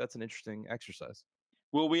 I think that's an interesting exercise.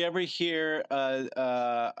 Will we ever hear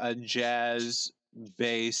a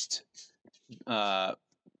jazz-based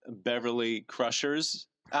Beverly Crushers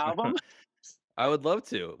album? I would love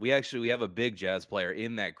to. We have a big jazz player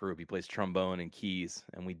in that group. He plays trombone and keys,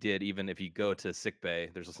 and we did, even if you go to Sick Bay,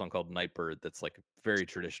 there's a song called Nightbird that's like very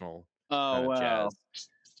traditional kind of jazz.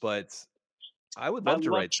 But I would love to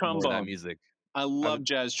love write some more of that trombone. music. I love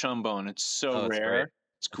jazz trombone. It's so It's rare. great.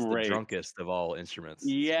 It's It's the great. drunkest of all instruments.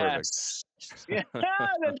 Yes. Yeah,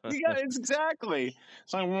 it's exactly.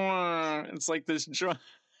 It's like it's like this drum.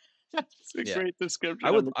 It's a Yeah. great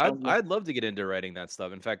description. I'd love to get into writing that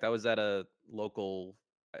stuff. In fact, I was at a local.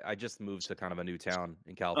 I just moved to kind of a new town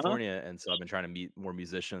in California, and so I've been trying to meet more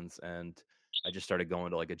musicians. And I just started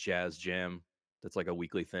going to like a jazz jam that's like a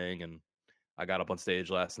weekly thing. And I got up on stage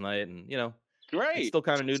last night, and it's Great. still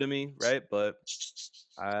kind of new to me, right? But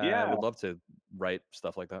I Yeah. would love to write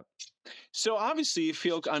stuff like that. So obviously you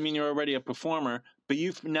feel. I mean, you're already a performer, but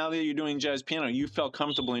now that you're doing jazz piano, you felt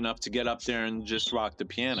comfortable enough to get up there and just rock the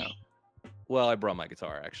piano. Well, I brought my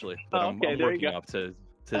guitar actually, but I'm there you working go. up to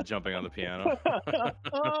jumping on the piano.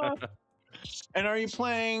 And are you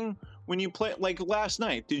playing when you play like last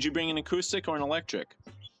night? Did you bring an acoustic or an electric?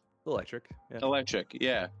 Electric. Yeah. Electric,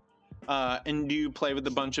 yeah. And do you play with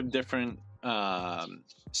a bunch of different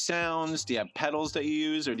sounds? Do you have pedals that you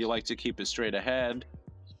use, or do you like to keep it straight ahead?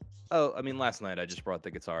 Oh, I mean, last night I just brought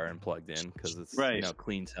the guitar and plugged in because it's Right.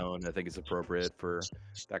 Clean tone. I think it's appropriate for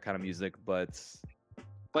that kind of music. But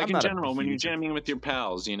Like I'm in not a general, when you're huge- jamming with your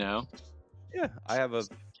pals, yeah, I have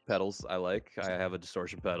pedals I like. I have a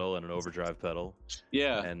distortion pedal and an overdrive pedal,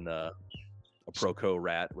 Yeah. and a Proco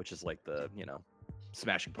Rat, which is like the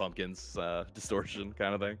Smashing Pumpkins distortion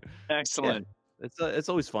kind of thing. Excellent. It's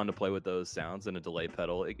always fun to play with those sounds and a delay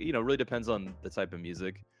pedal. It really depends on the type of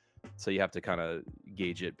music, so you have to kind of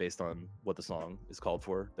gauge it based on what the song is called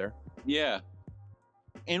for there. Yeah.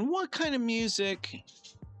 And what kind of music,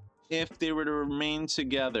 if they were to remain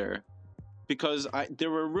together, because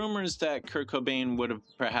there were rumors that Kurt Cobain would have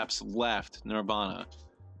perhaps left Nirvana.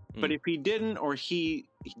 But if he didn't, or he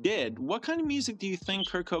did, what kind of music do you think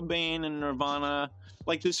Kurt Cobain and Nirvana,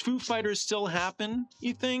 like, does Foo Fighters still happen,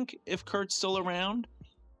 you think, if Kurt's still around?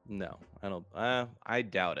 No, I don't. I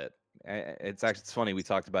doubt it. It's funny. We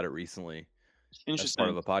talked about it recently. As part Interesting.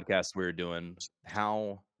 of a podcast we were doing,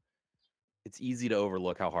 how it's easy to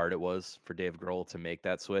overlook how hard it was for Dave Grohl to make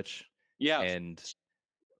that switch. Yeah, And,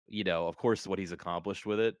 of course, what he's accomplished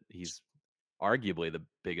with it, he's arguably the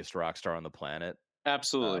biggest rock star on the planet,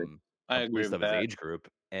 absolutely. I at agree least with of his that. age group.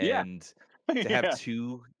 Yeah, And to have yeah,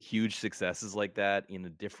 two huge successes like that in a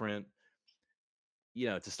different,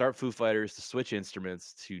 to start Foo Fighters, to switch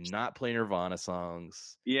instruments, to not play Nirvana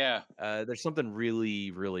songs, yeah, there's something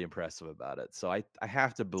really, really impressive about it. So I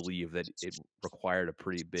have to believe that it required a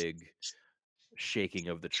pretty big shaking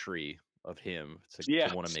of the tree of him to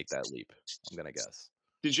yeah. want to make that leap. I'm gonna guess.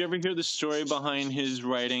 Did you ever hear the story behind his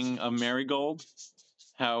writing of Marigold?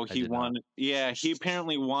 How I he did not. wanted, yeah, he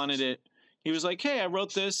apparently wanted it. He was like, "Hey, I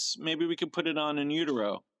wrote this. Maybe we could put it on in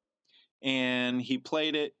utero." And he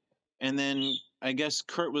played it, and then I guess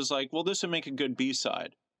Kurt was like, "Well, this would make a good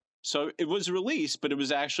B-side." So it was released, but it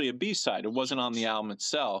was actually a B-side. It wasn't on the album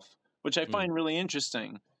itself, which I Mm, find really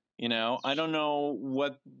interesting. I don't know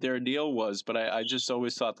what their deal was, but I just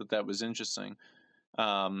always thought that that was interesting.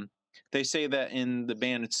 Um, they say that in the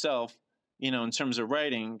band itself, in terms of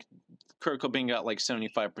writing, Kurt Cobain got like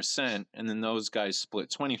 75%, and then those guys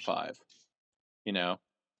split 25. You know,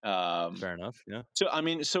 um, fair enough. Yeah. so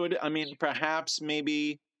perhaps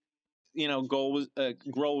maybe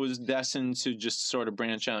Grohl was destined to just sort of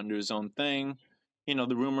branch out and do his own thing.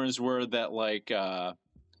 The rumors were that like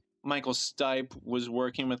Michael Stipe was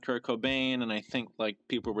working with Kurt Cobain, and I think like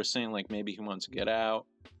people were saying like maybe he wants to get out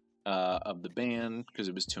of the band because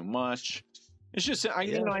it was too much. It's just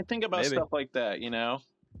Yeah. I think about Maybe. stuff like that.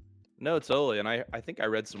 No, totally. And I think I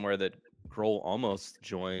read somewhere that Grohl almost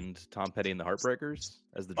joined Tom Petty and the Heartbreakers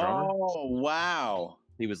as the drummer. Oh wow,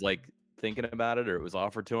 He was like thinking about it, or it was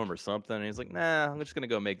offered to him, or something. And he's like, "Nah, I'm just gonna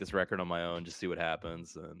go make this record on my own, just see what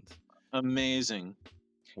happens." And amazing.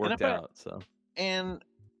 And worked out. So and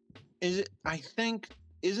is it? I think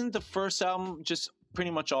isn't the first album just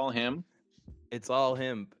pretty much all him? it's all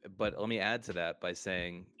him. But let me add to that by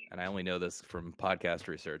saying, and I only know this from podcast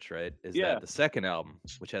research, right? Is Yeah, that the second album,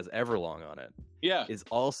 which has Everlong on it, yeah. is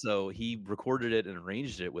also he recorded it and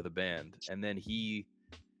arranged it with a band, and then he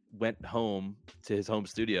went home to his home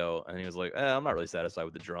studio and he was like, I'm not really satisfied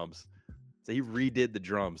with the drums. So he redid the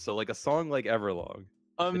drums. So like a song like Everlong,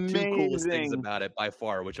 the two coolest things Amazing. about it by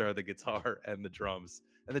far, which are the guitar and the drums.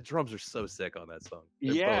 And the drums are so sick on that song.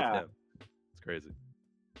 They're both Yeah. him. It's crazy.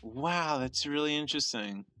 Wow, that's really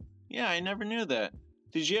interesting. Yeah, I never knew that.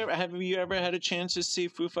 Have you ever had a chance to see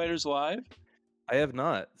Foo Fighters live? I have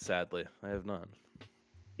not, sadly. I have not.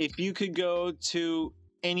 If you could go to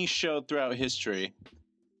any show throughout history,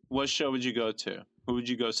 what show would you go to? Who would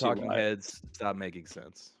you go see Talking live? Heads, stop making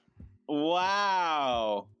sense.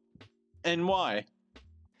 Wow. And why?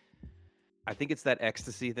 I think it's that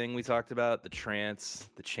ecstasy thing we talked about, the trance,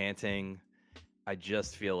 the chanting. I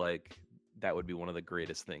just feel like that would be one of the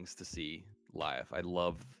greatest things to see live. I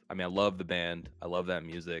love the band. I love that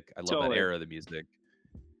music. I love that Totally. era of the music.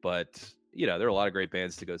 But, there are a lot of great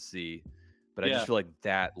bands to go see. But I Yeah. just feel like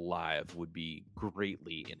that live would be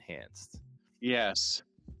greatly enhanced. Yes,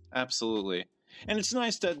 absolutely. And it's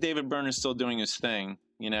nice that David Byrne is still doing his thing,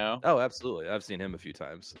 Oh, absolutely. I've seen him a few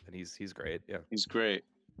times, and he's great. Yeah. He's great.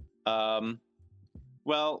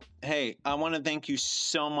 Well, hey, I want to thank you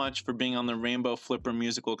so much for being on the Rainbow Flipper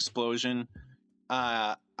Musical Explosion.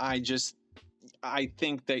 I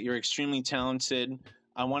think that you're extremely talented.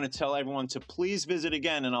 I want to tell everyone to please visit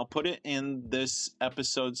again, and I'll put it in this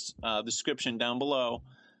episode's description down below.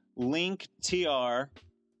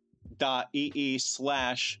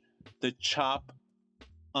 linktr.ee/the Chop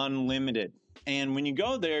Unlimited. And when you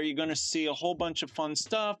go there, you're going to see a whole bunch of fun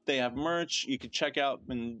stuff. They have merch. You can check out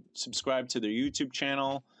and subscribe to their YouTube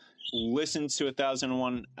channel. Listen to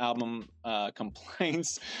 1001 album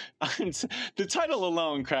complaints. The title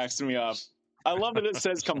alone cracks me up. I love that it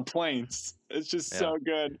says complaints. It's just so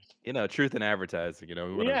good. Truth in advertising. We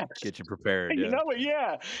want to get you prepared. You Yeah. know what?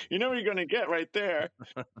 Yeah, you know what you're gonna get right there.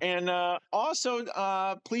 And also,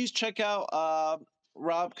 please check out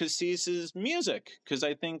Rob Cassis's music, because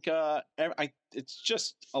I think it's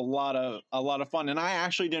just a lot of fun. And I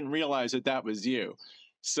actually didn't realize that was you,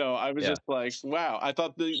 so I was just like, wow. I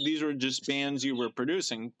thought these were just bands you were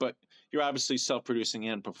producing, but you're obviously self-producing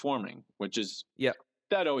and performing, which is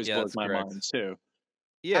that always blows my mind too.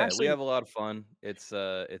 Yeah, Actually, we have a lot of fun. It's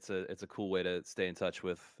a cool way to stay in touch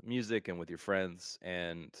with music and with your friends.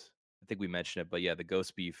 And I think we mentioned it, but yeah, the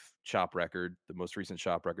Ghost Beef Chop record, the most recent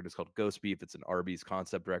Chop record, is called Ghost Beef. It's an Arby's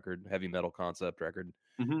concept record, heavy metal concept record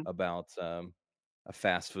about a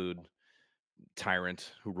fast food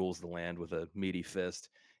tyrant who rules the land with a meaty fist.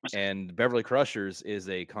 And Beverly Crushers is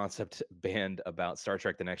a concept band about Star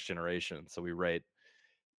Trek: The Next Generation. So we write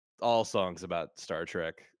all songs about Star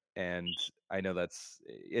Trek And I know it's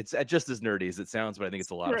just as nerdy as it sounds, but I think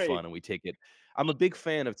it's a lot of Great. fun, and we take it. I'm a big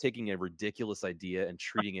fan of taking a ridiculous idea and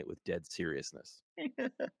treating it with dead seriousness.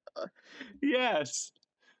 Yes,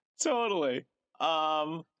 totally.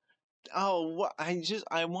 Um, oh, what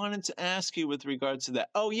I wanted to ask you with regards to that.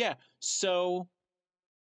 Oh yeah. So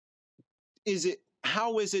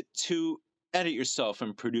how is it to edit yourself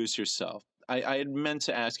and produce yourself? I had meant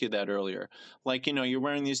to ask you that earlier. Like, you're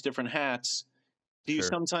wearing these different hats. Do you Sure.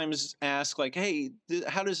 sometimes ask like, hey,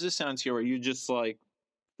 how does this sound to you? Or you just like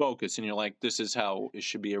focus and you're like, this is how it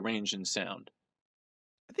should be arranged and sound?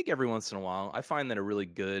 I think every once in a while, I find that a really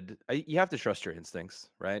good. You have to trust your instincts,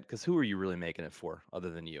 right? Because who are you really making it for, other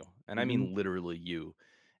than you? And I Hmm. mean literally you.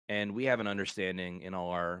 And we have an understanding in all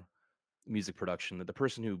our music production that the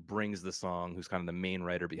person who brings the song, who's kind of the main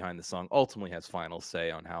writer behind the song, ultimately has final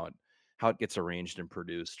say on how it gets arranged and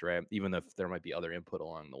produced, right? Even if there might be other input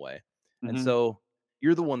along the way. And Hmm. so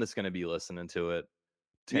you're the one that's going to be listening to it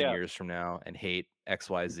 10 Yeah. years from now and hate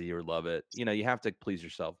XYZ or love it. You have to please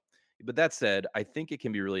yourself. But that said, I think it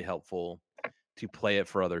can be really helpful to play it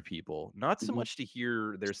for other people, not so Hmm. much to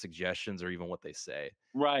hear their suggestions or even what they say,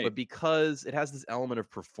 Right. but because it has this element of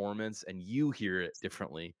performance and you hear it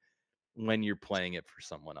differently when you're playing it for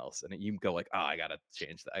someone else. And you go like, oh, I got to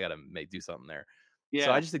change that. I got to do something there. So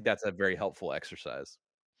I Yeah. just think that's a very helpful exercise.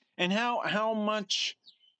 And how much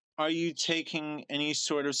are you taking any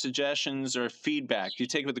sort of suggestions or feedback? Do you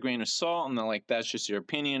take it with a grain of salt and they're like, that's just your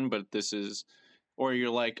opinion, but this is, or you're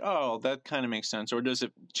like, oh, that kind of makes sense? Or does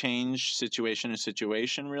it change situation to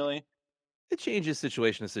situation, really? It changes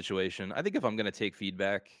situation to situation. I think if I'm going to take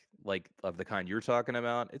feedback like of the kind you're talking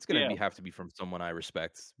about, it's going to Yeah. have to be from someone I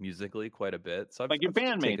respect musically quite a bit. So Like your I've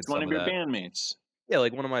bandmates, taken one some of of your that. bandmates. Yeah,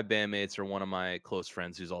 like one of my bandmates or one of my close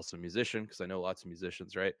friends who's also a musician, because I know lots of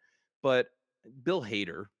musicians, right? But Bill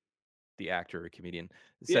Hader, the actor or comedian,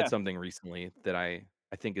 said Yeah. something recently that I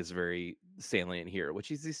think is very salient here,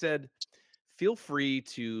 which is he said, feel free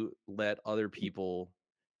to let other people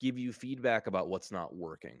give you feedback about what's not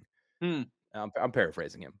working. Hmm. I'm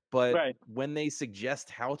paraphrasing him, but Right. when they suggest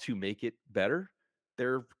how to make it better,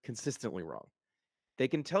 they're consistently wrong. They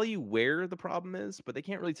can tell you where the problem is, but they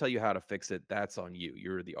can't really tell you how to fix it. That's on you.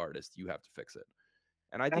 You're the artist. You have to fix it.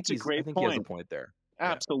 And That's a I great think he has a point. point there.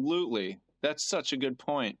 Yeah. Absolutely. That's such a good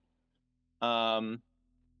point. Um,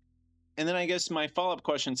 and then I guess my follow-up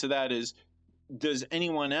question to that is, does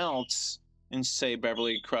anyone else in, say,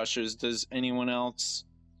 Beverly Crushers, does anyone else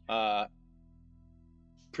uh,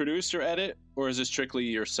 produce or edit, or is it strictly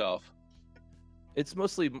yourself? It's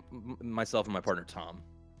mostly myself and my partner Tom.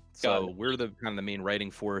 Got So it. we're the kind of the main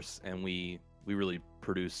writing force, and we really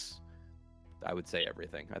produce, I would say,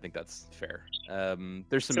 everything. I think that's fair.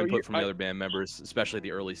 There's some So input from the other band members, especially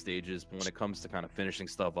the early stages. But when it comes to kind of finishing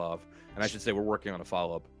stuff off, and I should say we're working on a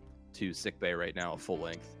follow-up to Sick Bay right now, full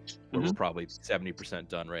length, where we're probably 70%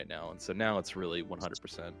 done right now. And so now it's really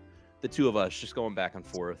 100%. The two of us just going back and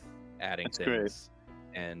forth, adding That's things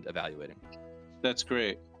and evaluating. That's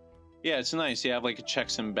great. Yeah, it's nice. You have like a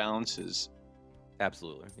checks and balances.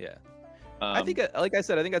 Absolutely. Yeah. I think, like I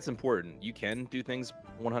said, I think that's important. You can do things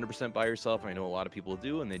 100% by yourself. I know a lot of people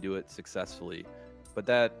do, and they do it successfully. But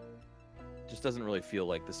that just doesn't really feel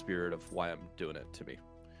like the spirit of why I'm doing it to me.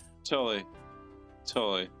 Totally.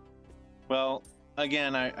 Well,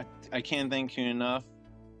 again, I can't thank you enough,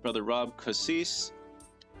 Brother Rob Cassis.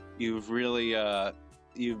 You've really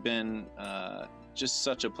you've been just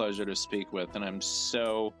such a pleasure to speak with, and I'm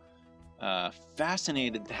so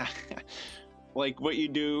fascinated that like what you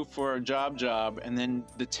do for a job, and then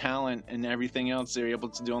the talent and everything else they're able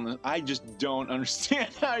to do on the. I just don't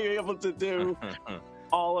understand how you're able to do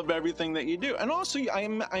all of everything that you do. And also,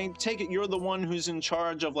 I take it you're the one who's in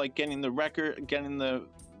charge of like getting the records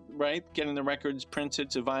printed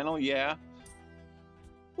to vinyl. Yeah.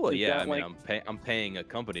 Well, Is yeah, that, I mean, like- I'm paying a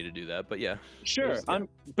company to do that, but yeah. Sure. Yeah.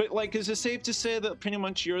 But like, is it safe to say that pretty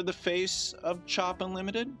much you're the face of Chop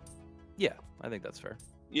Unlimited? Yeah, I think that's fair.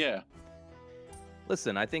 Yeah.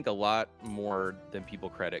 Listen, I think a lot more than people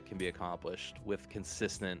credit can be accomplished with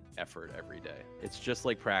consistent effort every day. It's just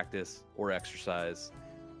like practice or exercise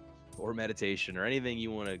or meditation or anything you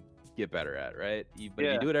want to get better at, right? But if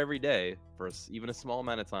Yeah. you do it every day for even a small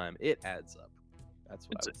amount of time, it adds up. That's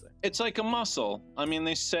what I would say. It's like a muscle. I mean,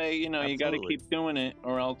 they say, you got to Absolutely. keep doing it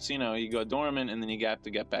or else, you go dormant and then you got to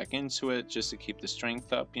get back into it just to keep the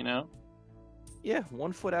strength up, Yeah,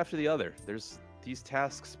 one foot after the other. There's these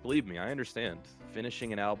tasks, believe me, I understand.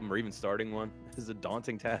 Finishing an album or even starting one is a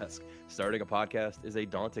daunting task. Starting a podcast is a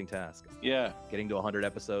daunting task. Yeah. Getting to 100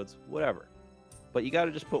 episodes, whatever. But you got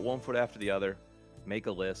to just put one foot after the other, make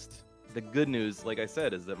a list. The good news, like I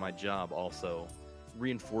said, is that my job also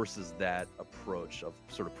reinforces that approach of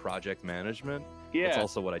sort of project management. Yeah. It's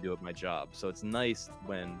also what I do at my job. So it's nice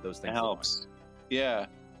when those It things helps. Yeah.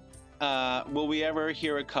 Will we ever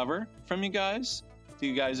hear a cover from you guys? Do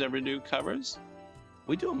you guys ever do covers?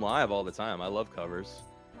 We do them live all the time. I love covers.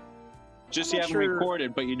 Just I'm you not haven't sure-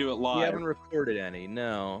 recorded, but you do it We live. haven't recorded any,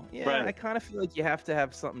 no. Yeah, Right. I kind of feel like you have to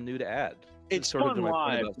have something new to add. It's sort of fun to my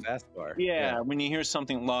point live. about Fastbar. Yeah, when you hear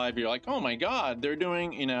something live, you're like, oh my God, they're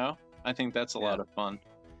doing, I think that's a lot of fun.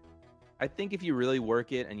 I think if you really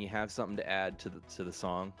work it and you have something to add to the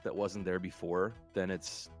song that wasn't there before, then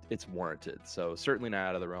it's warranted. So certainly not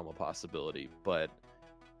out of the realm of possibility, but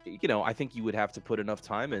I think you would have to put enough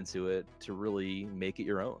time into it to really make it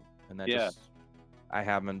your own. And that I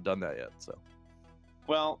haven't done that yet. So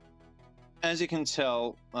Well, as you can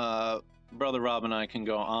tell, Brother Rob and I can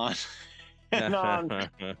go on and on. I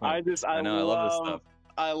know, I love this stuff.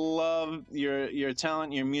 I love your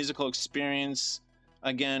talent, your musical experience.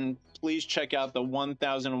 Again, please check out the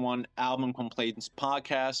 1001 Album Complaints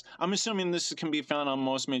podcast. I'm assuming this can be found on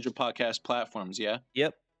most major podcast platforms, yeah?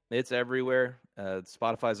 Yep, it's everywhere.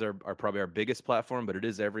 Spotify's are probably our biggest platform, but it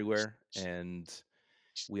is everywhere. And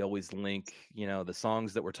we always link, the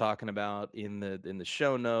songs that we're talking about in the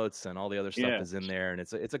show notes, and all the other stuff is in there. And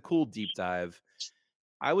it's a cool deep dive.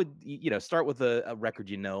 I would, start with a record,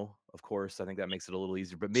 of course. I think that makes it a little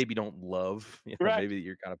easier, but maybe don't love, Right. maybe that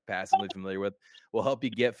you're kind of passively familiar with. We'll help you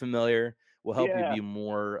get familiar. We'll help Yeah. you be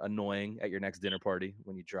more annoying at your next dinner party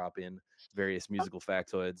when you drop in various musical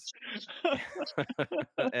factoids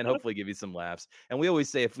and hopefully give you some laughs. And we always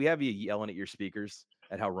say, if we have you yelling at your speakers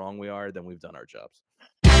at how wrong we are, then we've done our jobs.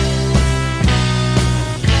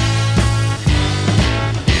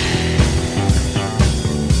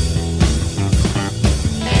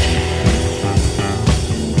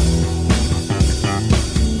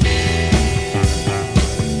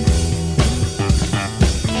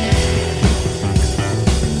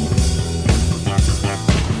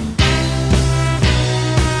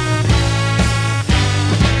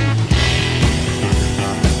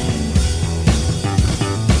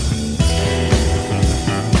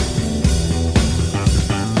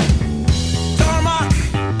 Tarmac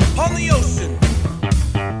on the ocean.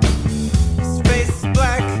 His face is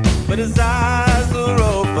black, but his eyes are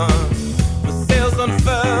open. The sails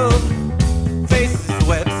unfurled, face is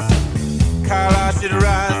wet. Kailash it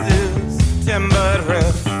rises, timber it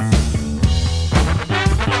rests.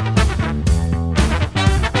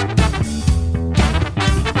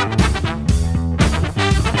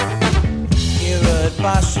 Mirrored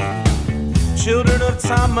Bashi, children of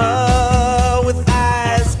Tama with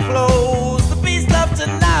eyes closed. The beast of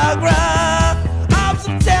Tanagra, arms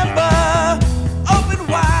of timber, open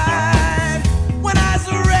wide. When eyes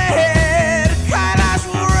are red, Kailash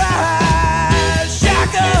will rise.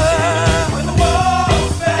 Shaka, when the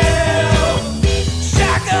walls fell.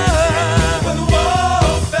 Shaka, when the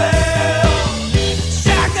walls fell.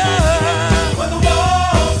 Shaka, when the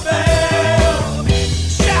walls fell.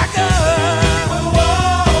 Shaka, when the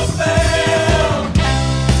walls fell.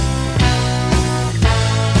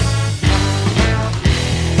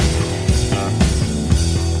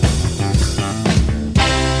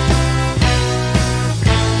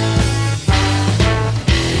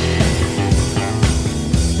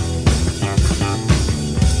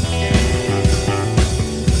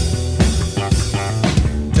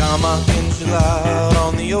 Dama enchilada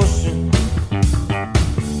on the ocean.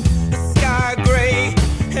 The sky gray,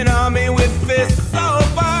 an army with fists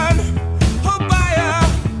open. Hobaya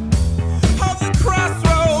of the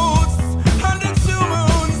crossroads, under two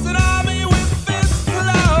moons, an army with fists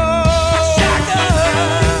closed. Shaka,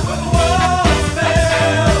 when the walls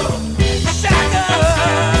fell. Shaka,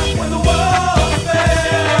 when the walls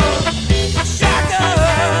fell. Shaka,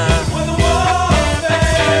 when the walls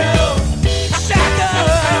fell. Shaka,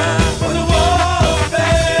 when the walls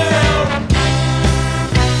fell.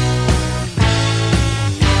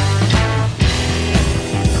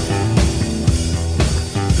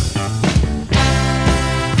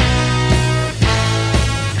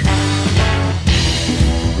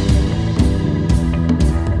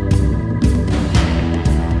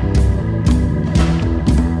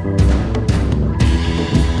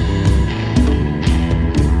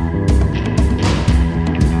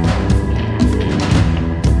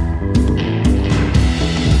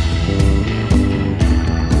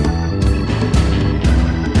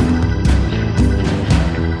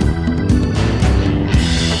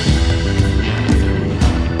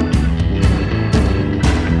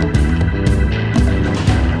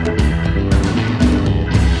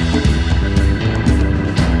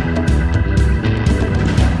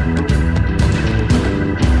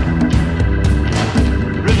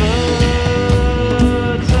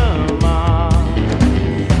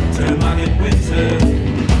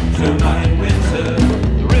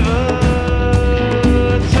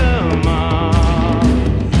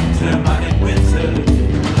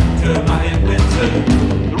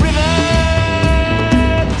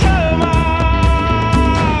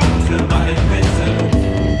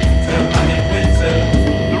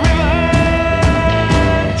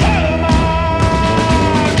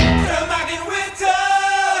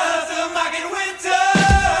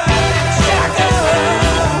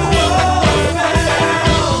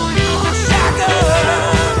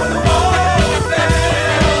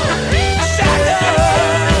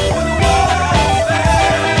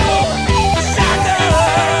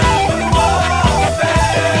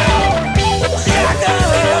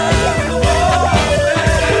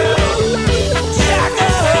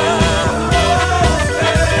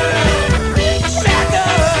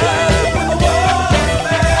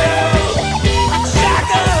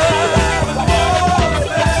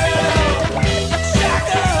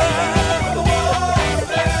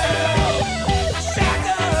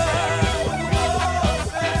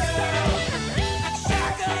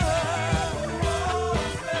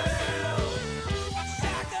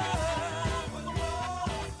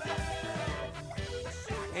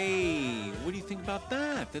 think about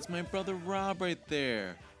that? That's my brother Rob right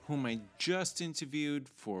there, whom I just interviewed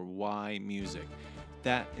for Why Music.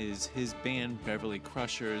 That is his band Beverly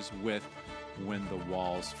Crushers with When the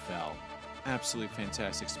Walls Fell. Absolutely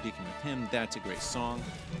fantastic speaking with him. That's a great song.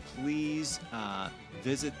 Please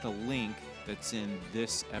visit the link that's in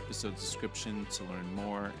this episode's description to learn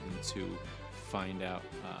more and to find out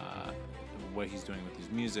what he's doing with his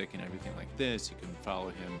music and everything like this. You can follow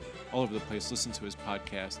him all over the place. Listen to his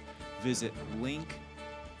podcast. Visit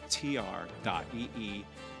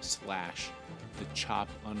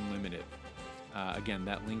linktr.ee/thechopUnlimited. Again,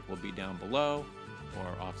 that link will be down below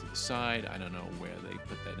or off to the side. I don't know where they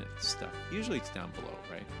put that in stuff. Usually it's down below,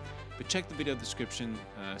 right? But check the video description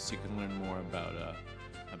so you can learn more about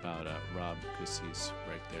Rob, because he's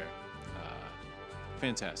right there.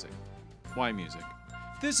 Fantastic. Why Music?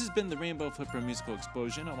 This has been the Rainbow Flipper Musical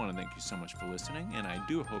Explosion. I want to thank you so much for listening, and I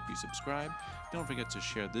do hope you subscribe. Don't forget to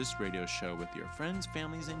share this radio show with your friends,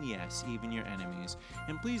 families, and yes, even your enemies.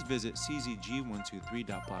 And please visit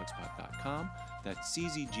czg123.blogspot.com. That's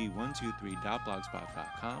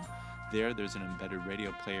czg123.blogspot.com. There's an embedded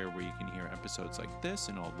radio player where you can hear episodes like this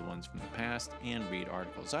and all the ones from the past, and read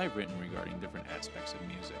articles I've written regarding different aspects of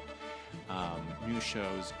music. New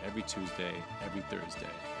shows every Tuesday, every Thursday,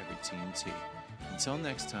 every TNT. Until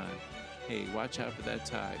next time, hey, watch out for that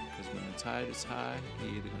tide, because when the tide is high,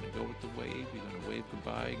 you're either going to go with the wave, you're going to wave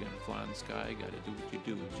goodbye, you're going to fly in the sky, you got to do what you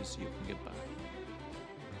do just so you can get by.